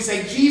 and so we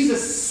say,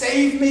 Jesus,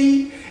 save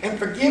me and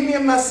forgive me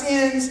of my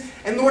sins,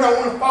 and Lord, I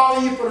want to follow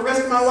you for the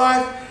rest of my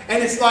life.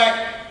 And it's like,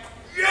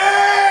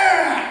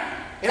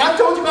 yeah! And I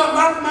told you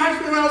about my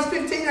experience when I was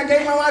 15. I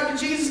gave my life to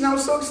Jesus, and I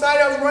was so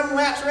excited. I was running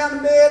laps around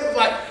the bed. It was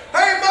like,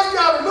 hey, bus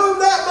driver, move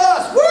that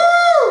bus.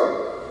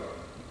 Woo!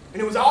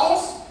 And it was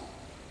awesome.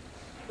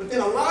 But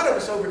then a lot of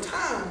us over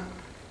time,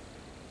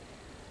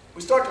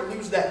 we start to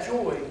lose that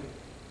joy,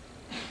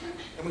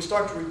 and we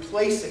start to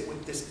replace it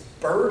with this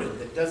burden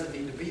that doesn't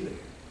need to be there.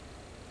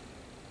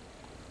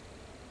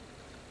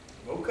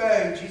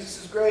 Okay,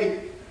 Jesus is great,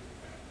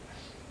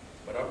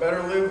 but I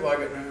better live like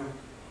it now.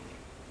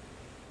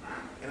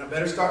 And I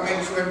better start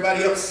making sure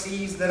everybody else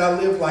sees that I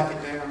live like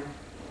it now.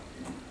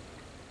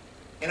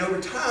 And over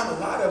time, a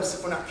lot of us,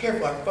 if we're not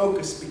careful, our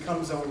focus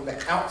becomes on the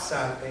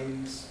outside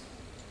things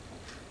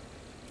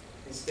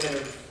instead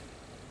of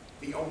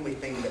the only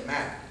thing that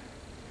matters,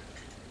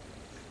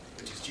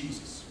 which is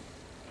Jesus.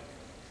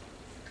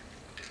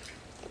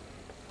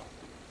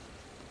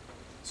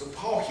 So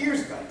Paul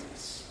hears about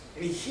this,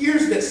 and he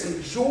hears that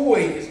some joy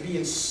is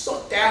being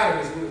sucked out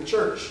of his little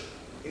church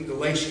in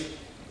Galatia.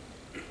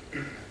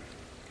 And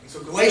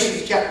so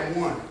Galatians chapter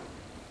 1,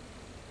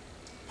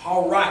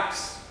 Paul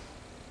writes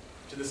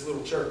to this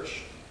little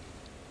church.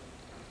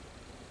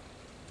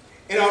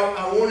 And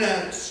I want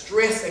to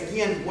stress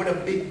again what a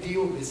big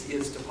deal this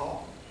is to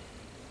Paul.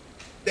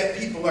 That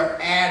people are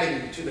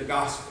adding to the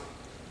gospel.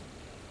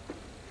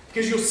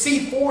 Because you'll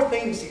see 4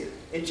 things here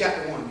in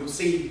chapter 1. You'll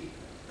see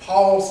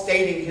Paul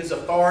stating his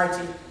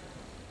authority.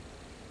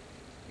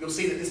 You'll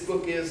see that this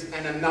book is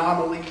an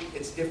anomaly.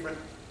 It's different.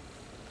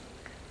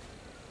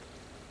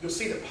 You'll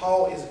see that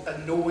Paul is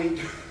annoyed.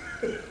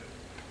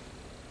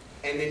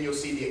 And then you'll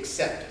see the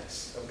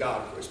acceptance of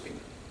God for his people.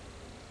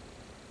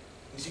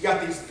 So you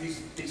got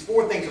these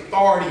 4 things: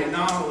 authority,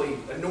 anomaly,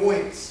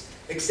 annoyance,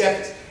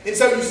 acceptance. And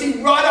so you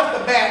see right off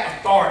the bat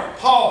authority.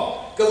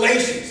 Paul,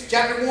 Galatians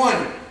chapter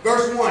 1,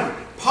 verse 1.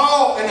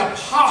 Paul, an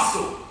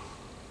apostle,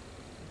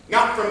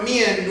 not from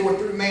men nor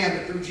through man,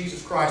 but through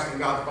Jesus Christ and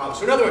God the Father.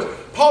 So in other words,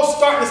 Paul's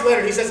starting this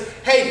letter and he says,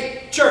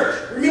 hey,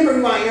 church, remember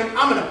who I am.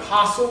 I'm an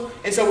apostle.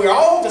 And so we're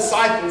all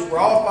disciples. We're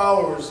all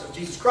followers of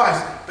Jesus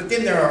Christ. But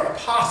then there are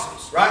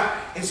apostles, right?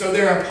 And so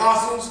there are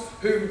apostles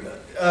who...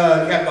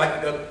 you have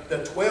like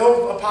the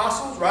 12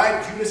 apostles,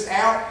 right? Judas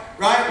out,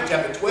 right? But you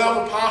have the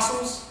 12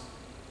 apostles.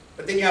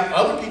 But then you have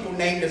other people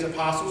named as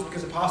apostles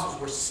because apostles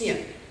were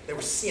sent. They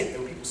were sent. They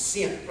were people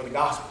sent for the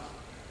gospel.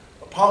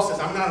 But Paul says,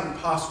 I'm not an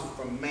apostle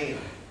from man.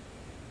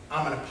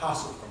 I'm an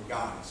apostle from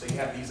God. So you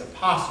have these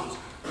apostles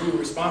who are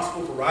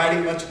responsible for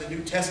writing much of the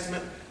New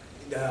Testament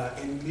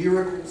and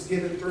miracles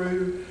given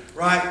through,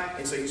 right?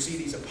 And so you see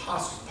these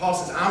apostles. Paul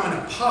says, I'm an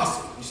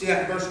apostle. You see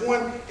that in verse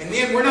 1? And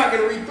then we're not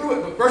going to read through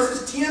it, but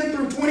verses 10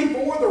 through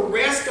 24, the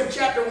rest of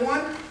chapter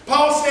 1,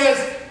 Paul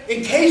says,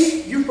 in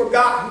case you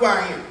forgot who I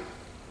am,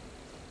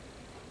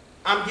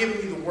 I'm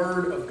giving you the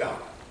word of God.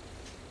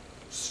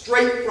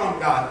 Straight from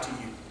God to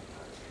you.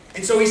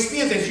 And so he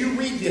spends, as you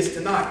read this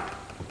tonight,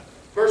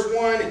 verse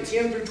 1 and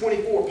 10 through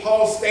 24,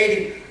 Paul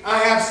stating, I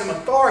have some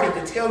authority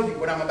to tell you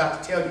what I'm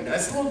about to tell you. Now,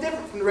 that's a little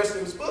different from the rest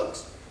of his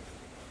books.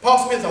 Paul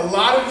spends a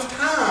lot of his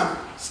time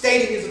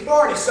stating his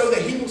authority so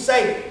that he will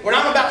say, what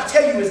I'm about to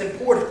tell you is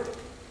important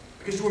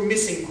because you are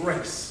missing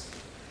grace.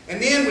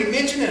 And then we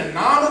mention an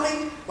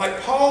anomaly, like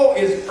Paul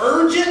is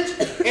urgent,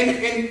 and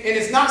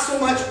it's not so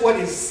much what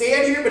is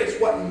said here, but it's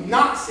what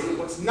not said,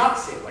 what's not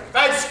said. Like if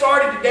I had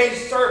started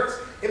today's service,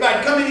 if I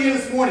had come in here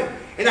this morning,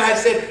 and I had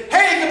said,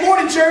 hey, good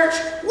morning, church.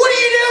 What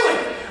are you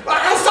doing?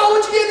 I saw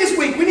what you did this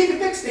week. We need to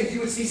fix things. You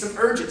would see some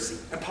urgency.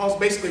 And Paul's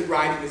basically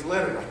writing his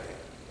letter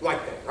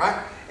like that,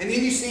 right? And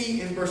then you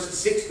see in verses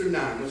 6 through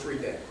 9. Let's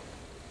read that.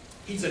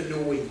 He's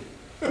annoyed.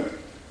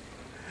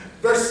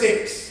 Verse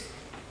 6.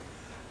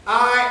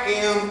 I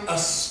am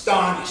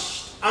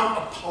astonished. I'm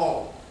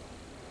appalled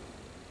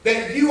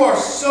that you are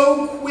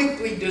so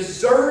quickly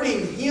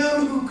deserting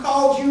him who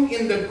called you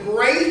in the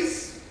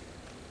grace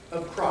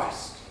of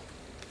Christ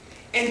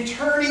and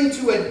turning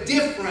to a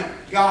different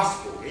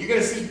gospel. You're going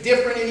to see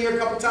different in here a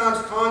couple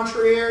times,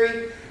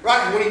 contrary, Right?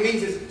 And what he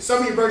means is, some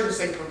of your versions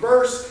say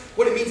perverse.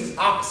 What it means is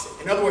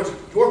opposite. In other words,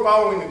 you're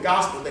following a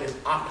gospel that is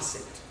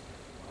opposite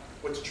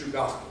what the true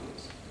gospel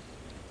is.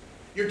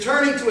 You're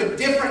turning to a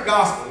different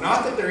gospel.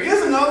 Not that there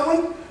is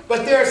another one,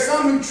 but there are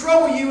some who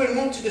trouble you and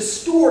want to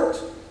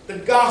distort the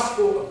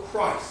gospel of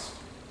Christ.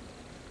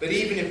 But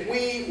even if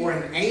we or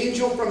an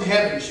angel from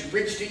heaven should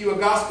preach to you a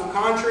gospel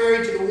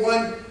contrary to the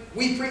one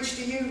we preach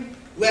to you,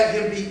 let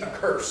him be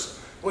accursed.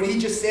 What he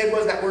just said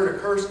was that word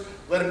accursed,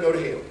 let him go to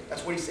hell.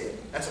 That's what he said.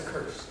 That's a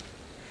curse.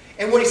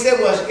 And what he said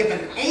was, if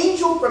an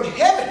angel from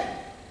heaven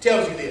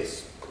tells you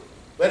this,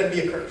 let him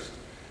be accursed.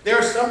 There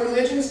are some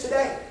religions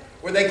today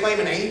where they claim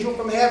an angel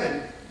from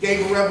heaven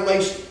gave a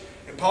revelation.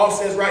 And Paul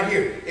says right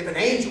here, if an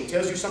angel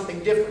tells you something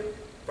different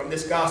from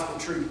this gospel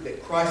truth,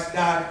 that Christ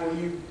died for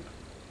you,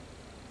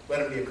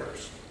 let him be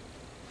accursed.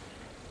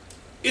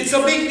 It's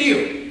a big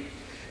deal.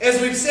 As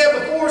we've said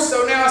before,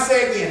 so now I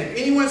say again, if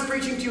anyone's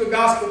preaching to you a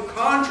gospel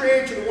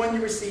contrary to the one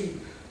you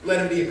received, let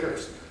him be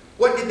accursed.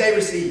 What did they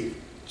receive?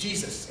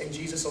 Jesus and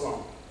Jesus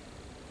alone.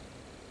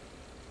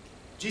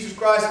 Jesus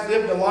Christ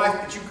lived a life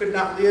that you could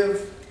not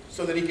live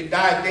so that he could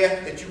die a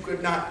death that you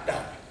could not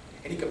die.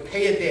 And he could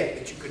pay a debt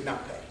that you could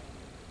not pay.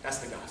 That's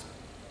the gospel.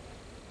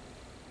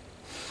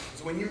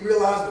 So when you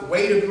realize the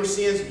weight of your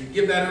sins and you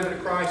give that over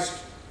to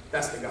Christ,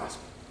 that's the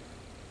gospel.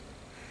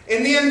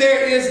 And then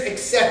there is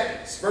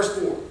acceptance. Verse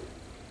 4.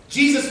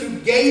 Jesus, who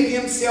gave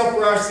himself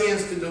for our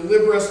sins to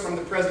deliver us from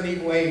the present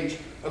evil age,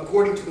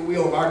 according to the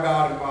will of our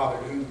God and Father,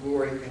 to whom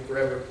glory and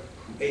forever.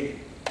 Amen.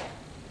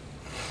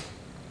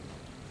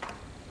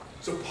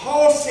 So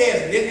Paul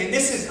says, and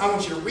this is, I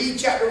want you to read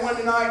chapter 1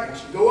 tonight. I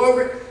want you to go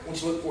over it. I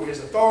want you to look for his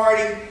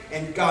authority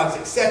and God's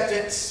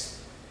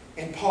acceptance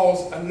and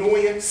Paul's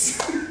annoyance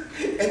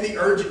and the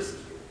urgency.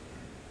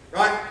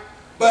 Right?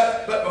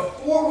 But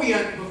before we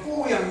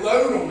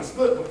unload on this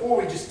book,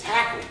 before we just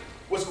tackle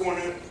what's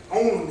going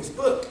on in this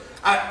book,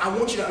 I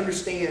want you to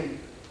understand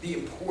the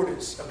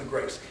importance of the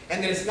grace.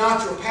 And that it's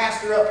not your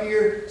pastor up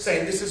here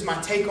saying, this is my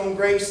take on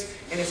grace.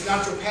 And it's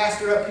not your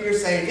pastor up here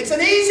saying, it's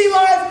an easy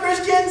life,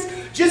 Christians.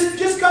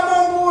 Just come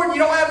on board. You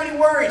don't have any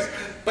worries.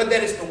 But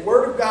that it's the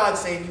Word of God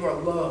saying you are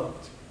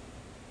loved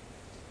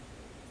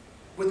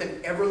with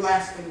an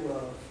everlasting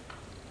love.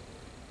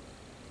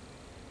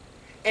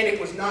 And it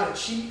was not a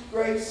cheap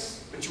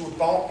grace, but you were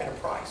bought at a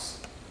price.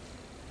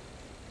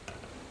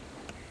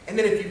 And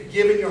then if you've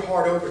given your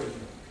heart over to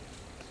Him,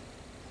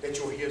 that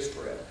you're His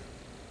forever.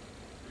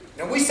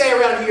 Now we say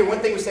around here, one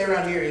thing we say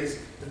around here is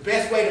the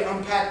best way to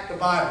unpack the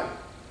Bible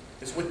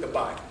is with the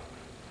Bible.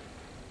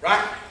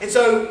 Right? And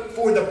so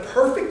for the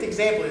perfect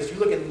example is you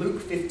look at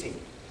Luke 15.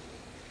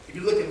 If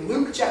you look at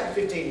Luke chapter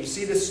 15, you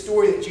see this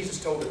story that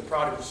Jesus told of the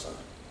prodigal son.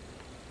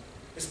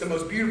 It's the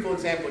most beautiful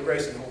example of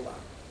grace in the whole Bible.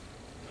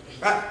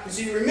 Right? And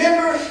so you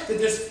remember that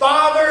this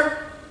father,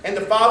 and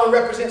the father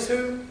represents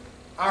who?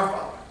 Our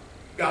Father,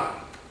 God.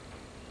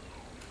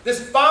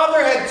 This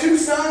father had two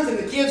sons, and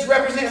the kids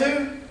represent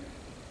who?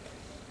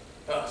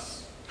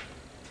 Us.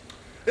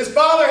 This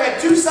father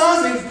had two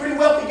sons, and he was a pretty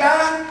wealthy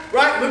guy.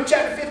 Right? Luke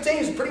chapter 15,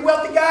 he's a pretty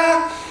wealthy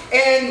guy.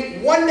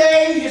 And one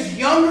day, his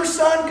younger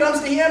son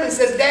comes to him and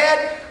says,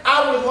 Dad,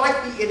 I would like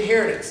the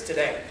inheritance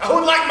today. I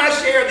would like my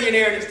share of the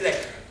inheritance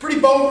today. Pretty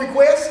bold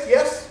request,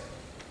 yes?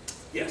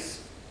 Yes.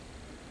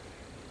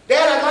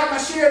 Dad, I'd like my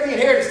share of the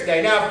inheritance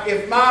today. Now,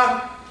 if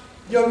my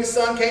youngest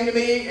son came to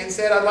me and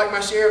said, I'd like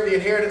my share of the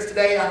inheritance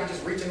today, I could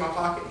just reach in my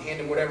pocket and hand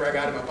him whatever I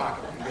got in my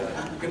pocket.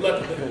 Good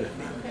luck with it.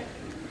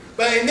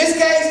 But in this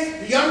case,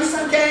 the youngest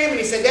son came and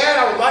he said, Dad,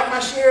 I would like my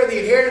share of the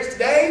inheritance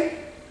today.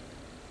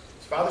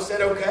 His father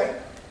said, okay.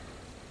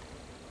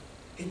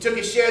 He took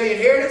his share of the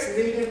inheritance and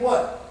then he did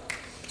what?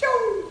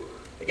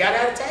 He got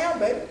out of town,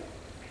 baby.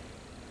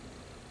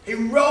 He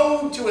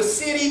rode to a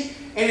city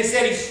and it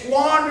said he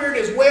squandered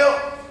his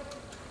wealth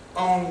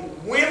on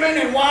women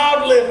and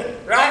wild living,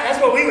 right?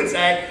 That's what we would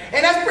say.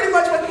 And that's pretty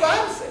much what the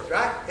Bible says,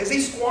 right? As he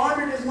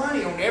squandered his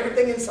money on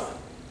everything in sight.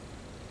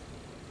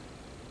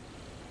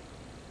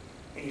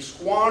 And he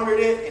squandered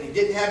it and he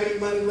didn't have any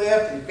money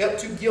left and he felt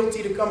too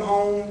guilty to come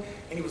home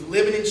and he was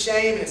living in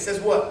shame. And it says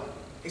what?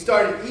 He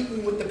started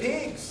eating with the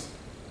pigs.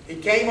 He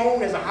came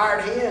home as a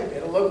hired hand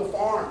at a local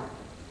farm.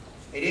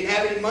 He didn't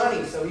have any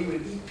money, so he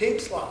would eat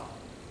pig slop.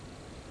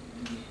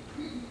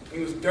 He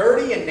was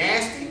dirty and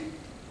nasty.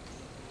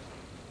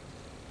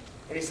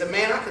 And he said,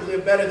 man, I could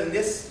live better than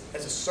this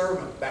as a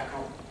servant back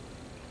home.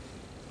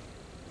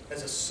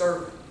 As a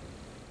servant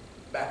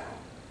back home.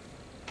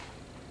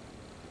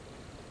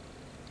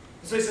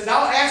 So he said,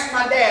 I'll ask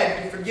my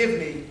dad to forgive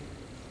me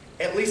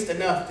at least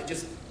enough to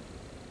just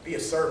be a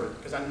servant,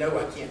 because I know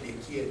I can't be a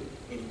kid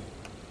anymore.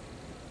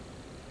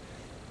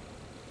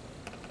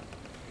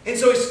 And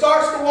so he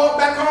starts to walk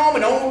back home,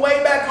 and on the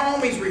way back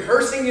home, he's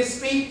rehearsing his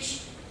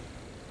speech.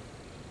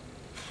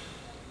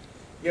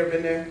 You ever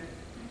been there?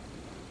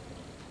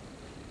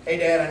 Hey,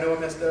 Dad, I know I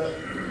messed up.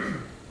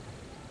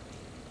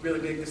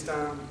 Really big this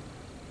time.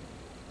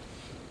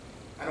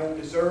 I don't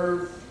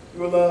deserve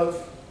your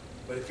love,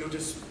 but if you'll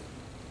just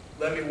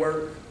let me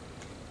work,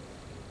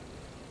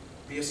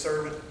 be a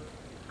servant,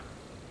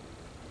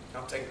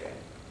 I'll take that.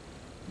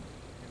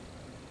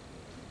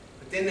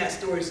 then that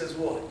story says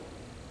what?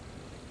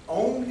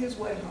 On his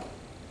way home,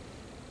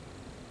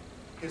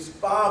 his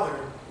father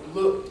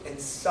looked and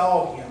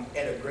saw him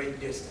at a great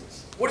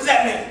distance. What does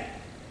that mean?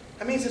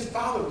 That means his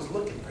father was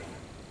looking for him.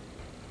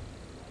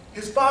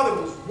 His father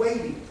was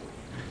waiting for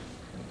him.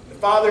 The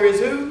father is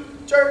who,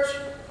 church?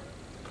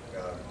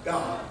 God.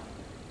 God.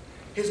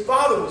 His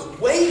father was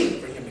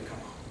waiting for him to come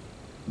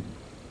home.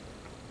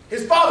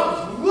 His father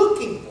was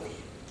looking for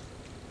him.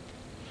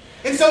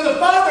 And so the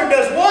father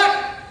does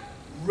what?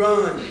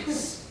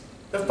 Runs.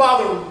 The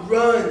father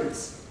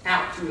runs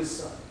out to his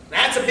son.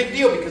 That's a big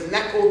deal because in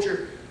that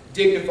culture,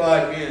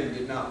 dignified men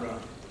did not run.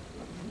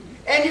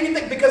 And you can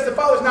think because the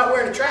father's not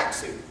wearing a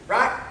tracksuit,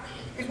 right?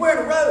 He's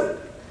wearing a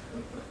robe.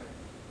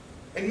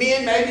 And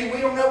men, maybe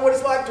we don't know what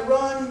it's like to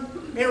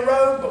run in a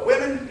robe, but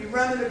women, you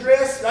run in a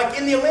dress. Like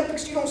in the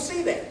Olympics, you don't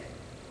see that.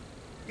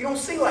 You don't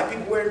see like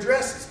people wearing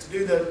dresses to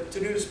do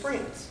the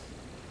sprints.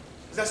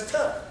 Because that's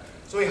tough.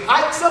 So he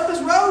hikes up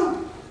his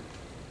robe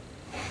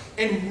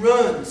and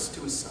runs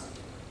to his son.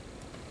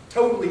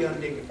 Totally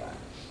undignified.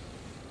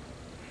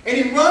 And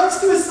he runs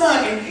to his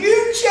son, and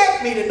you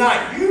check me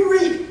tonight. You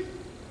read it.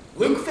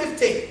 Luke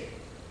 15.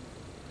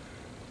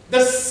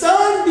 The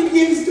son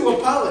begins to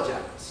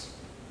apologize.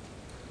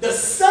 The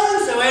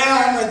son said,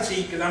 well, I'm going to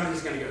cheat because I'm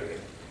just going to go there.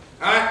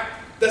 All right?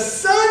 The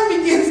son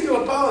begins to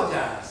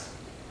apologize.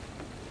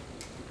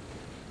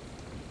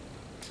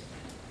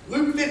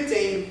 Luke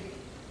 15,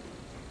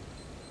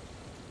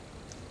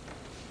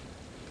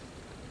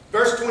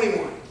 verse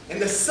 21.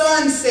 And the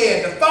son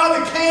said, the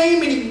father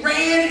came and he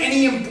ran and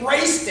he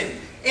embraced him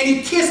and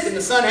he kissed him.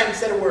 The son hadn't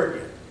said a word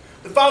yet.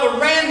 The father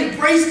ran and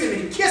embraced him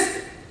and he kissed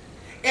him.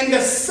 And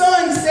the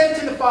son said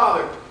to the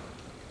father,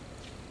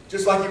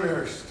 just like he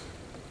rehearsed,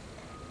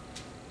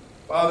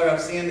 Father,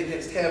 I've sinned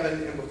against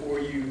heaven and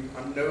before you.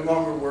 I'm no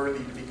longer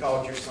worthy to be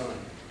called your son.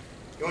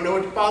 You want to know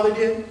what the father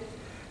did?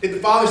 Did the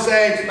father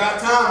say, it's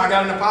about time, I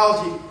got an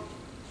apology?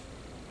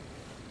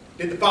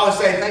 Did the father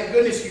say, thank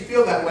goodness you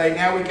feel that way,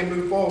 now we can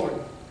move forward?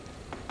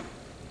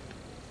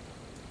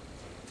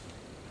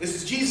 This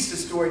is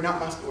Jesus' story, not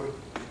my story.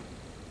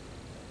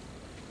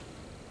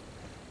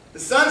 The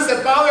son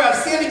said, Father, I've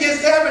sinned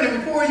against heaven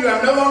and before you.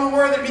 I'm no longer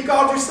worthy to be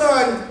called your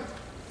son.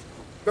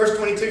 Verse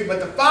 22, but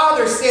the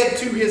father said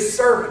to his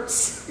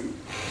servants,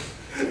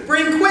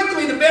 bring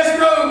quickly the best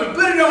robe and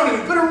put it on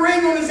him, and put a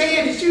ring on his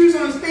hand and shoes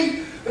on his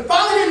feet. The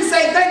father didn't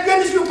say, thank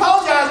goodness you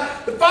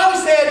apologized. The father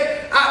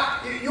said,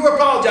 you were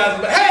apologizing,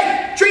 but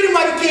hey, treat him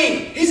like a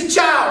king. He's a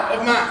child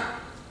of mine.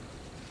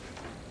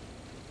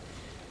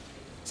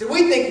 See,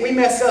 we think we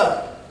mess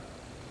up,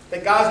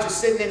 that God's just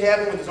sitting in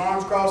heaven with his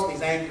arms crossed and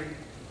he's angry.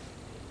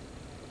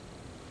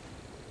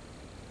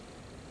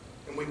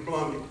 And we've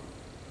blown it.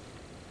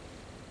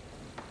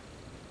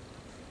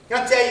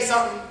 Can I tell you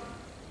something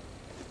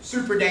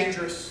super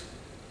dangerous?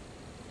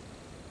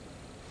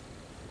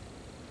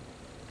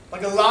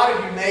 Like a lot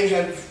of you may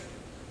have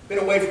been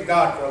away from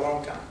God for a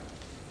long time.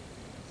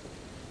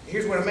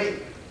 Here's what I mean.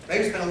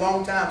 Maybe it's been a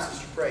long time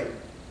since you prayed.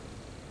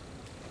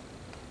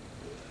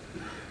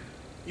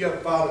 You have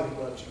a Father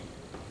who loves you.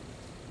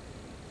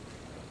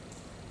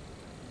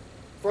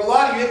 For a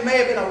lot of you, it may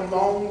have been a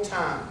long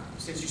time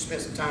since you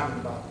spent some time in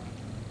the Bible.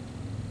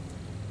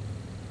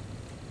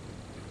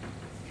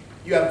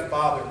 You have a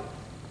Father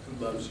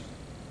who loves you.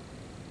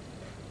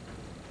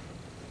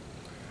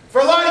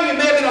 For a lot of you, it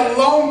may have been a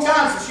long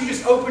time since you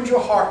just opened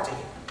your heart to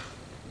Him.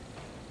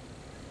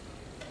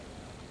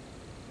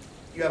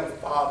 You have a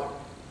Father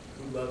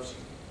who loves you.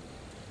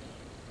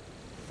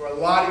 For a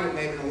lot of you, it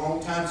may have been a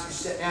long time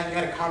since you sat down and you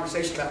had a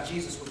conversation about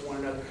Jesus with one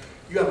another.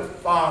 You have a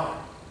Father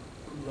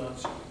who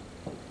loves you.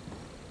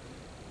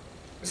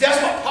 See,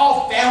 that's what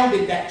Paul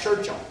founded that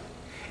church on.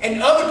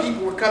 And other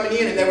people were coming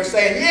in and they were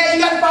saying, yeah,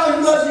 you got a Father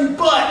who loves you,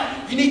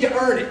 but you need to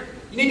earn it.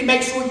 You need to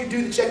make sure you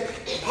do the check.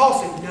 And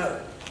Paul said,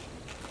 no.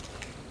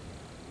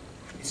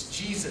 It's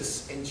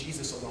Jesus and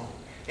Jesus alone.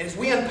 And as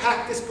we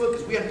unpack this book,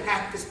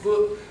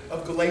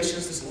 of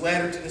Galatians, this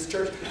letter to this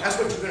church, that's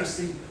what you're going to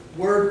see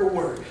word for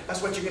word.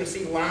 That's what you're going to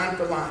see line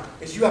for line.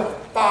 Is you have a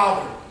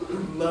Father who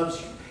loves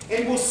you.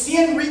 And will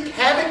sin wreak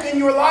havoc in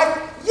your life?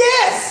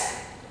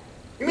 Yes!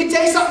 Let me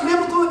tell you something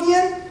biblical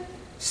again.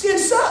 Sin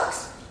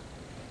sucks.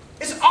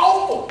 It's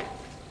awful.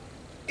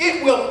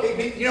 It will.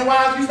 You know why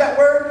I use that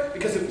word?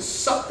 Because it will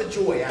suck the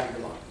joy out of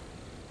your life.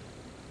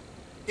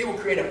 It will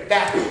create a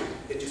vacuum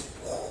that just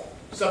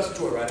sucks the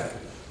joy right out of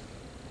you.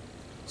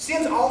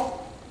 Sin's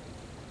awful.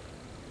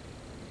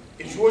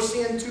 Is your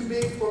sin too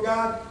big for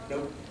God?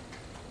 Nope.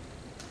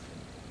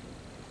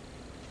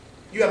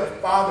 You have a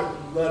Father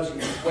who loves you,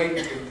 who's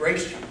waiting to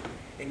embrace you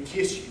and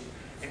kiss you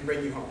and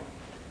bring you home.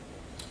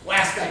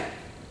 Last thing.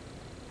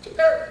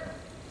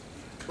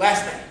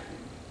 Last thing.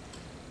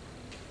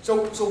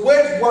 So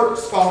where does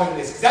works fall into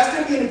this? Because that's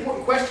going to be an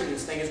important question in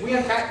this thing. As we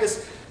unpack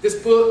this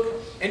book,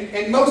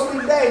 and mostly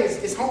today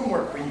is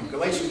homework for you.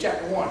 Galatians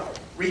chapter 1.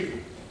 Read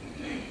it.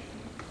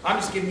 I'm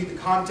just giving you the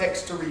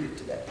context to read it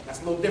today.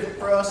 That's a little different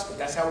for us, but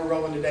that's how we're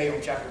rolling today on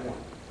chapter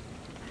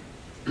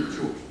 1.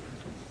 Sure.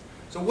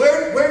 So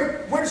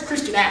where does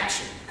Christian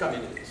action come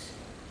into this?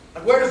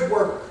 Like where does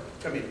work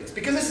come into this.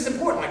 Because this is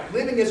important, like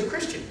living as a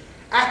Christian,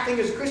 acting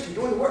as a Christian,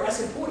 doing the work,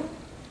 that's important.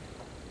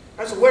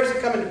 All right, so where does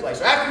it come into play?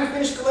 So after we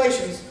finish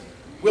Galatians,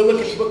 we'll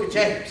look at the book of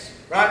James,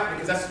 right?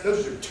 Because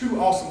those are two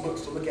awesome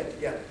books to look at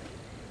together.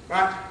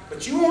 Right?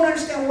 But you won't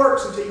understand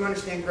works until you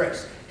understand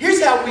grace.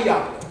 Here's how we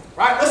operate.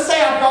 Right? Let's say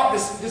I brought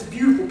this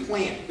beautiful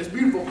plant, this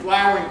beautiful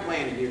flowering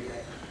plant in here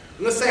today.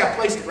 And let's say I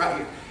placed it right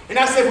here. And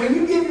I said, when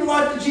you give your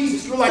life to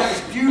Jesus, you're like this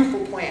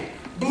beautiful plant.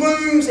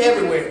 Blooms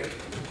everywhere.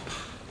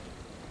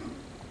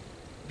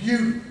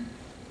 Beautiful.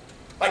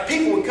 Like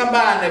people would come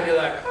by and they'd be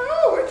like,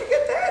 oh, where'd you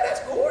get that?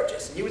 That's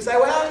gorgeous. And you would say,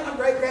 well, it's my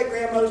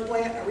great-great-grandmother's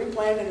plant. I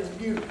replanted it. It's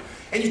beautiful.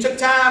 And you took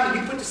time and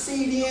you put the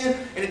seed in,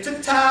 and it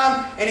took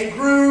time and it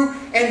grew,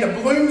 and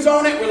the blooms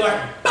on it were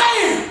like,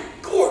 bam,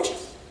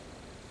 gorgeous.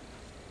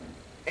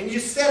 And you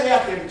just set it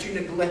out there, but you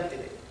neglected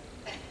it.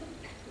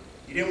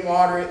 You didn't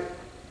water it.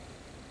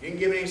 You didn't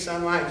give it any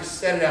sunlight. You just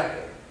set it out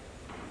there.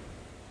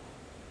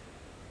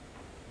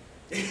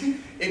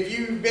 If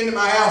you've been to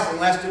my house in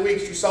the last 2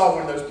 weeks, you saw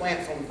one of those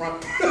plants on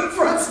the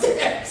front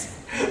steps.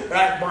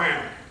 Right,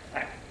 brown.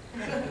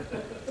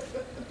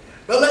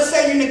 But let's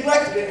say you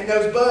neglected it and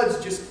those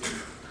buds just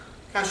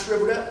kind of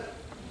shriveled up.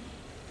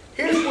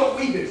 Here's what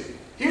we do.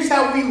 Here's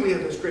how we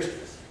live as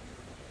Christians.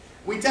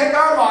 We take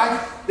our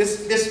life,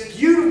 this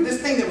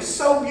thing that was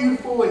so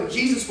beautiful, and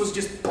Jesus was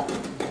just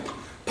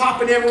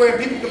popping everywhere,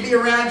 and people could be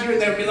around you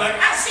and they'd be like,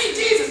 I see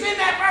Jesus in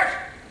that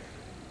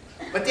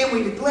person. But then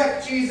we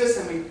neglect Jesus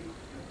and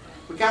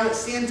we kind of let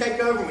sin take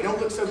over and we don't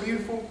look so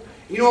beautiful.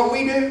 You know what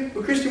we do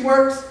with Christian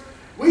Works?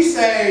 We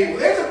say, well,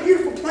 there's a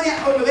beautiful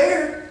plant over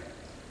there.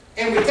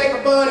 And we take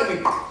a bud and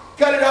we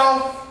cut it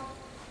off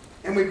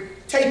and we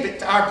tape it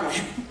to our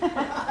plant.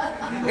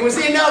 And we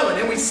see another one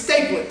and we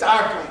staple it to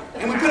our plant.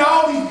 And we put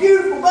all these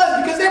beautiful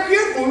buds because they're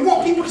beautiful. We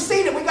want people to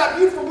see that we got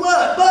beautiful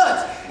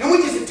buds. And we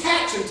just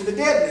attach them to the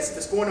deadness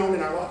that's going on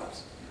in our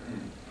lives.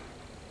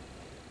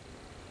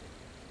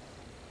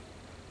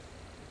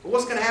 But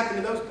what's going to happen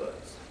to those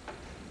buds?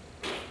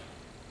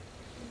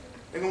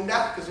 They're going to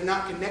die because they're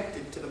not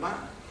connected to the vine.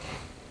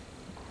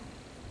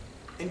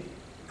 And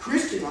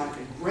Christian life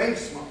and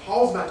grace, what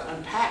Paul's about to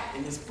unpack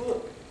in this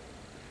book,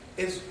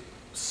 is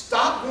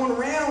stop going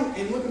around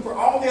and looking for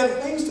all the other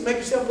things to make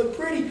yourself look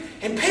pretty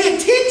and pay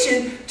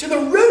attention to the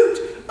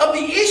root of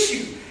the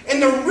issue.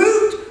 And the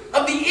root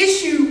of the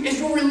issue is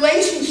your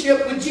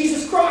relationship with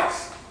Jesus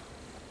Christ.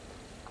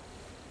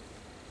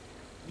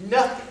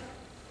 Nothing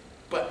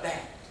but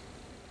that.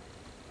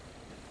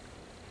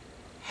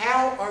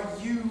 How are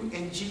you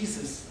and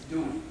Jesus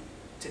doing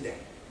today?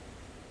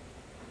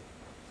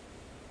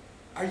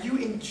 Are you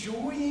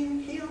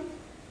enjoying Him?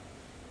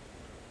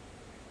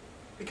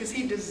 Because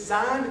He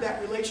designed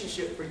that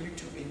relationship for you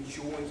to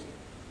enjoy Him.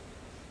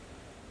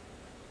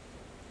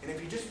 And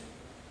if you just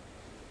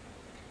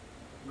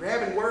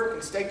grabbing work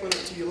and stapling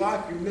it to your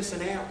life, you're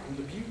missing out on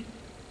the beauty.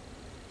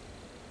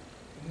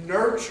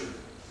 Nurture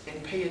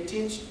and pay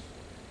attention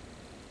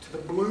to the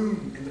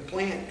bloom and the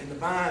plant and the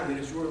vine that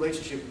is your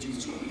relationship with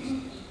Jesus Christ.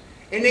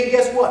 And then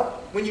guess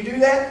what? When you do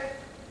that,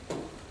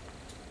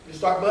 you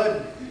start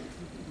budding.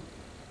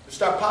 You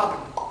start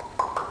popping.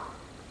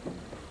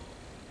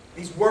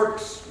 These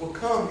works will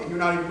come and you're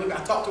not even looking.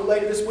 I talked to a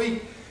lady this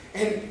week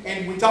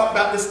and we talked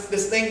about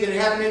this thing that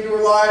had happened into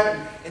her life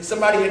and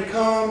somebody had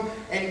come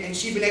and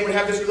she'd been able to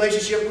have this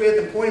relationship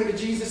with and point him to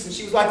Jesus, and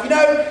she was like,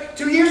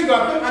 2 years ago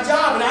I quit my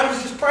job and I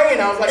was just praying.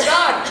 I was like,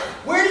 God,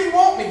 where do you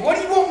want me? What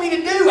do you want me to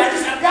do?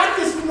 I've got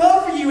this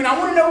love for you and I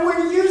want to know where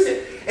to use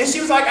it. And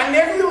she was like, I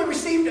never really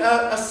received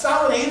a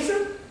solid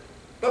answer,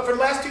 but for the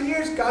last 2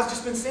 years God's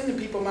just been sending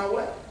people my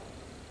way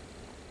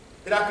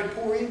that I could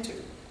pour into.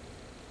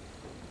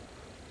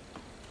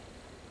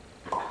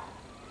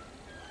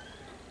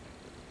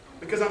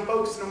 Because I'm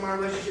focusing on my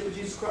relationship with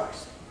Jesus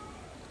Christ.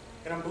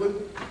 And I'm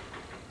blue.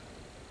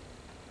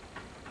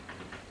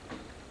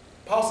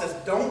 Paul says,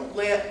 don't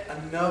let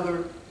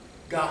another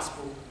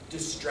gospel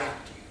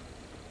distract you.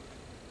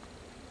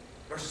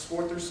 Verses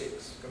 4 through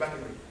 6. Go back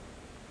and read.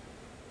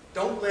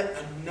 Don't let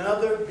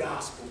another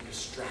gospel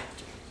distract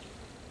you.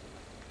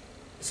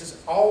 This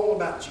is all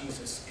about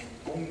Jesus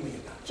and only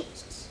about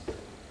Jesus.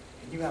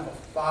 And you have a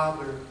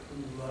Father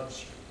who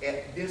loves you.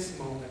 At this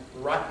moment,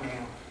 right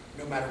now,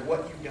 no matter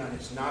what you've done,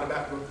 it's not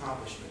about your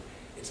accomplishment.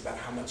 It's about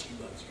how much He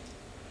loves you.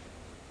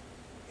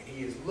 And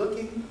He is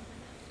looking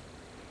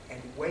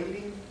and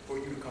waiting for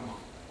you to come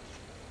home.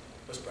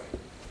 Let's pray.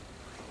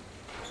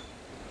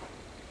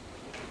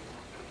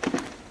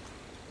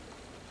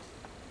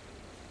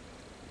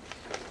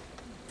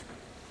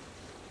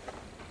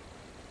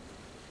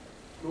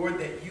 Lord,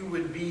 that you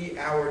would be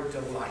our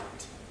delight.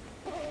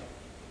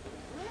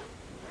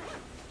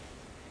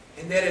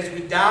 And that as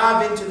we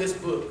dive into this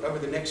book over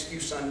the next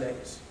few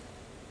Sundays,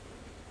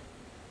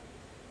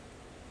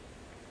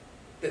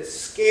 that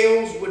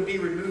scales would be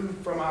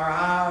removed from our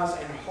eyes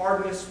and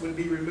hardness would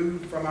be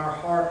removed from our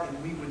heart,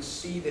 and we would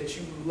see that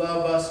you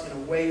love us in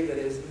a way that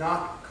is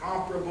not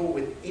comparable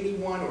with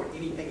anyone or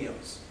anything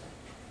else.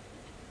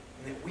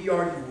 And that we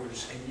are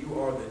yours and you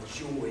are the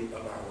joy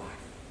of our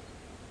life.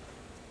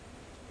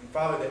 And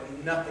Father,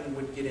 that nothing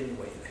would get in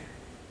the way of that.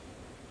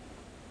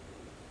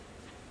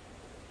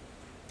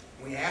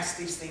 We ask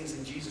these things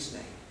in Jesus'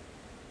 name.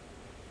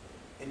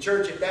 And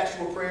church, if that's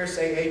your prayer,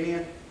 say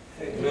amen.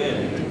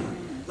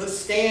 Amen. Let's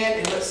stand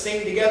and let's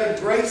sing together,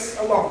 Grace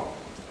Alone.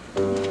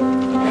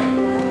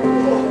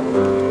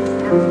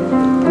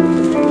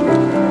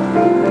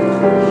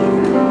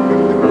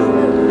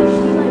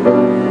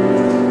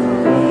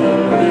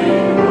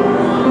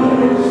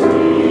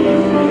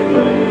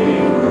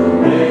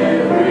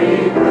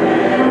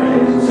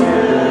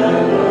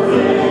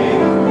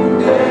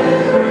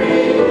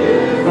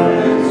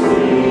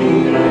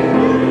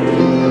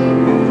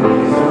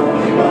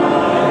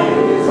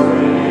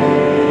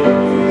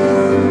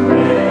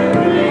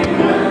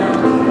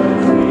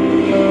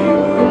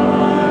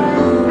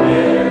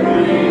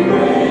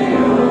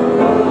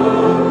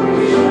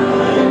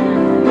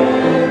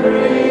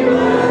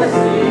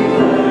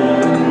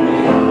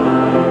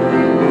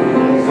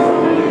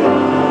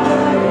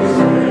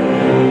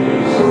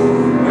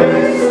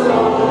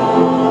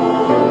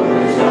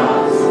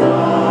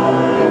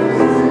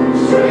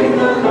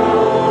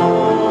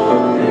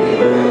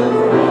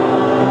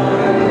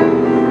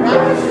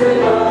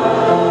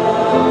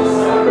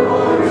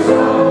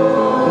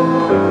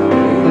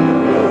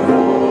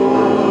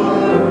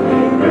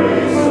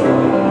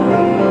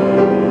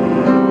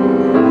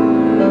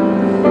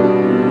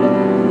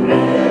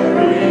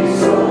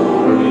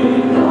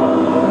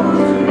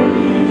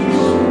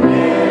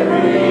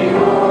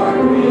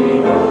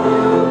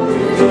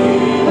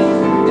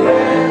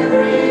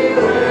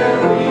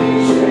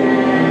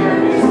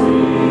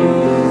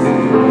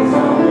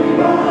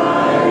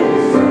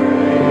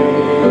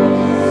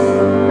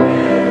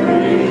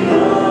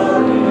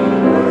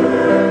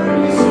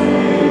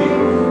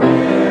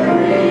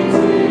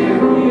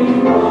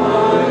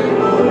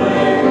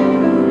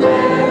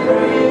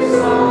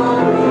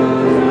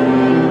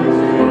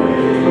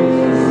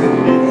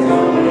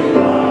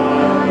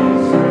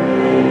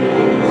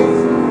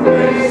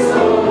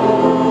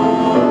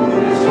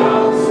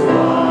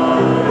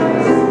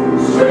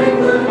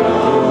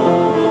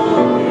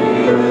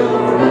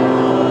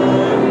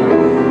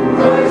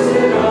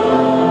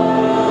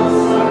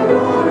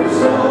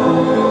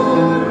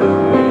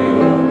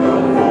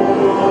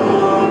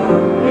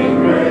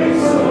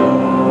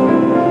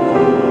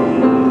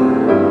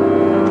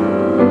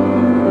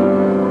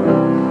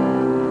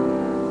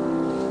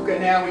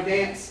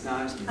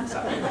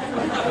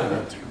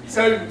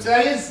 So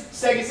that is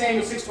 2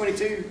 Samuel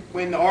 6:22,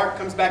 when the ark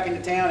comes back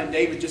into town and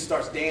David just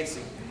starts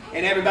dancing.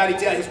 And everybody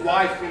tells, his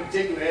wife in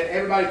particular,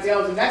 everybody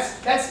tells him,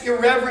 that's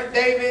irreverent,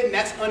 David, and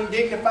that's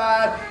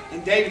undignified.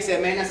 And David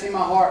said, man, that's in my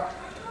heart.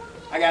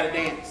 I got to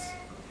dance.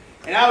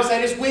 And I would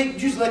say this week,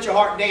 just let your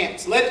heart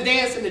dance. Let it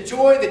dance in the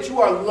joy that you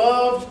are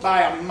loved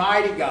by a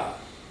mighty God.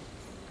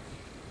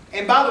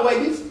 And by the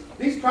way,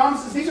 these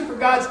promises, these are for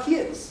God's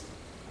kids.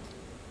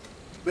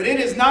 But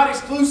it is not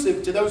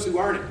exclusive to those who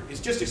earn it.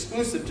 It's just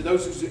exclusive to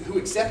those who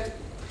accept it.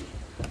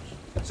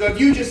 So if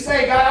you just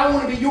say, God, I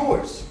want to be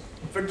yours.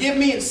 Forgive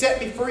me and set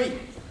me free.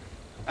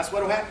 That's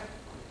what will happen.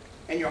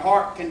 And your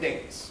heart can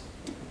dance.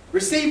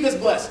 Receive this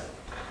blessing.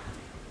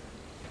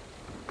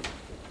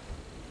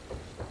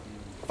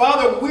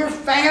 Father, we're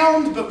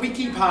found, but we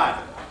keep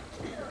hiding.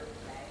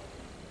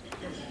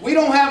 We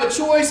don't have a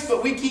choice,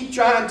 but we keep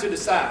trying to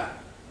decide.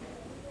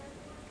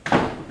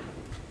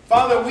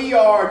 Father, we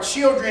are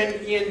children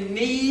in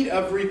need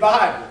of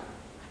revival.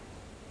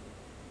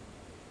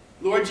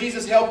 Lord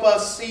Jesus, help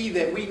us see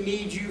that we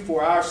need you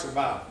for our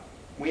survival.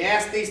 We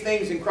ask these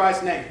things in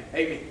Christ's name.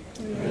 Amen.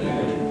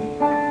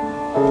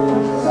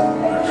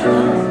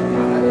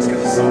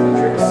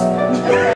 Amen.